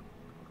upstairs.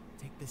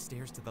 Take the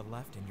stairs to the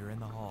left and you're in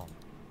the hall.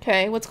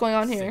 Okay, what's going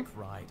on here? Sick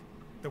ride.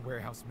 The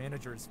warehouse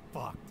manager is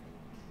fucked.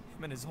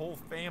 Him and his whole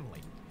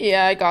family.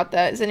 Yeah, I got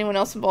that. Is anyone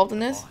else involved in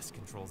this? The boss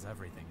controls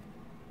everything,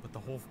 but the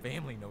whole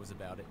family knows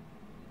about it.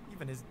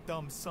 Even his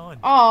dumb son.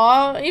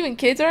 Aw, even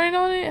kids are in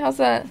on it? How's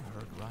that? You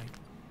heard right.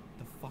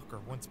 The fucker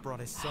once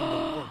brought his son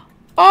to work.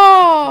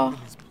 Oh!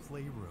 In his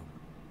playroom.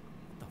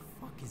 What the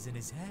fuck is in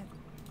his head?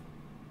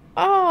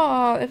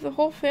 Ah, if the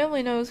whole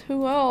family knows,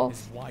 who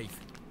else? His wife.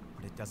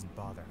 But it doesn't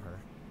bother her.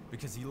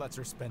 Because he lets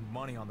her spend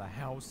money on the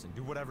house and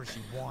do whatever she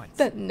wants.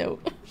 That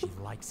note. She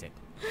likes it.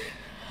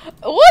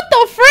 What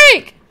the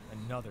freak?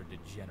 Another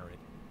degenerate.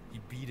 He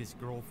beat his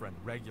girlfriend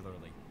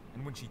regularly.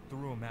 And when she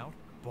threw him out,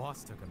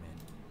 boss took him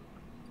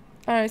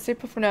in. Alright, stay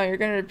put for now. You're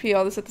gonna repeat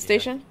all this at the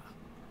station?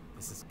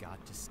 This has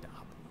got to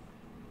stop.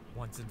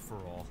 Once and for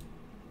all.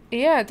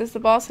 Yeah, does the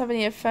boss have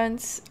any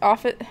offense?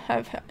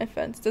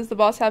 Does the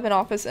boss have an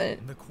office in it?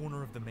 In the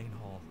corner of the main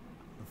hall,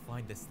 you'll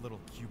find this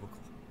little cubicle.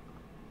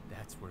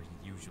 That's where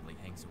he usually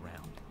hangs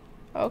around.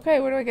 Okay,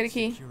 where do I get a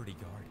key? Security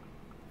guard.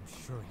 I'm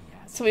sure he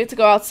has. So we have to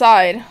go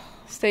outside.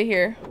 Stay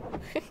here.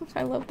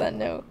 I love that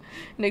note.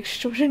 An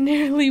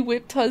extraordinarily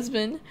whipped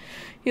husband.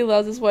 He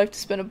allows his wife to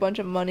spend a bunch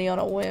of money on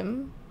a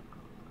whim.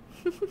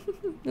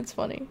 That's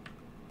funny.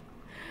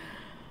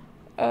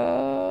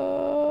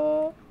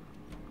 Oh,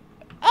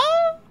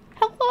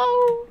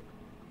 hello.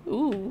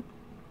 Ooh.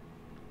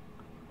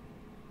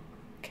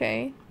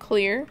 Okay,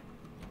 clear.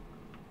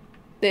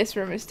 This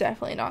room is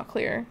definitely not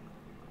clear.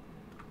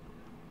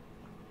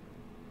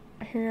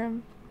 I hear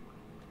him.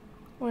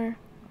 Where?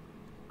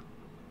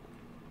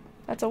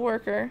 That's a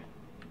worker.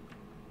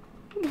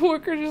 The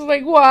worker's just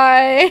like,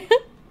 why?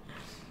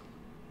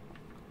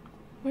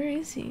 Where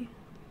is he?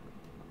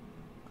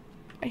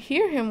 I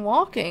hear him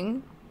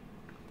walking.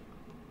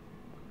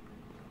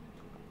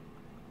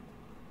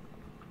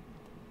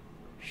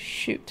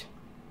 Shoot.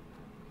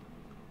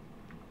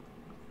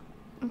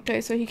 Okay,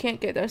 so he can't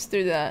get us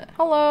through that.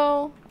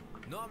 Hello.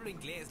 No hablo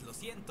inglés, lo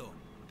siento.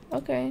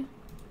 Okay.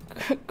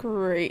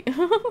 Great.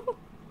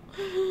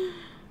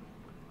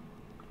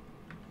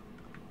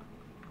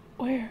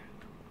 Where?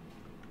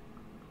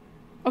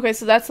 Okay,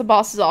 so that's the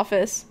boss's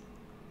office.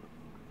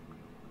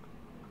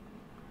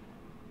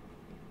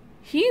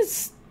 He's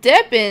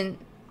stepping.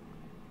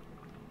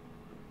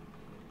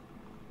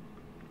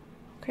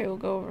 Okay, we'll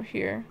go over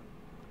here.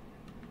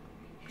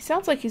 He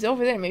sounds like he's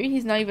over there. Maybe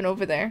he's not even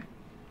over there.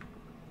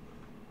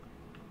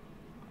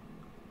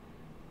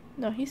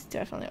 No, he's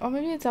definitely... Oh,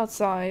 maybe it's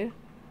outside.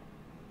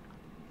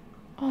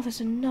 Oh,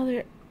 there's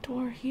another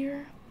door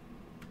here.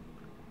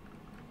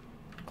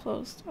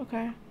 Closed.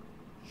 Okay.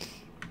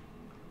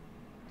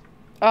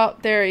 Oh,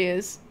 there he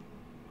is.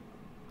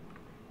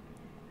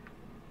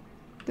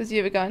 Does he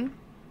have a gun?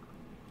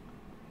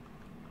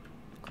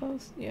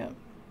 Close. Yeah.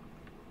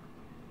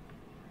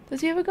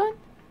 Does he have a gun?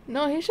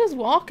 No, he's just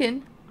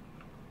walking.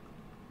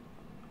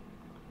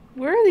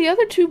 Where are the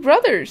other two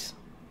brothers?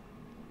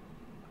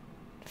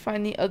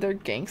 Find the other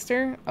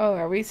gangster? Oh,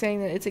 are we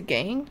saying that it's a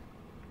gang?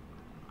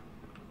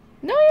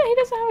 No, yeah, he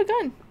doesn't have a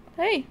gun.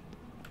 Hey.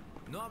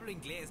 No hablo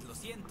inglés, lo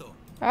siento.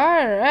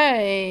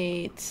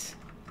 Alright.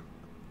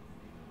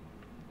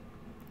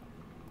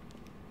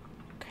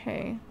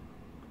 Okay.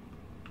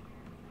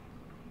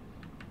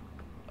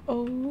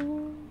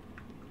 Oh.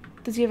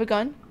 Does he have a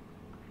gun?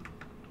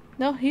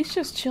 No, he's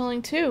just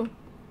chilling too.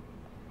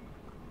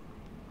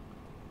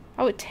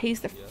 I would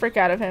tase the frick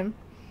out of him.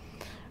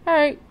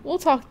 Alright, we'll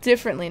talk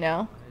differently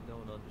now. I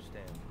don't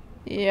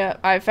Yeah,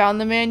 I found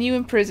the man you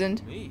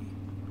imprisoned. Me?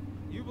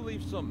 You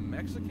believe some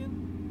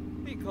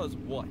Mexican? Because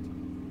what?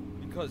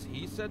 Because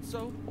he said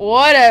so?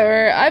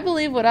 Whatever. I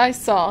believe what I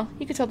saw.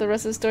 You can tell the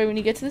rest of the story when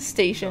you get to the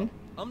station.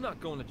 No, I'm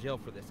not going to jail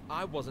for this.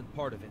 I wasn't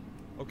part of it.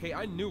 Okay,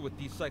 I knew what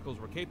these psychos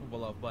were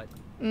capable of, but...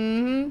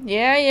 Mm-hmm.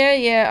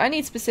 Yeah. I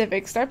need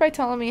specifics. Start by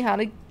telling me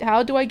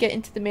how do I get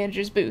into the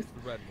manager's booth?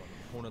 The red one,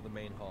 in the corner of the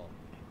main hall.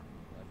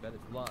 I bet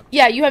it's locked.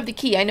 Yeah, you have the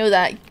key. I know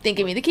that. Then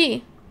give me the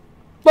key.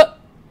 But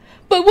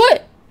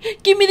what?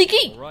 Give me the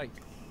key. All right.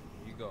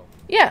 Here you go.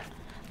 Yeah.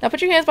 Now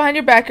put your hands behind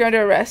your back. You're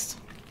under arrest.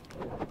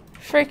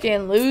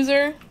 Freaking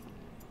loser.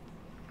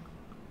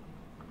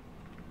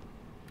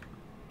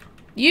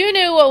 You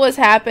knew what was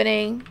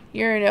happening.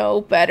 You're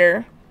no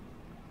better.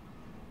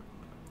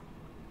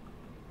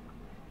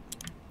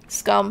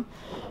 Scum.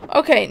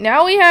 Okay,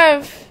 now we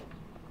have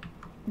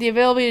the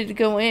availability to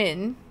go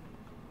in.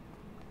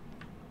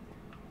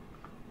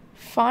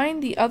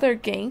 Find the other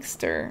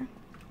gangster.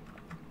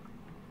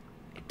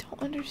 I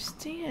don't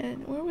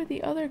understand. Where would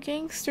the other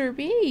gangster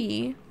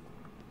be?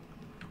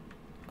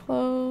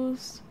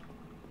 Closed.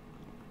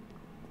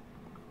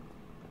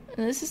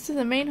 And this is to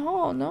the main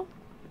hall, no?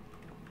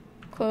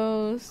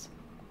 Closed.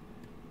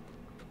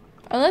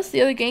 Unless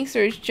the other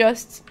gangster is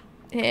just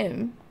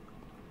him.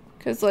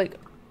 Because, like,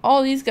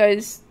 all these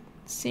guys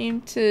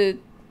seem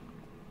to...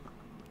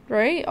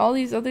 Right? All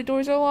these other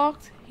doors are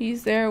locked.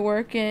 He's there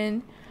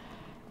working.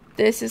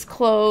 This is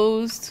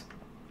closed.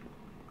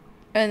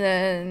 And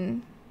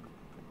then...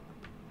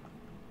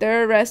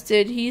 They're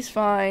arrested. He's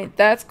fine.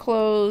 That's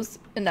closed.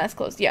 And that's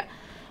closed. Yeah.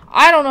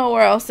 I don't know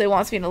where else they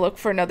want me to look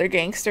for another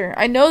gangster.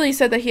 I know they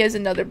said that he has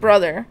another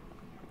brother.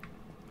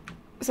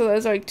 So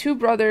there's like 2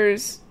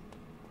 brothers.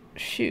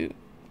 Shoot.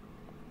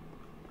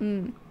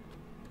 Maybe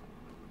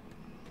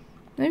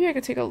I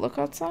could take a look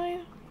outside,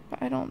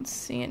 but I don't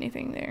see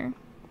anything there.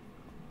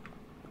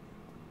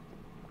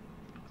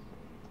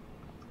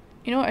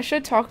 You know what? I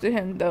should talk to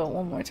him though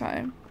one more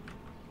time.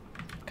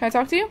 Can I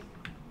talk to you?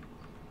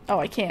 Oh,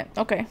 I can't.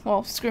 Okay,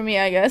 well, screw me,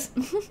 I guess.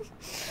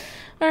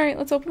 Alright,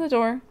 let's open the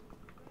door.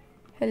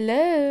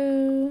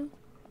 Hello?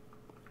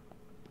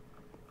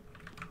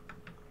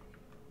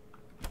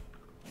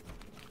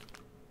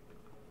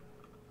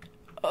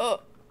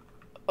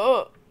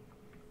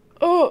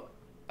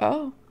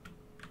 Oh.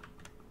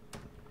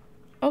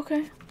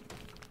 Okay.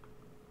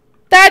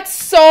 That's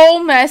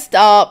so messed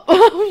up.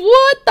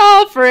 What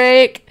the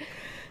frick?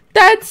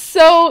 That's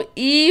so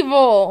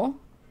evil.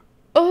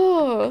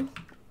 Ugh.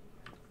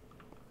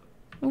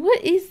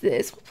 What is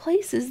this? What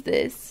place is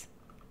this?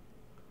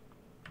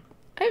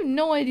 I have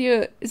no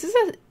idea. Is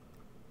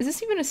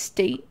this even a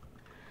state?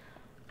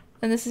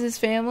 And this is his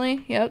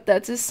family? Yep,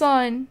 that's his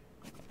son.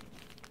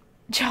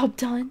 Job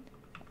done.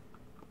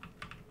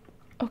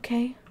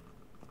 Okay.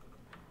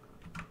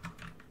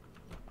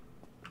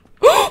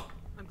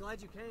 I'm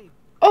glad you came.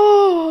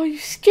 Oh, you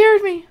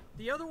scared me.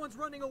 The other one's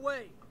running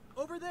away.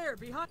 Over there,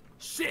 behind.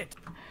 Shit!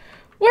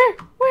 Where'd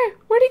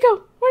he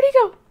go? Where'd he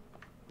go?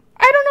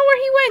 I don't know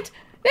where he went.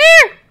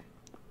 There!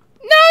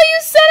 No,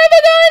 you son of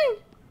a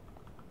gun!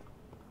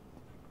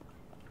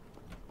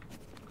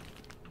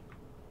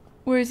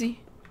 Where is he?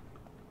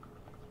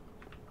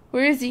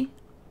 Where is he?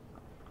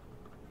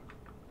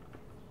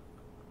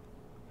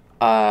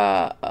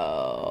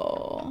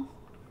 Uh-oh.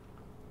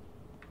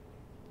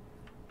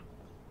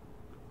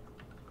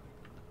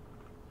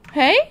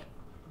 Hey?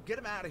 Get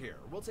him out of here.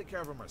 We'll take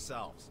care of him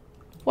ourselves.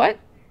 What?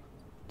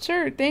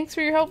 Sure, thanks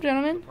for your help,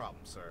 gentlemen. No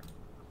problem, sir.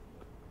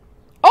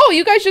 Oh,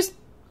 you guys just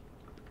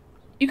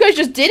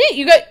did it?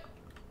 You guys...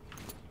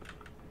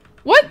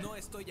 What? No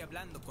estoy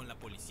hablando con la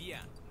policía.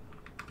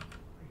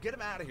 Get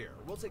him out of here.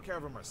 We'll take care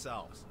of him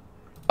ourselves.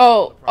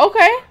 Oh,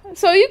 okay.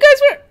 So you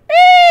guys were...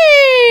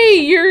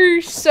 Hey!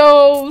 You're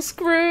so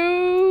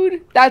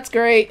screwed. That's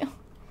great.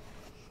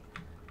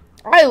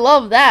 I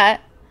love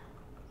that.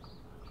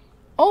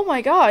 Oh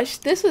my gosh,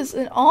 this was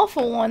an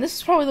awful one. This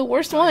is probably the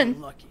worst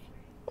one.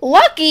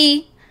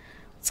 Lucky?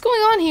 What's going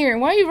on here?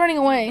 Why are you running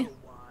away?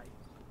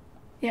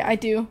 Yeah, I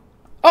do.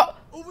 Oh!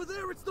 Over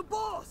there, it's the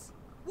boss!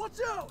 Watch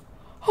out!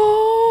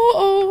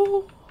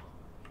 Oh!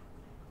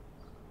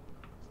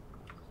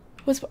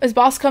 Is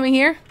boss coming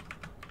here?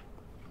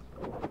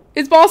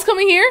 Is boss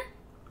coming here?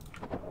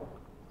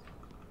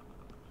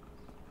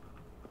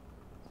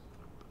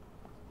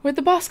 Where'd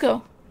the boss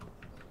go?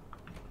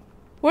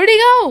 Where'd he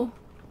go?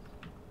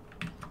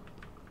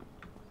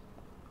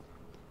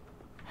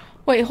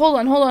 Wait, hold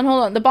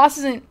on. The boss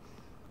isn't...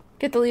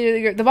 Get the leader of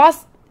the group. The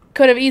boss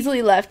could have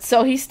easily left,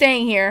 so he's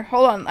staying here.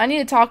 Hold on, I need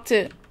to talk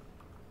to...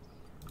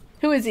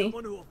 Who is he?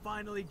 Someone who will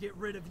finally get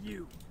rid of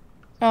you.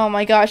 Oh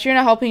my gosh, you're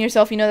not helping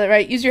yourself, you know that,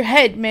 right? Use your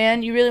head,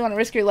 man. You really want to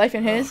risk your life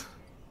in his?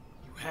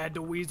 You had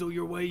to weasel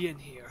your way in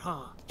here,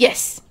 huh?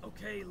 Yes.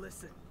 Okay,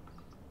 listen.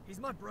 He's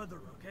my brother,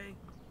 okay?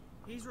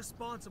 He's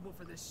responsible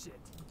for this shit.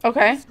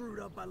 Okay. He screwed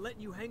up by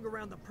letting you hang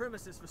around the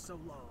premises for so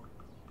long.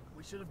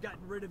 We should have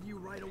gotten rid of you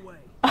right away.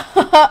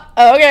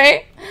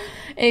 Okay.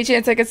 Any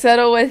chance I could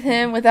settle with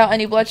him without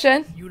any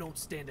bloodshed? You don't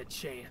stand a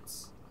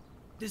chance.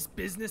 This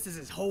business is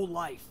his whole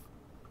life.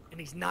 and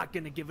he's not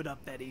gonna give it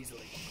up that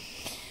easily.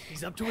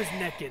 He's up to his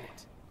neck in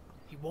it.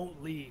 He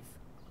won't leave,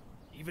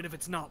 even if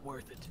it's not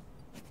worth it.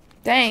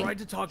 Dang. I tried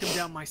to talk him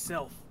down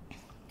myself,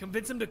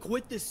 convince him to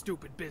quit this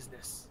stupid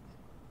business,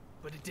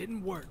 but it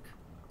didn't work.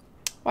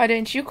 Why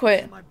didn't you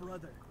quit? My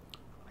brother.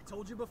 I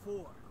told you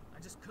before. I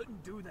just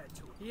couldn't do that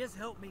to him. He has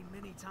helped me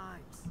many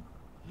times.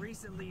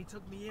 Recently, he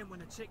took me in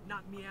when a chick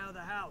knocked me out of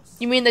the house.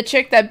 You mean the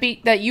chick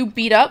that you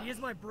beat up? He is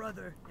my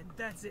brother, and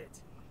that's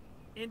it.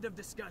 End of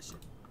discussion.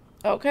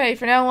 Okay,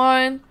 for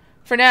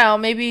now,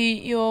 maybe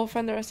you'll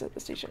friend the rest of the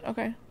station.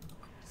 Okay.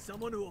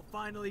 Someone who will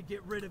finally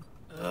get rid of.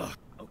 Ugh.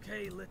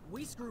 Okay,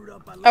 we screwed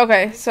up by.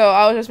 Okay, so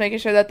I was just making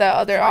sure that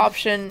other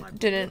option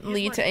didn't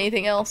lead to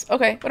anything else.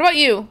 Okay, what about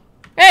you?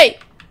 Hey!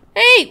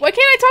 Hey! Why can't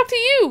I talk to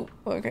you?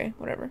 Okay,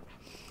 whatever.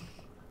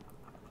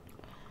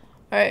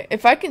 Alright,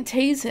 if I can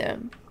tase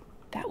him,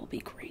 that will be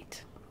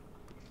great.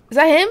 Is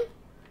that him?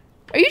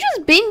 Are you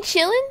just being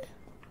chillin'?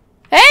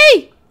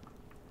 Hey!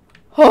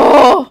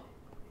 Oh!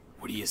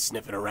 What are you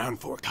sniffing around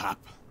for, cop?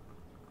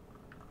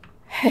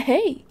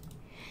 Hey.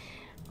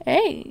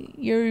 Hey,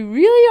 you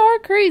really are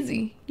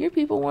crazy. Your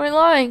people weren't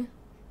lying.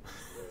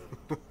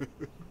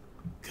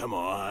 Come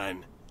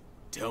on.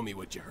 Tell me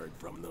what you heard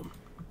from them.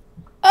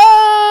 3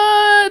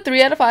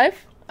 out of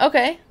 5.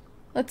 Okay.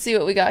 Let's see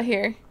what we got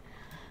here.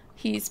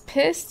 He's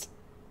pissed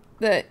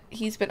that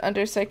he's been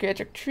under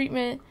psychiatric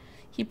treatment.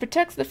 He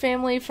protects the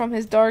family from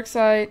his dark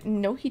side.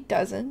 No, he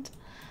doesn't.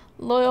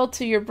 Loyal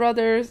to your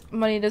brothers.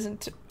 Money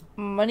doesn't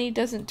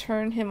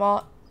turn him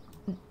on.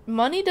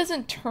 Money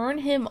doesn't turn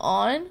him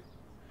on?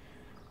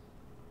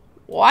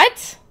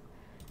 What?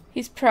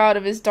 He's proud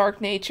of his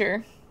dark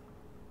nature.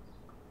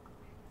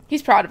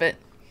 He's proud of it.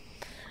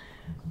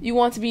 You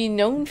want to be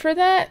known for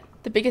that?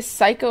 The biggest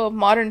psycho of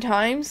modern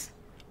times?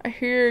 I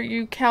hear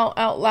you count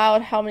out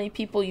loud how many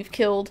people you've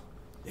killed.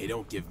 They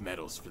don't give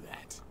medals for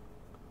that.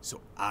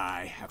 So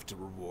I have to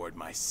reward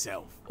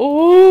myself.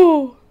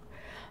 Ooh!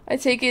 I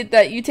take it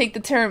that you take the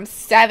term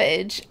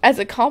savage as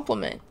a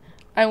compliment.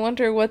 I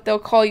wonder what they'll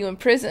call you in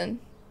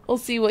prison. We'll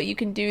see what you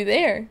can do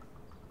there.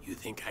 You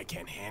think I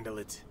can handle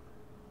it?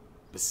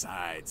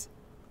 Besides,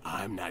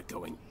 I'm not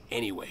going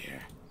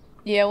anywhere.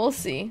 Yeah, we'll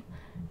see.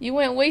 You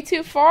went way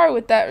too far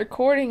with that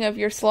recording of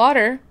your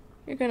slaughter.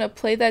 You're gonna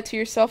play that to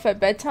yourself at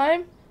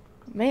bedtime?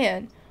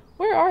 Man,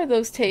 where are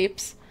those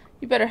tapes?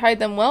 You better hide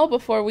them well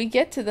before we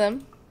get to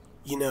them.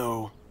 You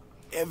know,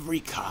 every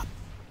cop,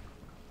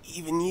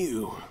 even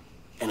you,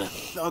 and a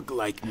thug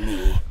like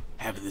me,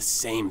 have the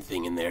same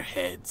thing in their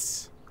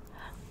heads.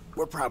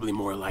 We're probably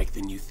more alike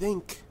than you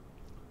think.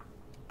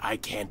 I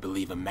can't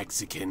believe a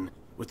Mexican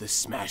with a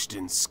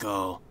smashed-in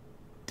skull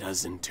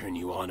doesn't turn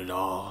you on at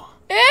all.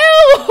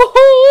 Ew!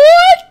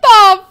 What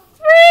the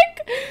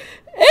frick?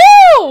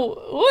 Ew!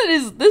 What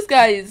is... This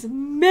guy is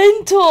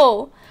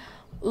mental.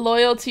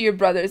 Loyal to your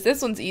brothers.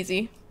 This one's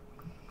easy.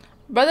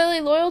 Brotherly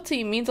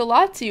loyalty means a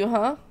lot to you,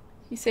 huh?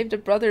 You saved a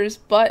brother's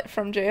butt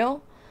from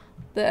jail.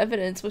 The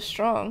evidence was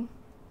strong.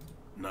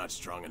 Not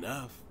strong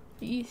enough.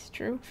 He's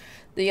true.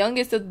 The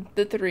youngest of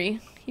the 3.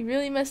 He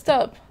really messed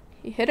up.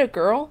 He hit a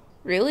girl?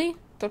 Really?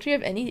 Don't you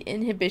have any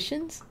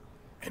inhibitions?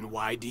 And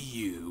why do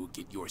you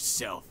get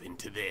yourself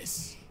into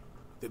this?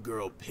 The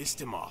girl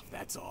pissed him off,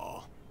 that's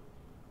all.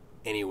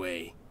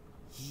 Anyway,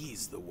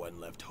 he's the one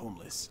left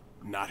homeless,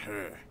 not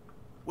her.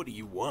 What do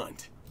you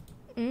want?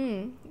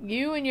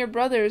 You and your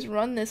brothers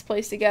run this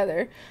place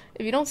together.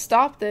 If you don't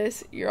stop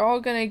this, you're all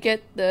gonna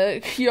get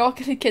you're all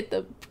gonna get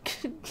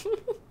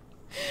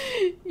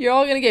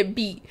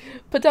beat.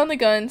 Put down the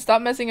gun,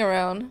 stop messing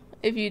around.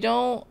 If you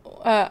don't,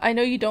 I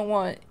know you don't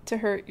want to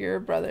hurt your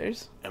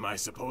brothers. Am I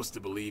supposed to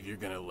believe you're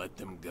gonna let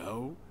them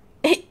go?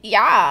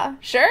 Yeah,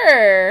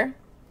 sure.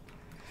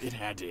 It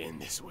had to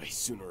end this way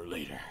sooner or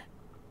later.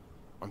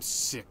 I'm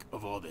sick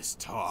of all this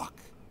talk.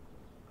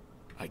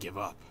 I give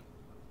up.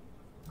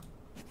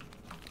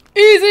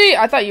 Easy!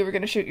 I thought you were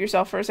gonna shoot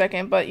yourself for a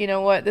second, but you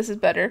know what? This is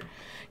better.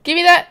 Give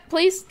me that,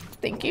 please.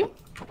 Thank you.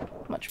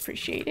 Much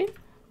appreciated.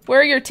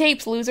 Where are your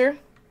tapes, loser?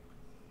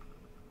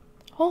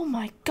 Oh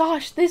my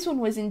gosh, this one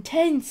was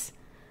intense.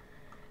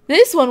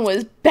 This one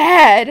was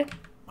bad.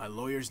 My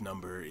lawyer's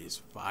number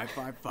is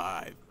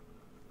 555.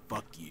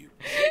 Fuck you.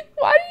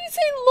 Why do you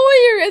say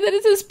lawyer and then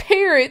it says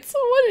parents?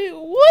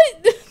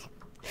 What?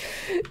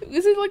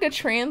 Is it like a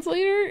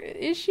translator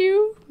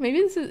issue? Maybe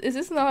this is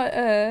this not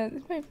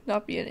this might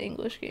not be an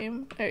English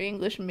game or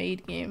English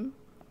made game.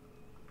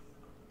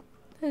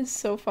 That is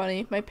so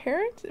funny. My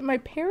parents'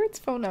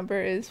 phone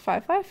number is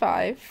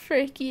 555.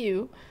 Frick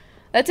you.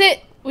 That's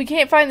it. We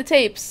can't find the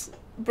tapes.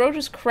 Bro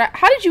just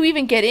How did you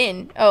even get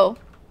in? Oh.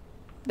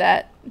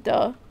 That.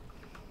 Duh.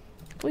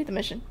 Complete the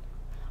mission.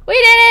 We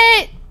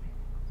did it!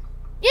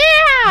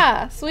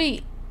 Yeah!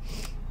 Sweet.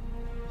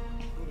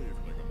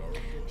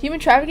 Human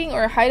trafficking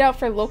or a hideout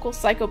for local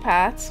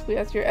psychopaths. We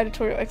asked your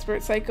editorial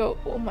expert, Psycho.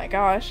 Oh my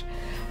gosh.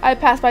 I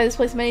passed by this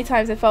place many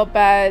times and felt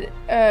bad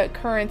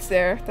currents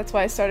there. That's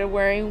why I started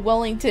wearing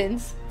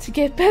Wellingtons to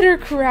get better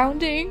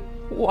grounding.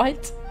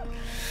 What?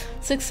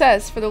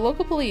 Success. For the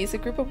local police, a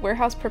group of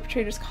warehouse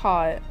perpetrators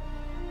caught.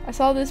 I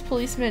saw this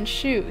policeman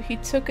shoot. He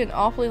took an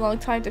awfully long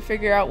time to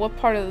figure out what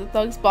part of the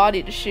thug's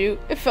body to shoot.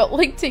 It felt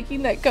like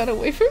taking that gun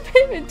away from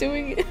him and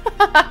doing it.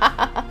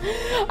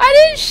 I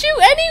didn't shoot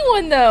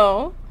anyone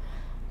though.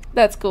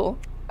 That's cool.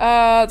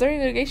 During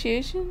the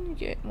negotiation, you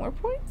get more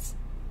points?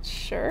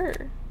 Sure.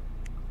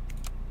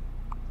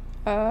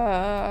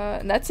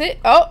 And that's it.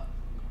 Oh,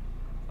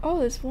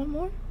 there's one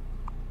more.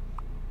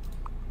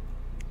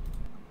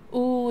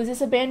 Ooh, is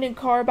this abandoned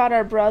car about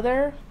our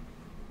brother?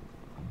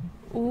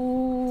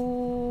 Ooh.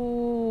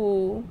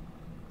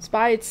 It's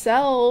by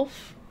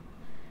itself.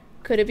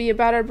 Could it be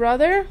about our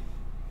brother?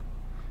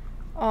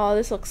 Oh,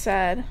 this looks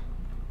sad.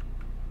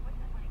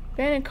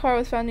 Abandoned car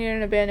was found near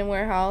an abandoned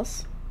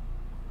warehouse.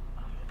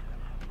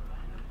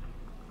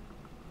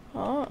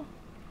 Oh.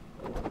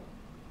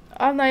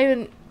 I'm not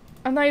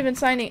even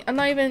signing. I'm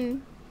not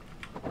even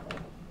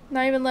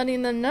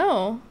letting them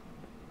know.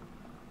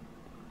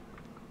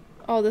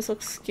 Oh, this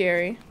looks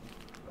scary.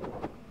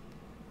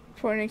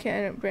 Reporting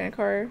a brand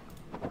car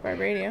by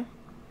radio.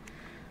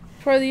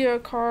 For the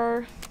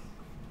car,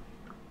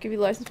 give you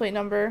the license plate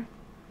number.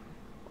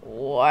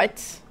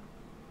 What?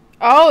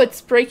 Oh, it's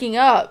breaking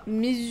up.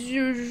 Hello,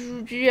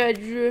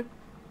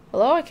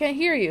 I can't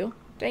hear you.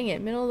 Dang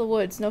it, middle of the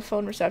woods, no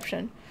phone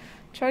reception.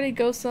 Try to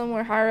go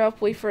somewhere higher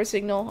up, wait for a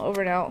signal,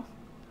 over and out.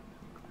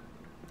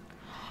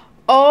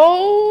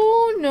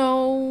 Oh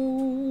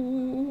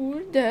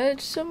no,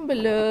 that's some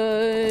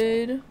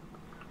blood.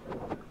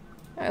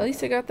 At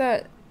least I got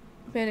that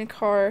abandoned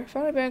car.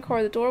 Found an abandoned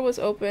car, the door was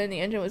open, the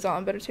engine was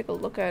on. Better take a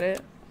look at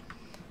it.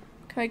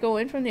 Can I go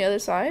in from the other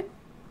side?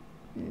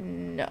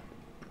 No.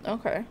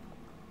 Okay.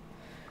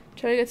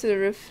 Try to get to the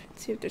roof,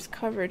 see if there's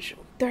coverage.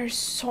 There's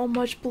so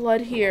much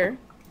blood here.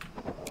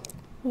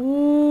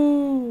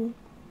 Ooh.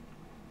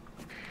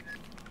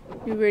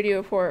 New radio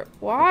report.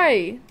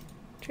 Why?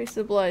 Trace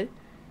the blood.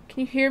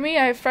 Can you hear me?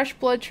 I have fresh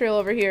blood trail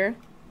over here.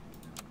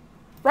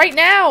 Right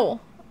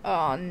now!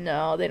 Oh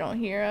no, they don't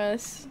hear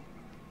us.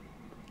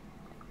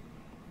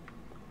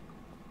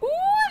 Ooh,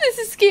 this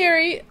is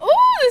scary.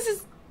 Ooh, this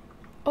is...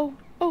 Oh.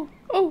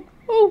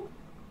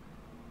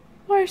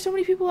 Why are so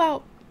many people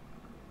out?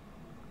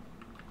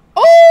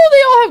 Oh,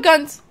 they all have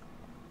guns.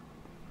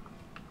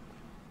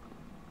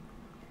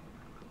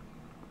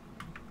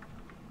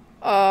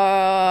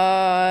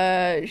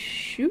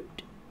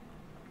 Shoot.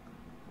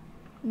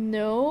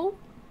 No.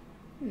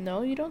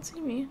 No, you don't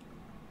see me.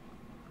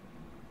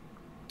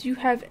 Do you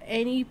have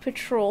any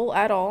patrol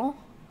at all?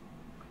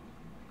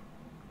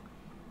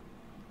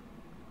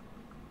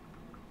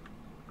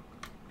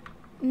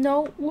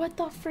 No, what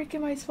the frick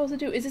am I supposed to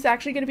do? Is this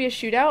actually going to be a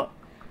shootout?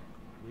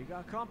 We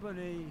got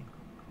company.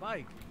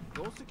 Mike,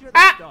 go secure the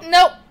stuff.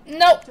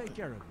 No. Take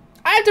care of it.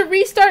 I have to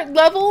restart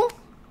level?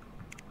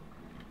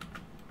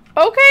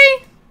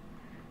 Okay.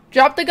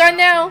 Drop the gun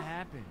now.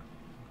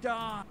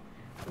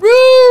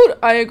 Rude!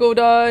 I go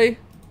die.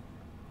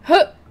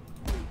 Huh.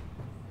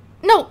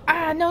 No.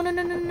 No. No.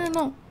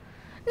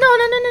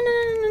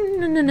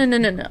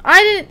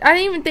 I didn't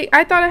even think.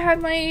 I thought I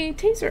had my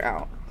taser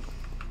out.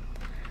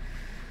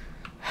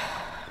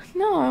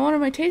 No, I wanted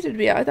my taser to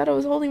be out. I thought I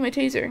was holding my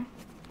taser.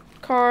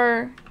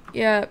 Car.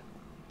 Yeah.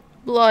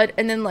 Blood.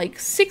 And then like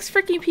 6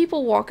 freaking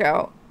people walk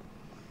out.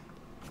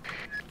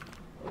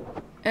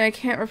 And I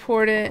can't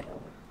report it.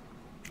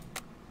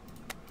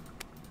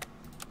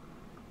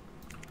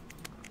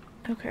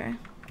 Okay.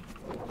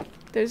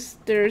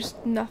 There's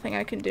nothing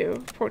I can do.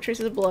 Report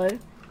traces of blood. And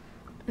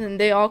then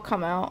they all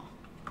come out.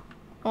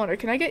 I wonder,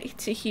 can I get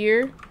to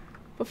here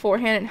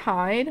beforehand and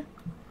hide?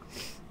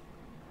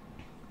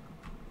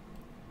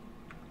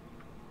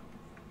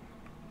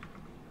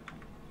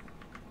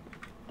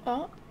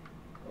 Oh.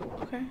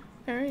 Okay.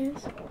 There he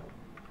is.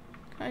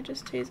 Can I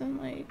just tase him,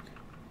 like...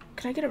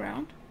 Can I get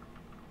around?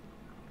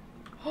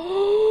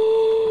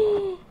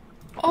 Oh,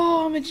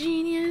 I'm a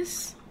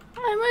genius.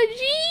 I'm a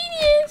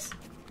genius.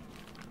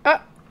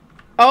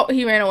 Oh,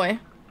 he ran away.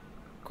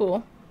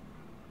 Cool.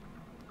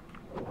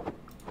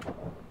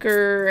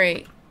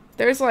 Great.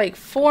 There's like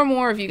 4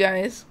 more of you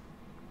guys.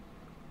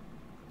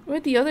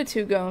 Where'd the other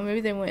 2 go?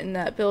 Maybe they went in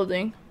that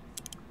building.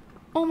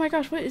 Oh my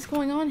gosh, what is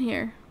going on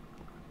here?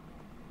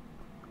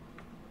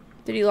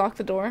 Did he lock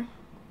the door?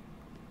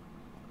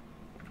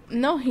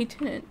 No, he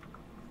didn't.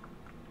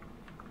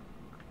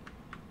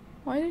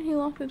 Why didn't he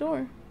lock the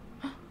door?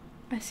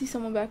 I see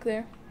someone back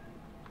there.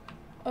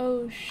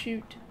 Oh,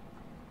 shoot.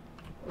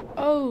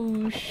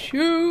 Oh,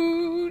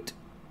 shoot.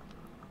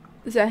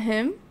 Is that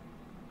him?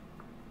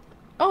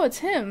 Oh, it's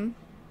him.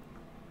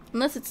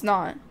 Unless it's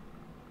not.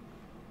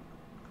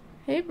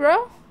 Hey,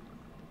 bro.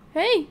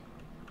 Hey.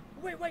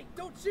 Wait,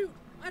 don't shoot.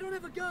 I don't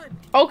have a gun.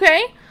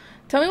 Okay.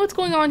 Tell me what's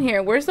going on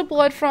here. Where's the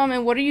blood from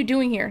and what are you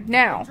doing here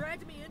now? You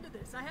dragged me into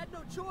this. I had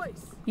no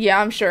choice.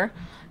 Yeah, I'm sure.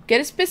 Get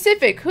it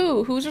specific.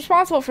 Who's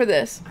responsible for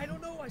this? I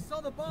don't know. I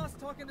saw the boss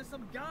talking to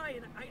some guy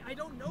and I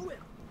don't know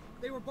him.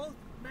 They were both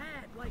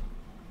mad. Like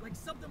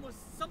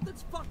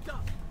something's fucked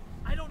up.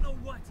 I don't know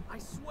what. I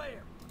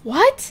swear.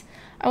 What?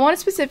 I wanted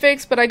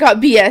specifics, but I got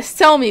BS.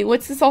 Tell me,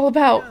 what's this all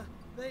about?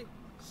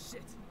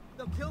 Shit.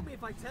 They'll kill me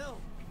if I tell.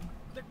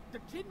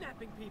 They're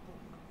kidnapping people.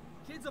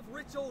 Kids of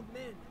rich old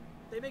men.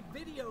 They make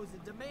videos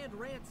and demand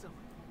ransom.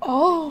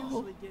 Oh. They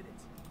usually get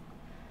it.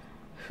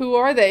 Who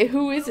are they?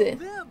 Who is No, it?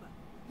 them.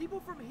 People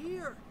from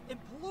here.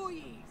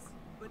 Employees.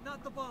 But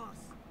not the boss.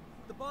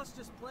 The boss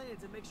just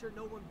plans and makes sure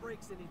no one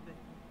breaks anything.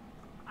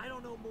 I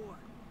don't know more.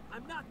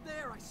 I'm not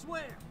there, I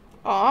swear.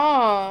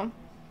 Ah.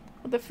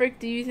 What the frick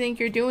do you think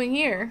you're doing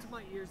here? To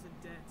my ears in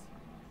debt.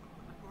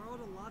 I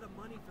borrowed a lot of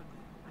money from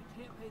them. I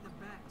can't pay them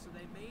back, so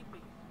they made me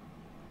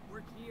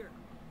work here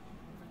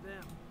for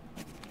them.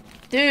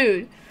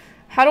 Dude,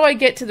 how do I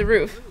get to the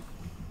roof?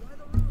 By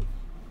the roof.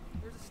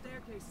 There's a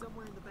staircase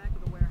somewhere in the back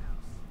of the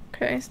warehouse.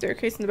 Okay,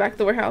 staircase in the back of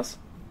the warehouse.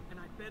 And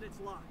I bet it's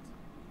locked.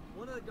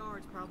 One of the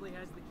guards probably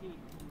has the key.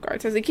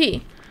 Guards has a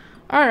key.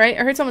 Alright,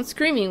 I heard someone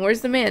screaming.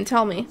 Where's the man?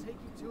 Tell me. I'll take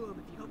you to him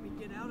if you help me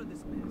get out of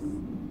this mess.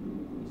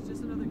 He's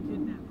just another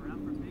kidnapper out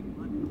for big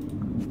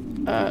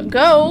money.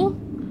 Go!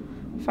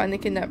 Find the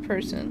kidnapped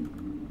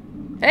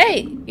person.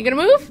 Hey! You gonna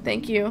move?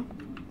 Thank you.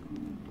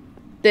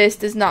 This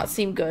does not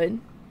seem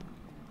good.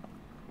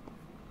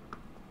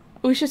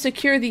 We should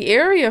secure the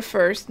area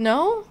first,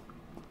 no?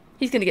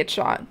 He's gonna get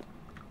shot.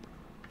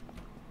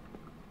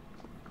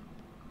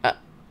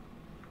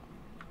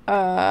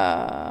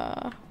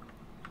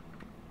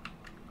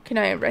 Can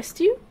I arrest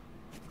you?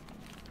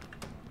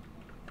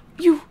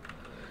 You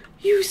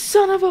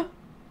son of a...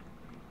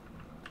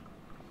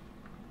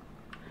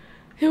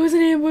 It was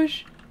an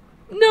ambush.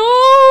 No,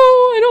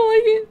 I don't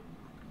like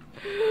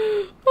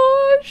it.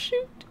 Oh,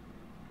 shoot.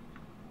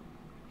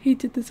 He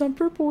did this on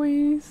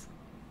purpose.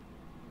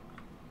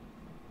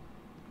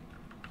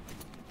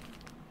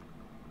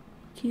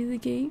 Key to the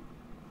gate.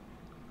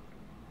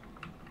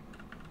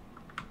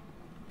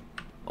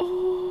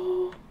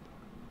 Oh.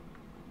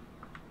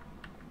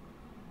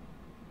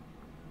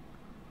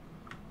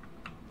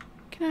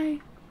 Can I?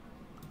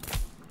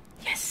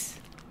 Yes.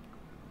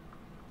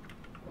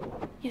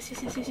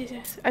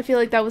 Yes. I feel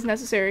like that was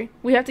necessary.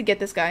 We have to get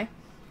this guy.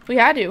 We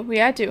had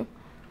to.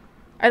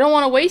 I don't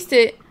want to waste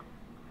it.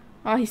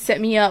 Oh, he set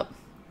me up.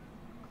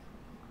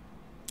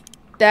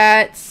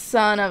 That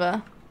son of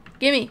a...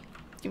 Give me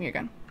your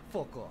gun.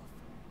 Fuck off.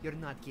 You're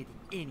not getting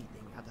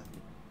anything out of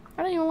me.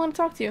 I don't even want to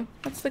talk to you.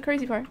 That's the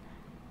crazy part.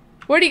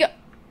 Where'd he go?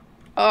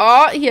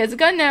 Oh, he has a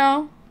gun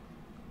now.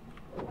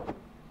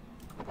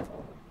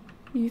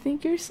 You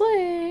think you're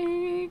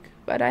slick,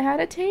 but I had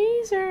a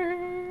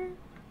taser.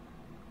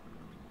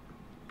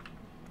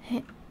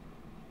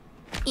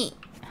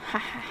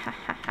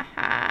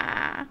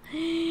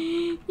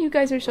 You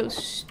guys are so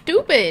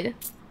stupid.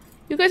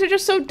 You guys are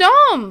just so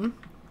dumb.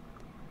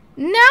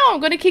 Now I'm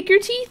gonna kick your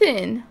teeth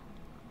in.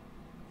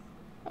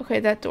 Okay,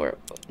 that door.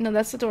 No,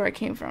 that's the door I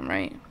came from,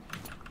 right?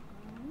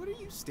 What are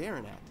you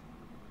staring at?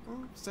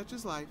 Well, such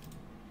is life.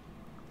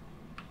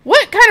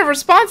 What kind of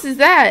response is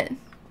that?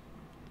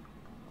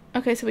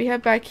 Okay, so we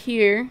have back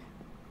here.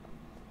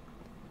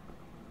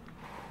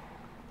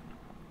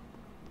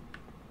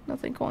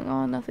 Nothing going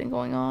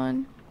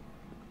on.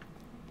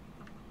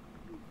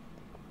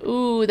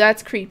 Ooh,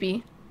 that's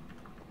creepy.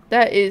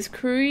 That is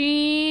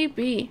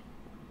creepy.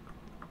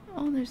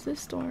 Oh, there's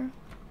this door.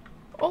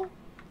 Oh.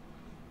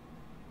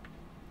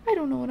 I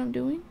don't know what I'm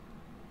doing.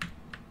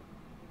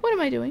 What am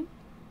I doing?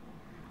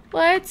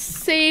 Let's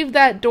save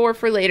that door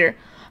for later.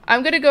 I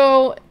want to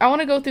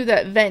go through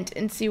that vent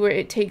and see where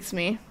it takes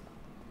me.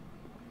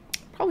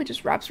 Probably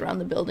just wraps around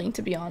the building,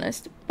 to be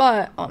honest.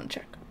 But I want to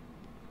check.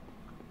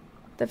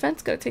 The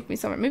vent's gotta take me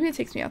somewhere. Maybe it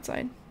takes me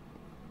outside.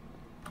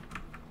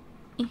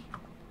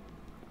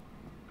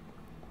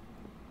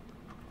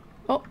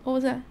 Oh, what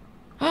was that?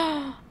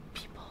 Ah,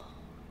 people.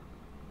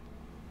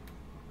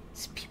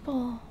 It's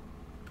people.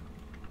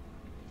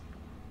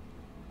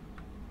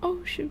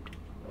 Oh, shoot.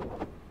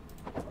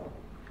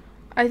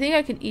 I think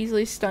I can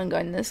easily stun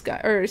gun this guy,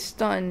 or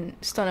stun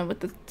him with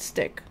the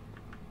stick.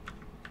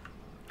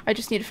 I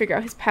just need to figure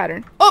out his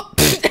pattern. Oh!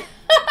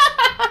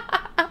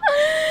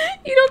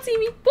 You don't see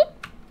me. Boop.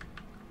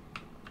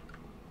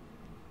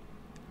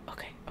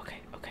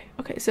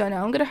 Okay, so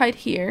now I'm gonna hide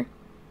here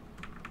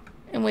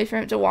and wait for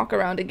him to walk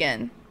around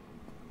again.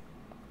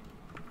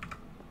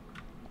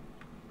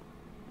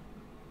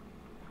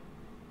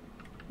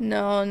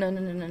 No. I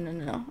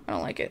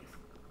don't like it.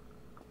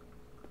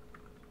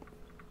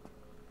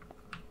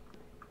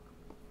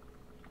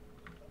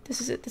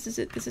 This is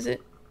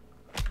it.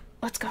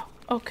 Let's go.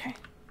 Okay.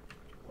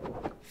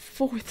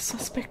 4th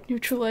suspect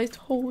neutralized.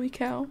 Holy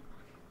cow.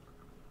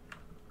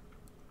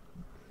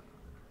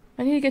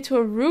 I need to get to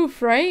a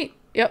roof, right?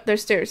 Yep,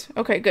 there's stairs.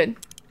 Okay, good.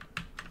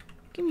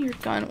 Give me your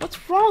gun.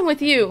 What's wrong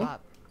with you?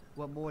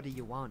 What more do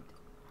you want?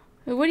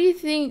 What do you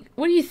think?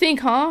 What do you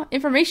think, huh?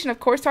 Information, of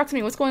course. Talk to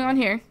me. What's going on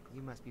here?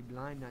 You must be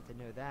blind not to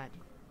know that.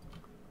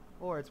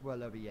 Or it's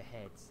well over your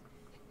heads.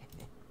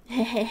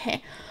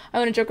 Hehehe. I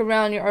want to joke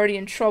around. You're already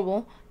in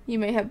trouble. You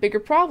may have bigger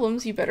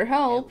problems. You better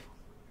help.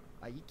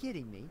 Are you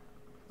kidding me?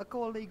 A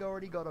colleague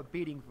already got a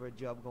beating for a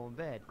job going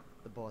bad.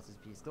 The boss is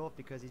pissed off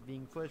because he's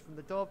being pushed from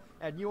the top,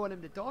 and you want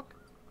him to talk?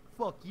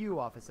 Fuck you,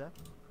 officer.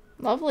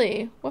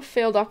 Lovely. What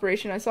failed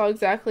operation? I saw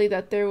exactly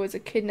that there was a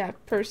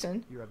kidnapped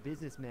person. You're a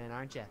businessman,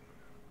 aren't you?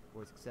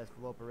 For a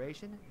successful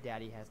operation,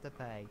 Daddy has to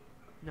pay.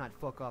 Not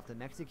fuck off to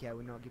Mexico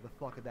and not give a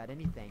fuck about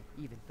anything,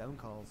 even phone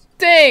calls.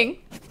 Dang!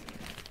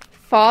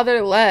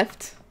 Father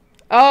left.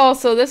 Oh,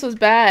 so this was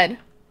bad.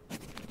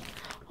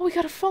 Oh, we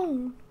got a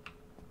phone.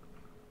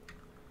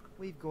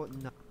 We've got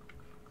no.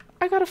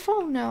 I got a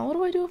phone now. What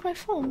do I do with my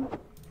phone?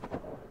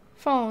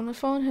 Phone. The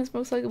phone has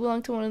most likely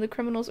belonged to one of the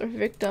criminals or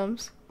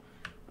victims.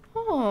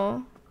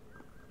 Oh.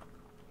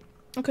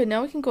 Okay,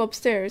 now we can go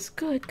upstairs.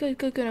 Good, good,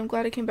 good, good. I'm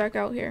glad I came back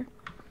out here.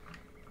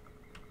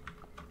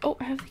 Oh,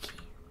 I have the key.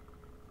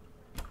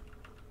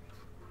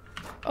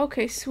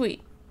 Okay,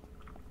 sweet.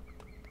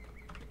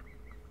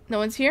 No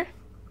one's here?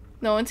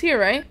 No one's here,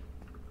 right?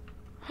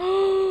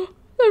 Oh,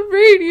 the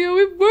radio,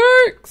 it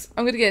works!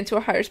 I'm gonna get into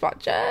a higher spot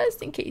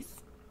just in case.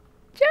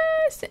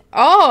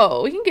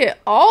 Oh, we can get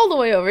all the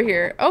way over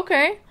here.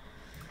 Okay.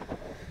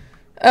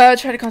 Try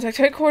to contact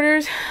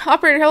headquarters.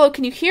 Operator, hello,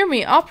 can you hear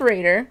me?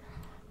 Operator.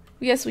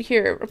 Yes, we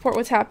hear. Report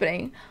what's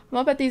happening. I'm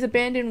up at these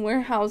abandoned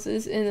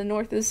warehouses in the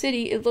north of the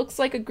city. It looks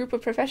like a group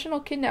of professional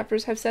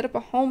kidnappers have set up a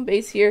home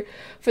base here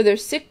for their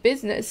sick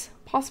business.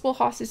 Possible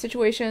hostage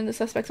situation. The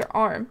suspects are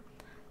armed.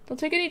 Don't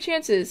take any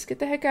chances. Get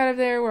the heck out of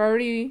there. We're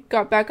already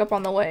got backup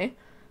on the way.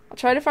 I'll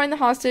try to find the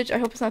hostage. I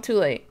hope it's not too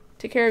late.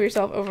 Take care of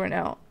yourself. Over and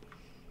out.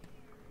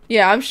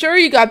 Yeah, I'm sure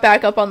you got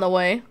backup on the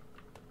way.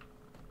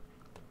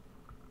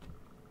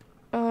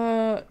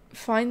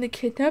 Find the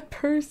kidnapped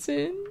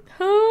person.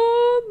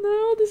 Oh,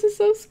 no, this is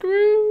so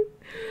screwed.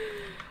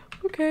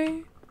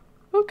 Okay.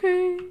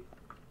 Okay.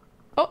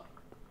 Oh.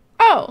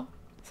 Oh.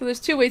 So there's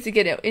two ways to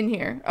get it in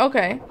here.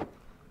 Okay.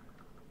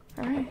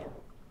 Alright.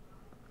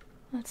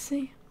 Let's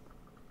see.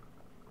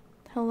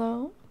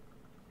 Hello?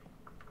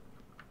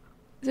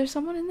 Is there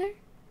someone in there?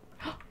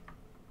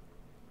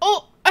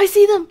 Oh, I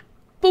see them!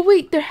 But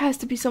wait, there has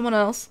to be someone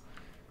else.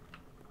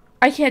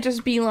 I can't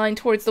just beeline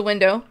towards the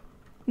window.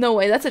 No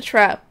way, that's a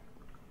trap.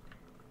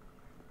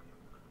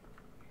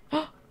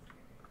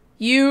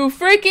 You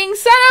freaking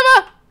son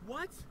of a...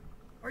 What?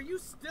 Are you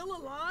still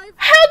alive?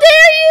 How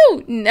dare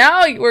you!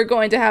 Now we're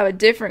going to have a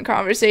different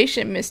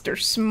conversation,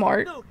 Mr.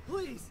 Smart. No,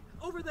 please!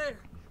 Over there!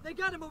 They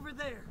got him over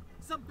there!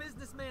 Some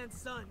businessman's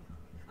son.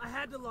 I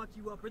had to lock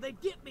you up or they'd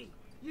get me!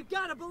 You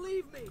gotta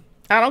believe me!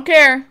 I don't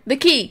care. The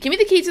key. Give me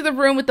the key to the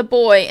room with the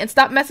boy and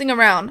stop messing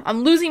around.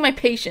 I'm losing my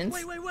patience.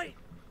 Wait!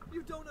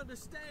 You don't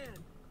understand.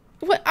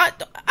 What? I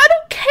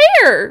don't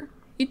care!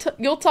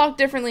 You'll talk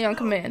differently on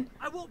command.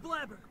 I won't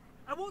blabber.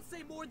 I won't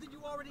say more than you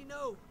already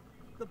know.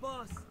 The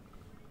boss,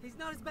 he's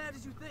not as bad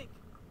as you think.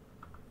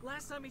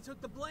 Last time he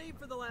took the blame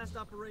for the last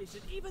operation,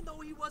 even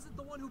though he wasn't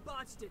the one who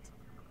botched it.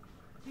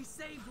 He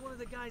saved one of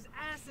the guy's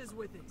asses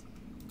with it.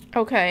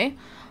 Okay.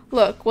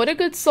 Look, what a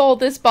good soul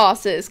this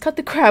boss is. Cut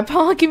the crap,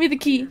 huh? Give me the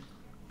key.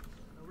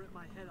 I'll rip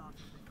my head off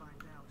if they find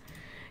out.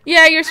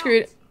 Yeah, you're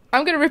screwed.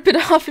 I'm gonna rip it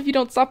off if you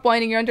don't stop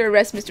whining. You're under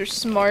arrest, Mr.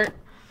 Smart.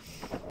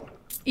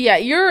 Yeah,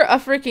 you're a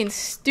freaking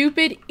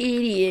stupid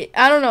idiot.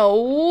 I don't know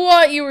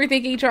what you were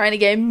thinking trying to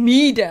get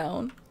me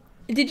down.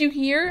 Did you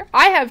hear?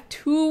 I have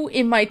 2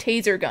 in my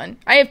taser gun.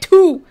 I have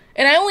 2,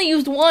 and I only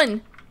used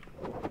 1.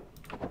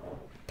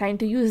 Time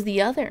to use the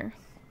other.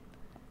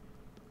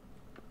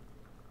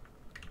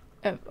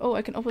 Oh,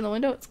 I can open the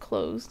window. It's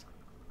closed.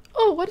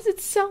 Oh, why does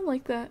it sound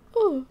like that?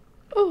 Oh,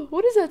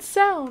 what is that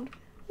sound?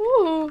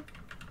 Oh.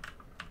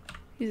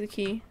 Use the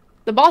key.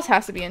 The boss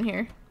has to be in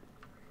here.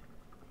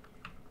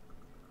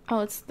 Oh,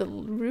 it's the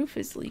roof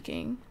is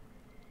leaking.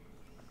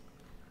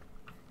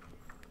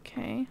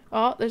 Okay.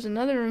 Oh, there's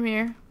another room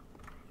here.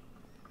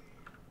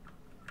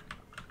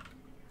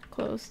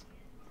 Closed.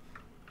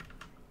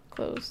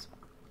 Closed.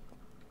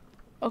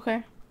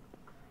 Okay.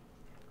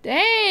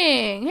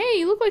 Dang! Hey,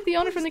 you look like the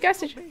owner from the gas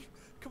station.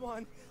 Come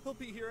on, he'll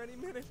be here any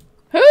minute.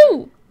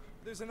 Who?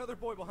 There's another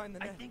boy behind the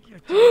net. I think you're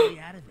totally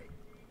out of it.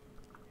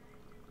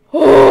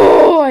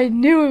 Oh, I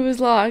knew it was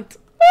locked.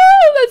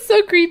 Oh, that's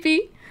so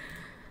creepy.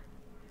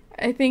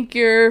 I think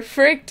you're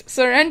fricked.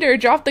 Surrender.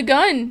 Drop the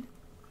gun.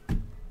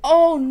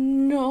 Oh,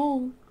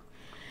 no.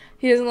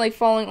 He doesn't like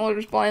following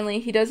orders blindly.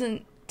 He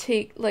doesn't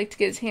like to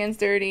get his hands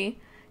dirty.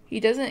 He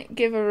doesn't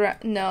give a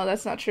no,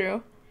 that's not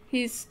true.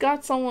 He's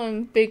got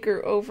someone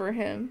bigger over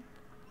him.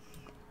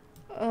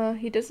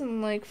 He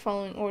doesn't like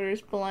following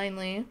orders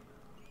blindly.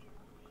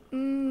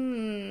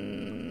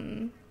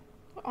 On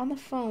the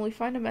phone, we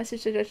find a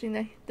message suggesting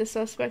that the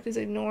suspect is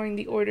ignoring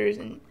the orders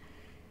and...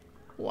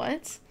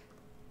 What?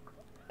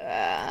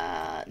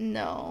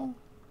 No.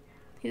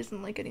 He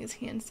doesn't like getting his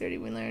hands dirty.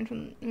 We learned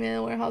from the man in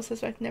the warehouse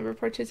suspect never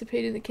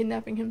participated in the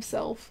kidnapping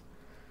himself.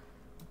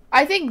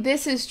 I think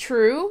this is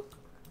true.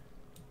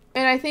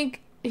 And I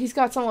think he's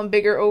got someone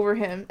bigger over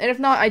him. And if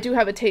not, I do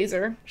have a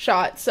taser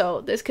shot,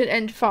 so this could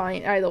end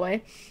fine either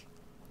way.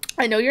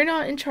 I know you're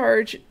not in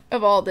charge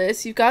of all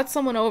this. You've got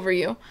someone over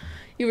you.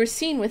 You were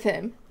seen with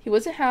him. He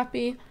wasn't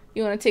happy.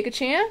 You want to take a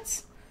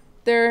chance?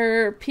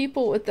 There are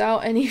people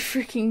without any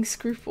freaking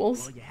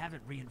scruples. Well, you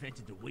haven't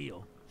reinvented the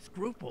wheel.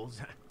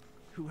 Scruples?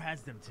 Who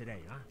has them today,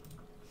 huh?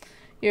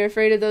 You're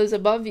afraid of those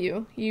above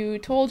you. You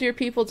told your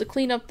people to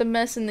clean up the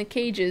mess in the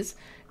cages.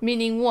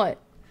 Meaning what?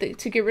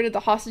 To get rid of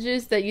the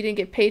hostages that you didn't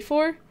get paid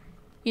for?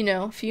 you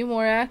know, a few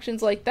more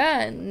actions like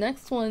that, and the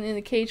next one in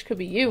the cage could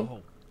be you.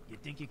 Oh, you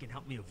think you can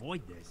help me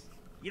avoid this?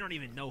 You don't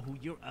even know who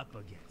you're up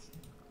against.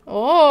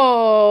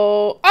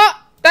 Oh,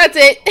 ah, that's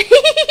it.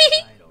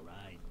 All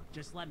right.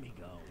 Just let me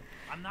go.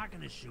 I'm not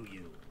gonna shoot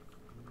you.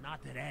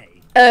 Not today.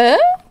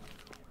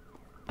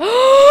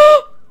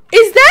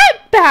 Is that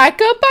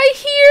backup I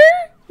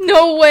hear?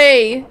 No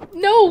way.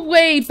 No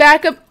way.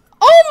 Backup.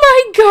 Oh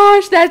my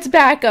gosh, that's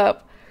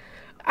backup.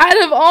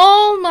 Out of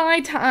all my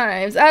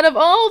times, out of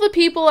all the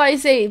people I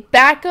saved,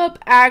 backup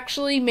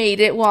actually made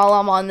it while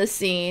I'm on the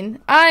scene.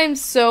 I'm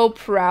so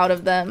proud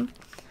of them.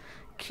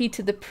 Key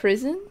to the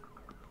prison?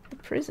 The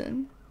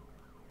prison?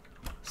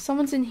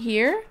 Someone's in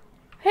here?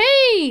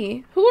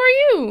 Hey! Who are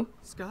you?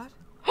 Scott?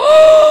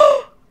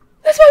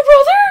 That's my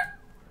brother?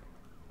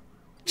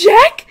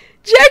 Jack?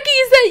 Jackie,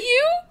 is that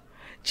you?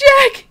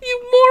 Jack,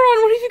 you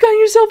moron, what have you gotten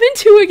yourself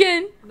into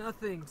again?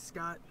 Nothing,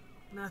 Scott.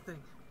 Nothing.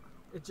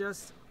 It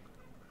just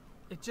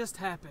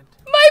happened.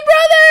 My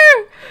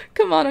brother!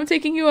 Come on, I'm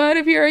taking you out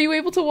of here. Are you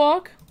able to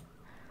walk?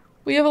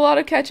 We have a lot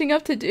of catching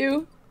up to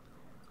do.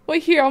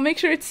 Wait here, I'll make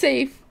sure it's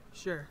safe.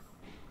 Sure.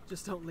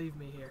 Just don't leave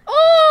me here.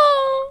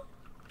 Oh!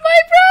 My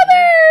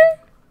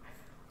brother!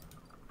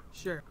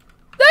 Sure.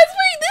 That's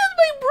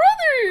my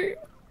brother!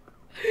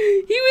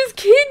 He was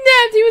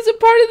kidnapped! He was a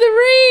part of the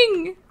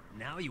ring!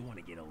 Now you want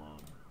to get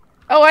along.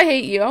 Oh, I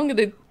hate you. I'm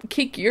gonna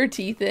kick your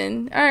teeth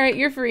in. Alright,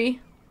 you're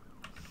free.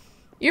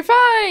 You're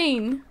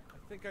fine!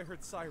 I think I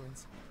heard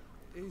sirens.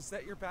 Is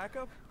that your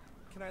backup?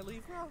 Can I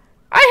leave now?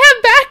 I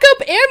have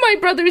backup and my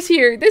brother's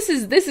here! This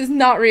is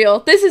not real.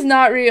 This is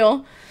not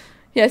real.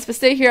 Yes, but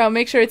stay here. I'll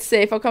make sure it's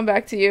safe. I'll come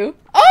back to you.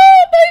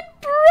 Oh, my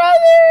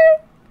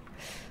brother!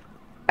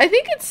 I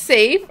think it's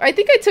safe. I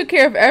think I took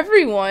care of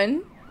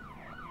everyone.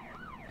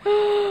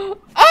 Oh,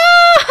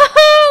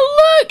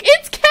 look!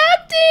 It's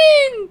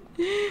Captain!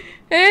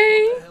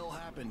 Hey. What the hell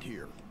happened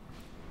here?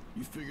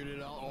 You figured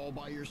it out all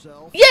by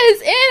yourself? Yes,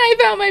 and I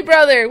found my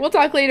brother. We'll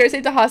talk later.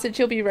 Save the hostage.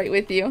 He'll be right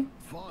with you.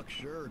 Fuck,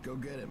 sure. Go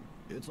get him.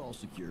 It's all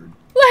secured.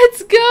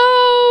 Let's go!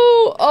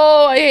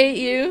 Oh, I hate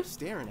you.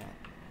 Staring at.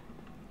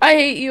 I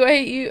hate you. I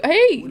hate you.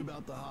 Hey! What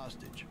about the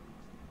hostage?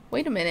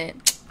 Wait a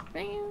minute.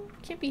 Man,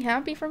 can't be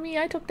happy for me.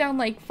 I took down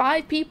like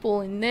 5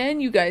 people and then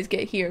you guys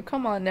get here.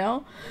 Come on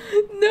now.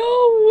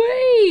 No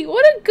way.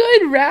 What a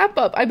good wrap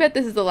up. I bet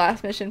this is the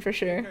last mission for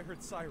sure. I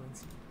heard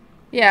sirens.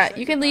 Yeah,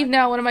 you can leave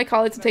now. One of my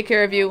colleagues will take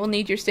care of you. We'll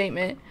need your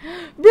statement.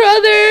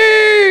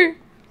 Brother!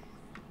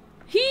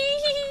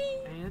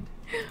 And?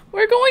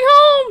 We're going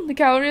home. The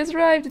cavalry has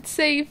arrived. It's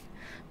safe.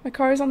 My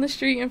car is on the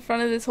street in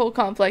front of this whole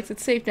complex.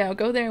 It's safe now.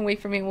 Go there and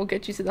wait for me and we'll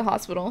get you to the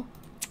hospital.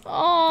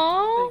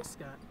 Aww. Thanks,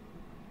 Scott.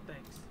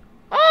 Thanks.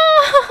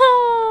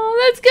 Oh,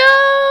 let's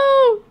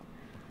go!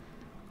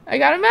 I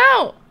got him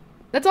out.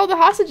 That's all the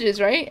hostages,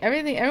 right?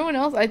 Everyone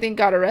else, I think,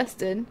 got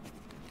arrested.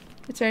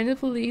 Return to the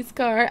police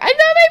car. I found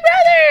my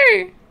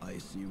brother! I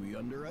see we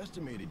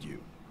underestimated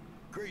you.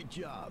 Great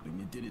job, and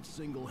you did it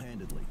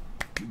single-handedly.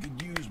 We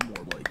could use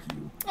more like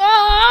you.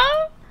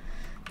 Aww!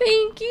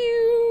 Thank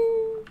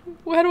you!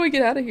 Well, how do I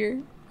get out of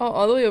here? Oh,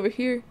 all the way over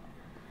here.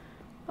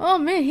 Oh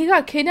man, he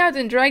got kidnapped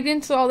and dragged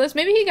into all this.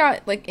 Maybe he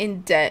got, like,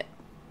 in debt.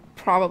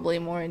 Probably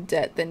more in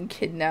debt than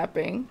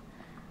kidnapping.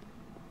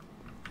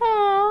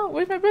 Aww,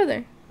 where's my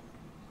brother?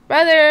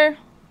 Brother!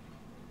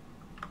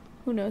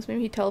 Who knows,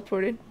 maybe he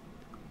teleported.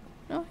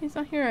 No, he's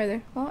not here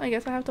either. Well, I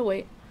guess I have to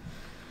wait.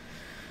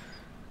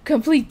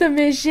 Complete the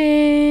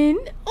mission!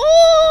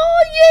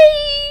 Oh,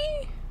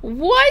 yay!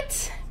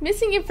 What?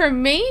 Missing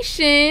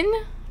information?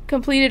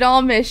 Completed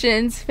all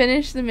missions.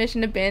 Finished the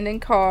mission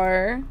abandoned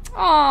car.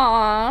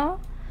 Aww.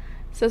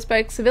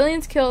 Suspects,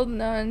 civilians killed,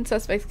 none.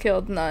 Suspects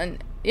killed, none.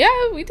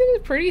 Yeah, we did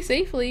it pretty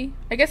safely.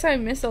 I guess I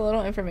missed a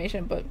little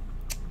information, but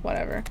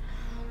whatever.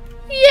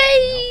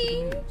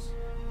 Yay!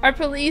 Our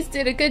police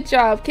did a good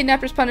job.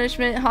 Kidnappers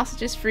punishment,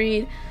 hostages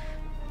freed.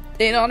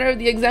 In honor of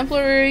the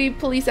exemplary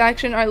police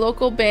action, our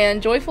local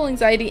band, Joyful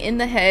Anxiety in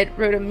the Head,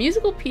 wrote a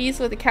musical piece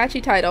with a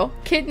catchy title,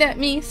 Kidnap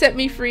Me, Set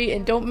Me Free,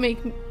 and Don't Make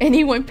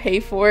Anyone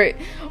Pay for It,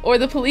 or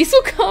the police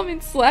will come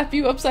and slap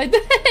you upside the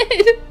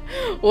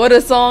head. What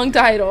a song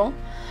title.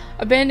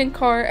 Abandoned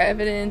car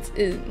evidence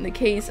in the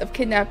case of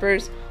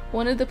kidnappers.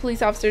 One of the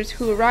police officers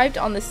who arrived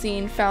on the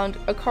scene found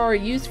a car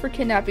used for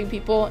kidnapping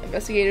people.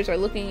 Investigators are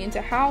looking into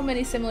how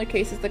many similar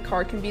cases the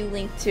car can be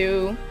linked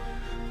to.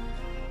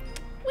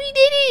 We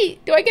did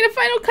it! Do I get a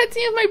final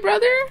cutscene of my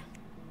brother?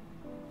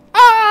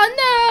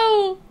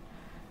 Oh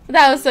no!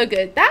 That was so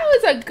good. That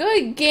was a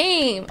good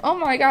game. Oh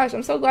my gosh,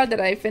 I'm so glad that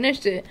I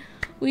finished it.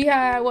 We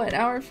had, what, an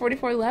hour and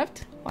 44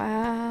 left?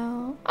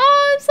 Wow.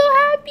 Oh, I'm so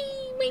happy.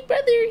 My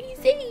brother, he's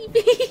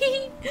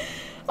safe.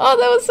 Oh,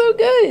 that was so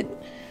good.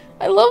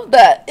 I love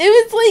that. It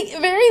was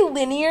like very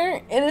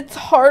linear and it's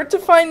hard to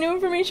find new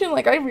information.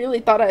 Like I really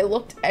thought I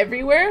looked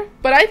everywhere,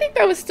 but I think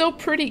that was still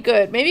pretty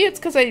good. Maybe it's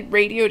because I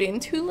radioed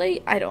in too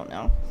late. I don't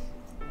know.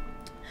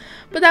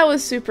 But that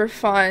was super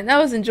fun. That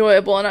was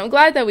enjoyable, and I'm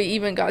glad that we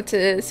even got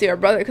to see our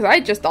brother because I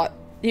just thought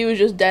he was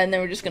just dead and they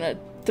were just gonna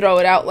throw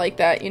it out like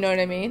that. You know what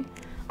I mean?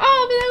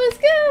 Oh, but that was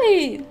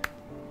good.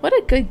 What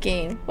a good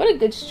game. What a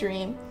good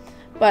stream.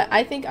 But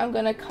I think I'm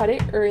gonna cut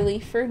it early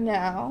for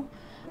now.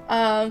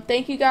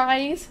 Thank you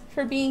guys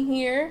for being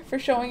here, for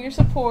showing your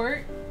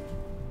support.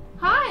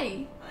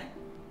 Hi.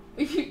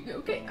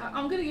 Okay,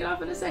 I'm gonna get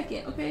off in a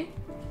second, okay?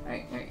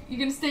 Alright. You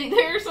gonna stay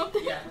there or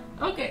something? Yeah.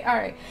 Okay,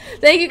 alright.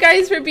 Thank you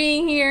guys for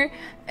being here.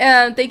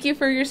 Thank you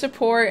for your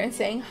support and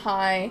saying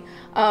hi.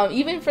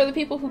 Even for the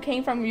people who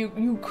came from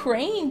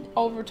Ukraine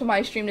over to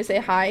my stream to say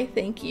hi,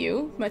 thank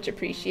you. Much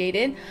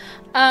appreciated.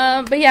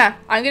 But yeah,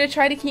 I'm gonna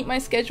try to keep my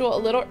schedule a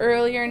little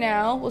earlier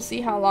now. We'll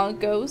see how long it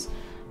goes.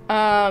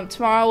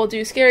 Tomorrow we'll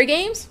do scary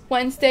games.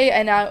 Wednesday,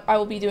 and I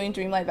will be doing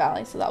Dreamlight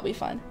Valley, so that'll be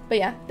fun. But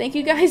yeah, thank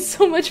you guys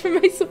so much for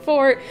my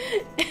support,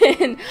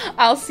 and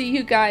I'll see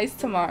you guys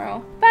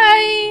tomorrow.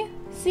 Bye.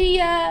 See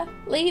ya.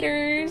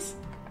 Laters.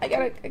 I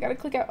gotta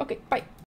click out. Okay, bye.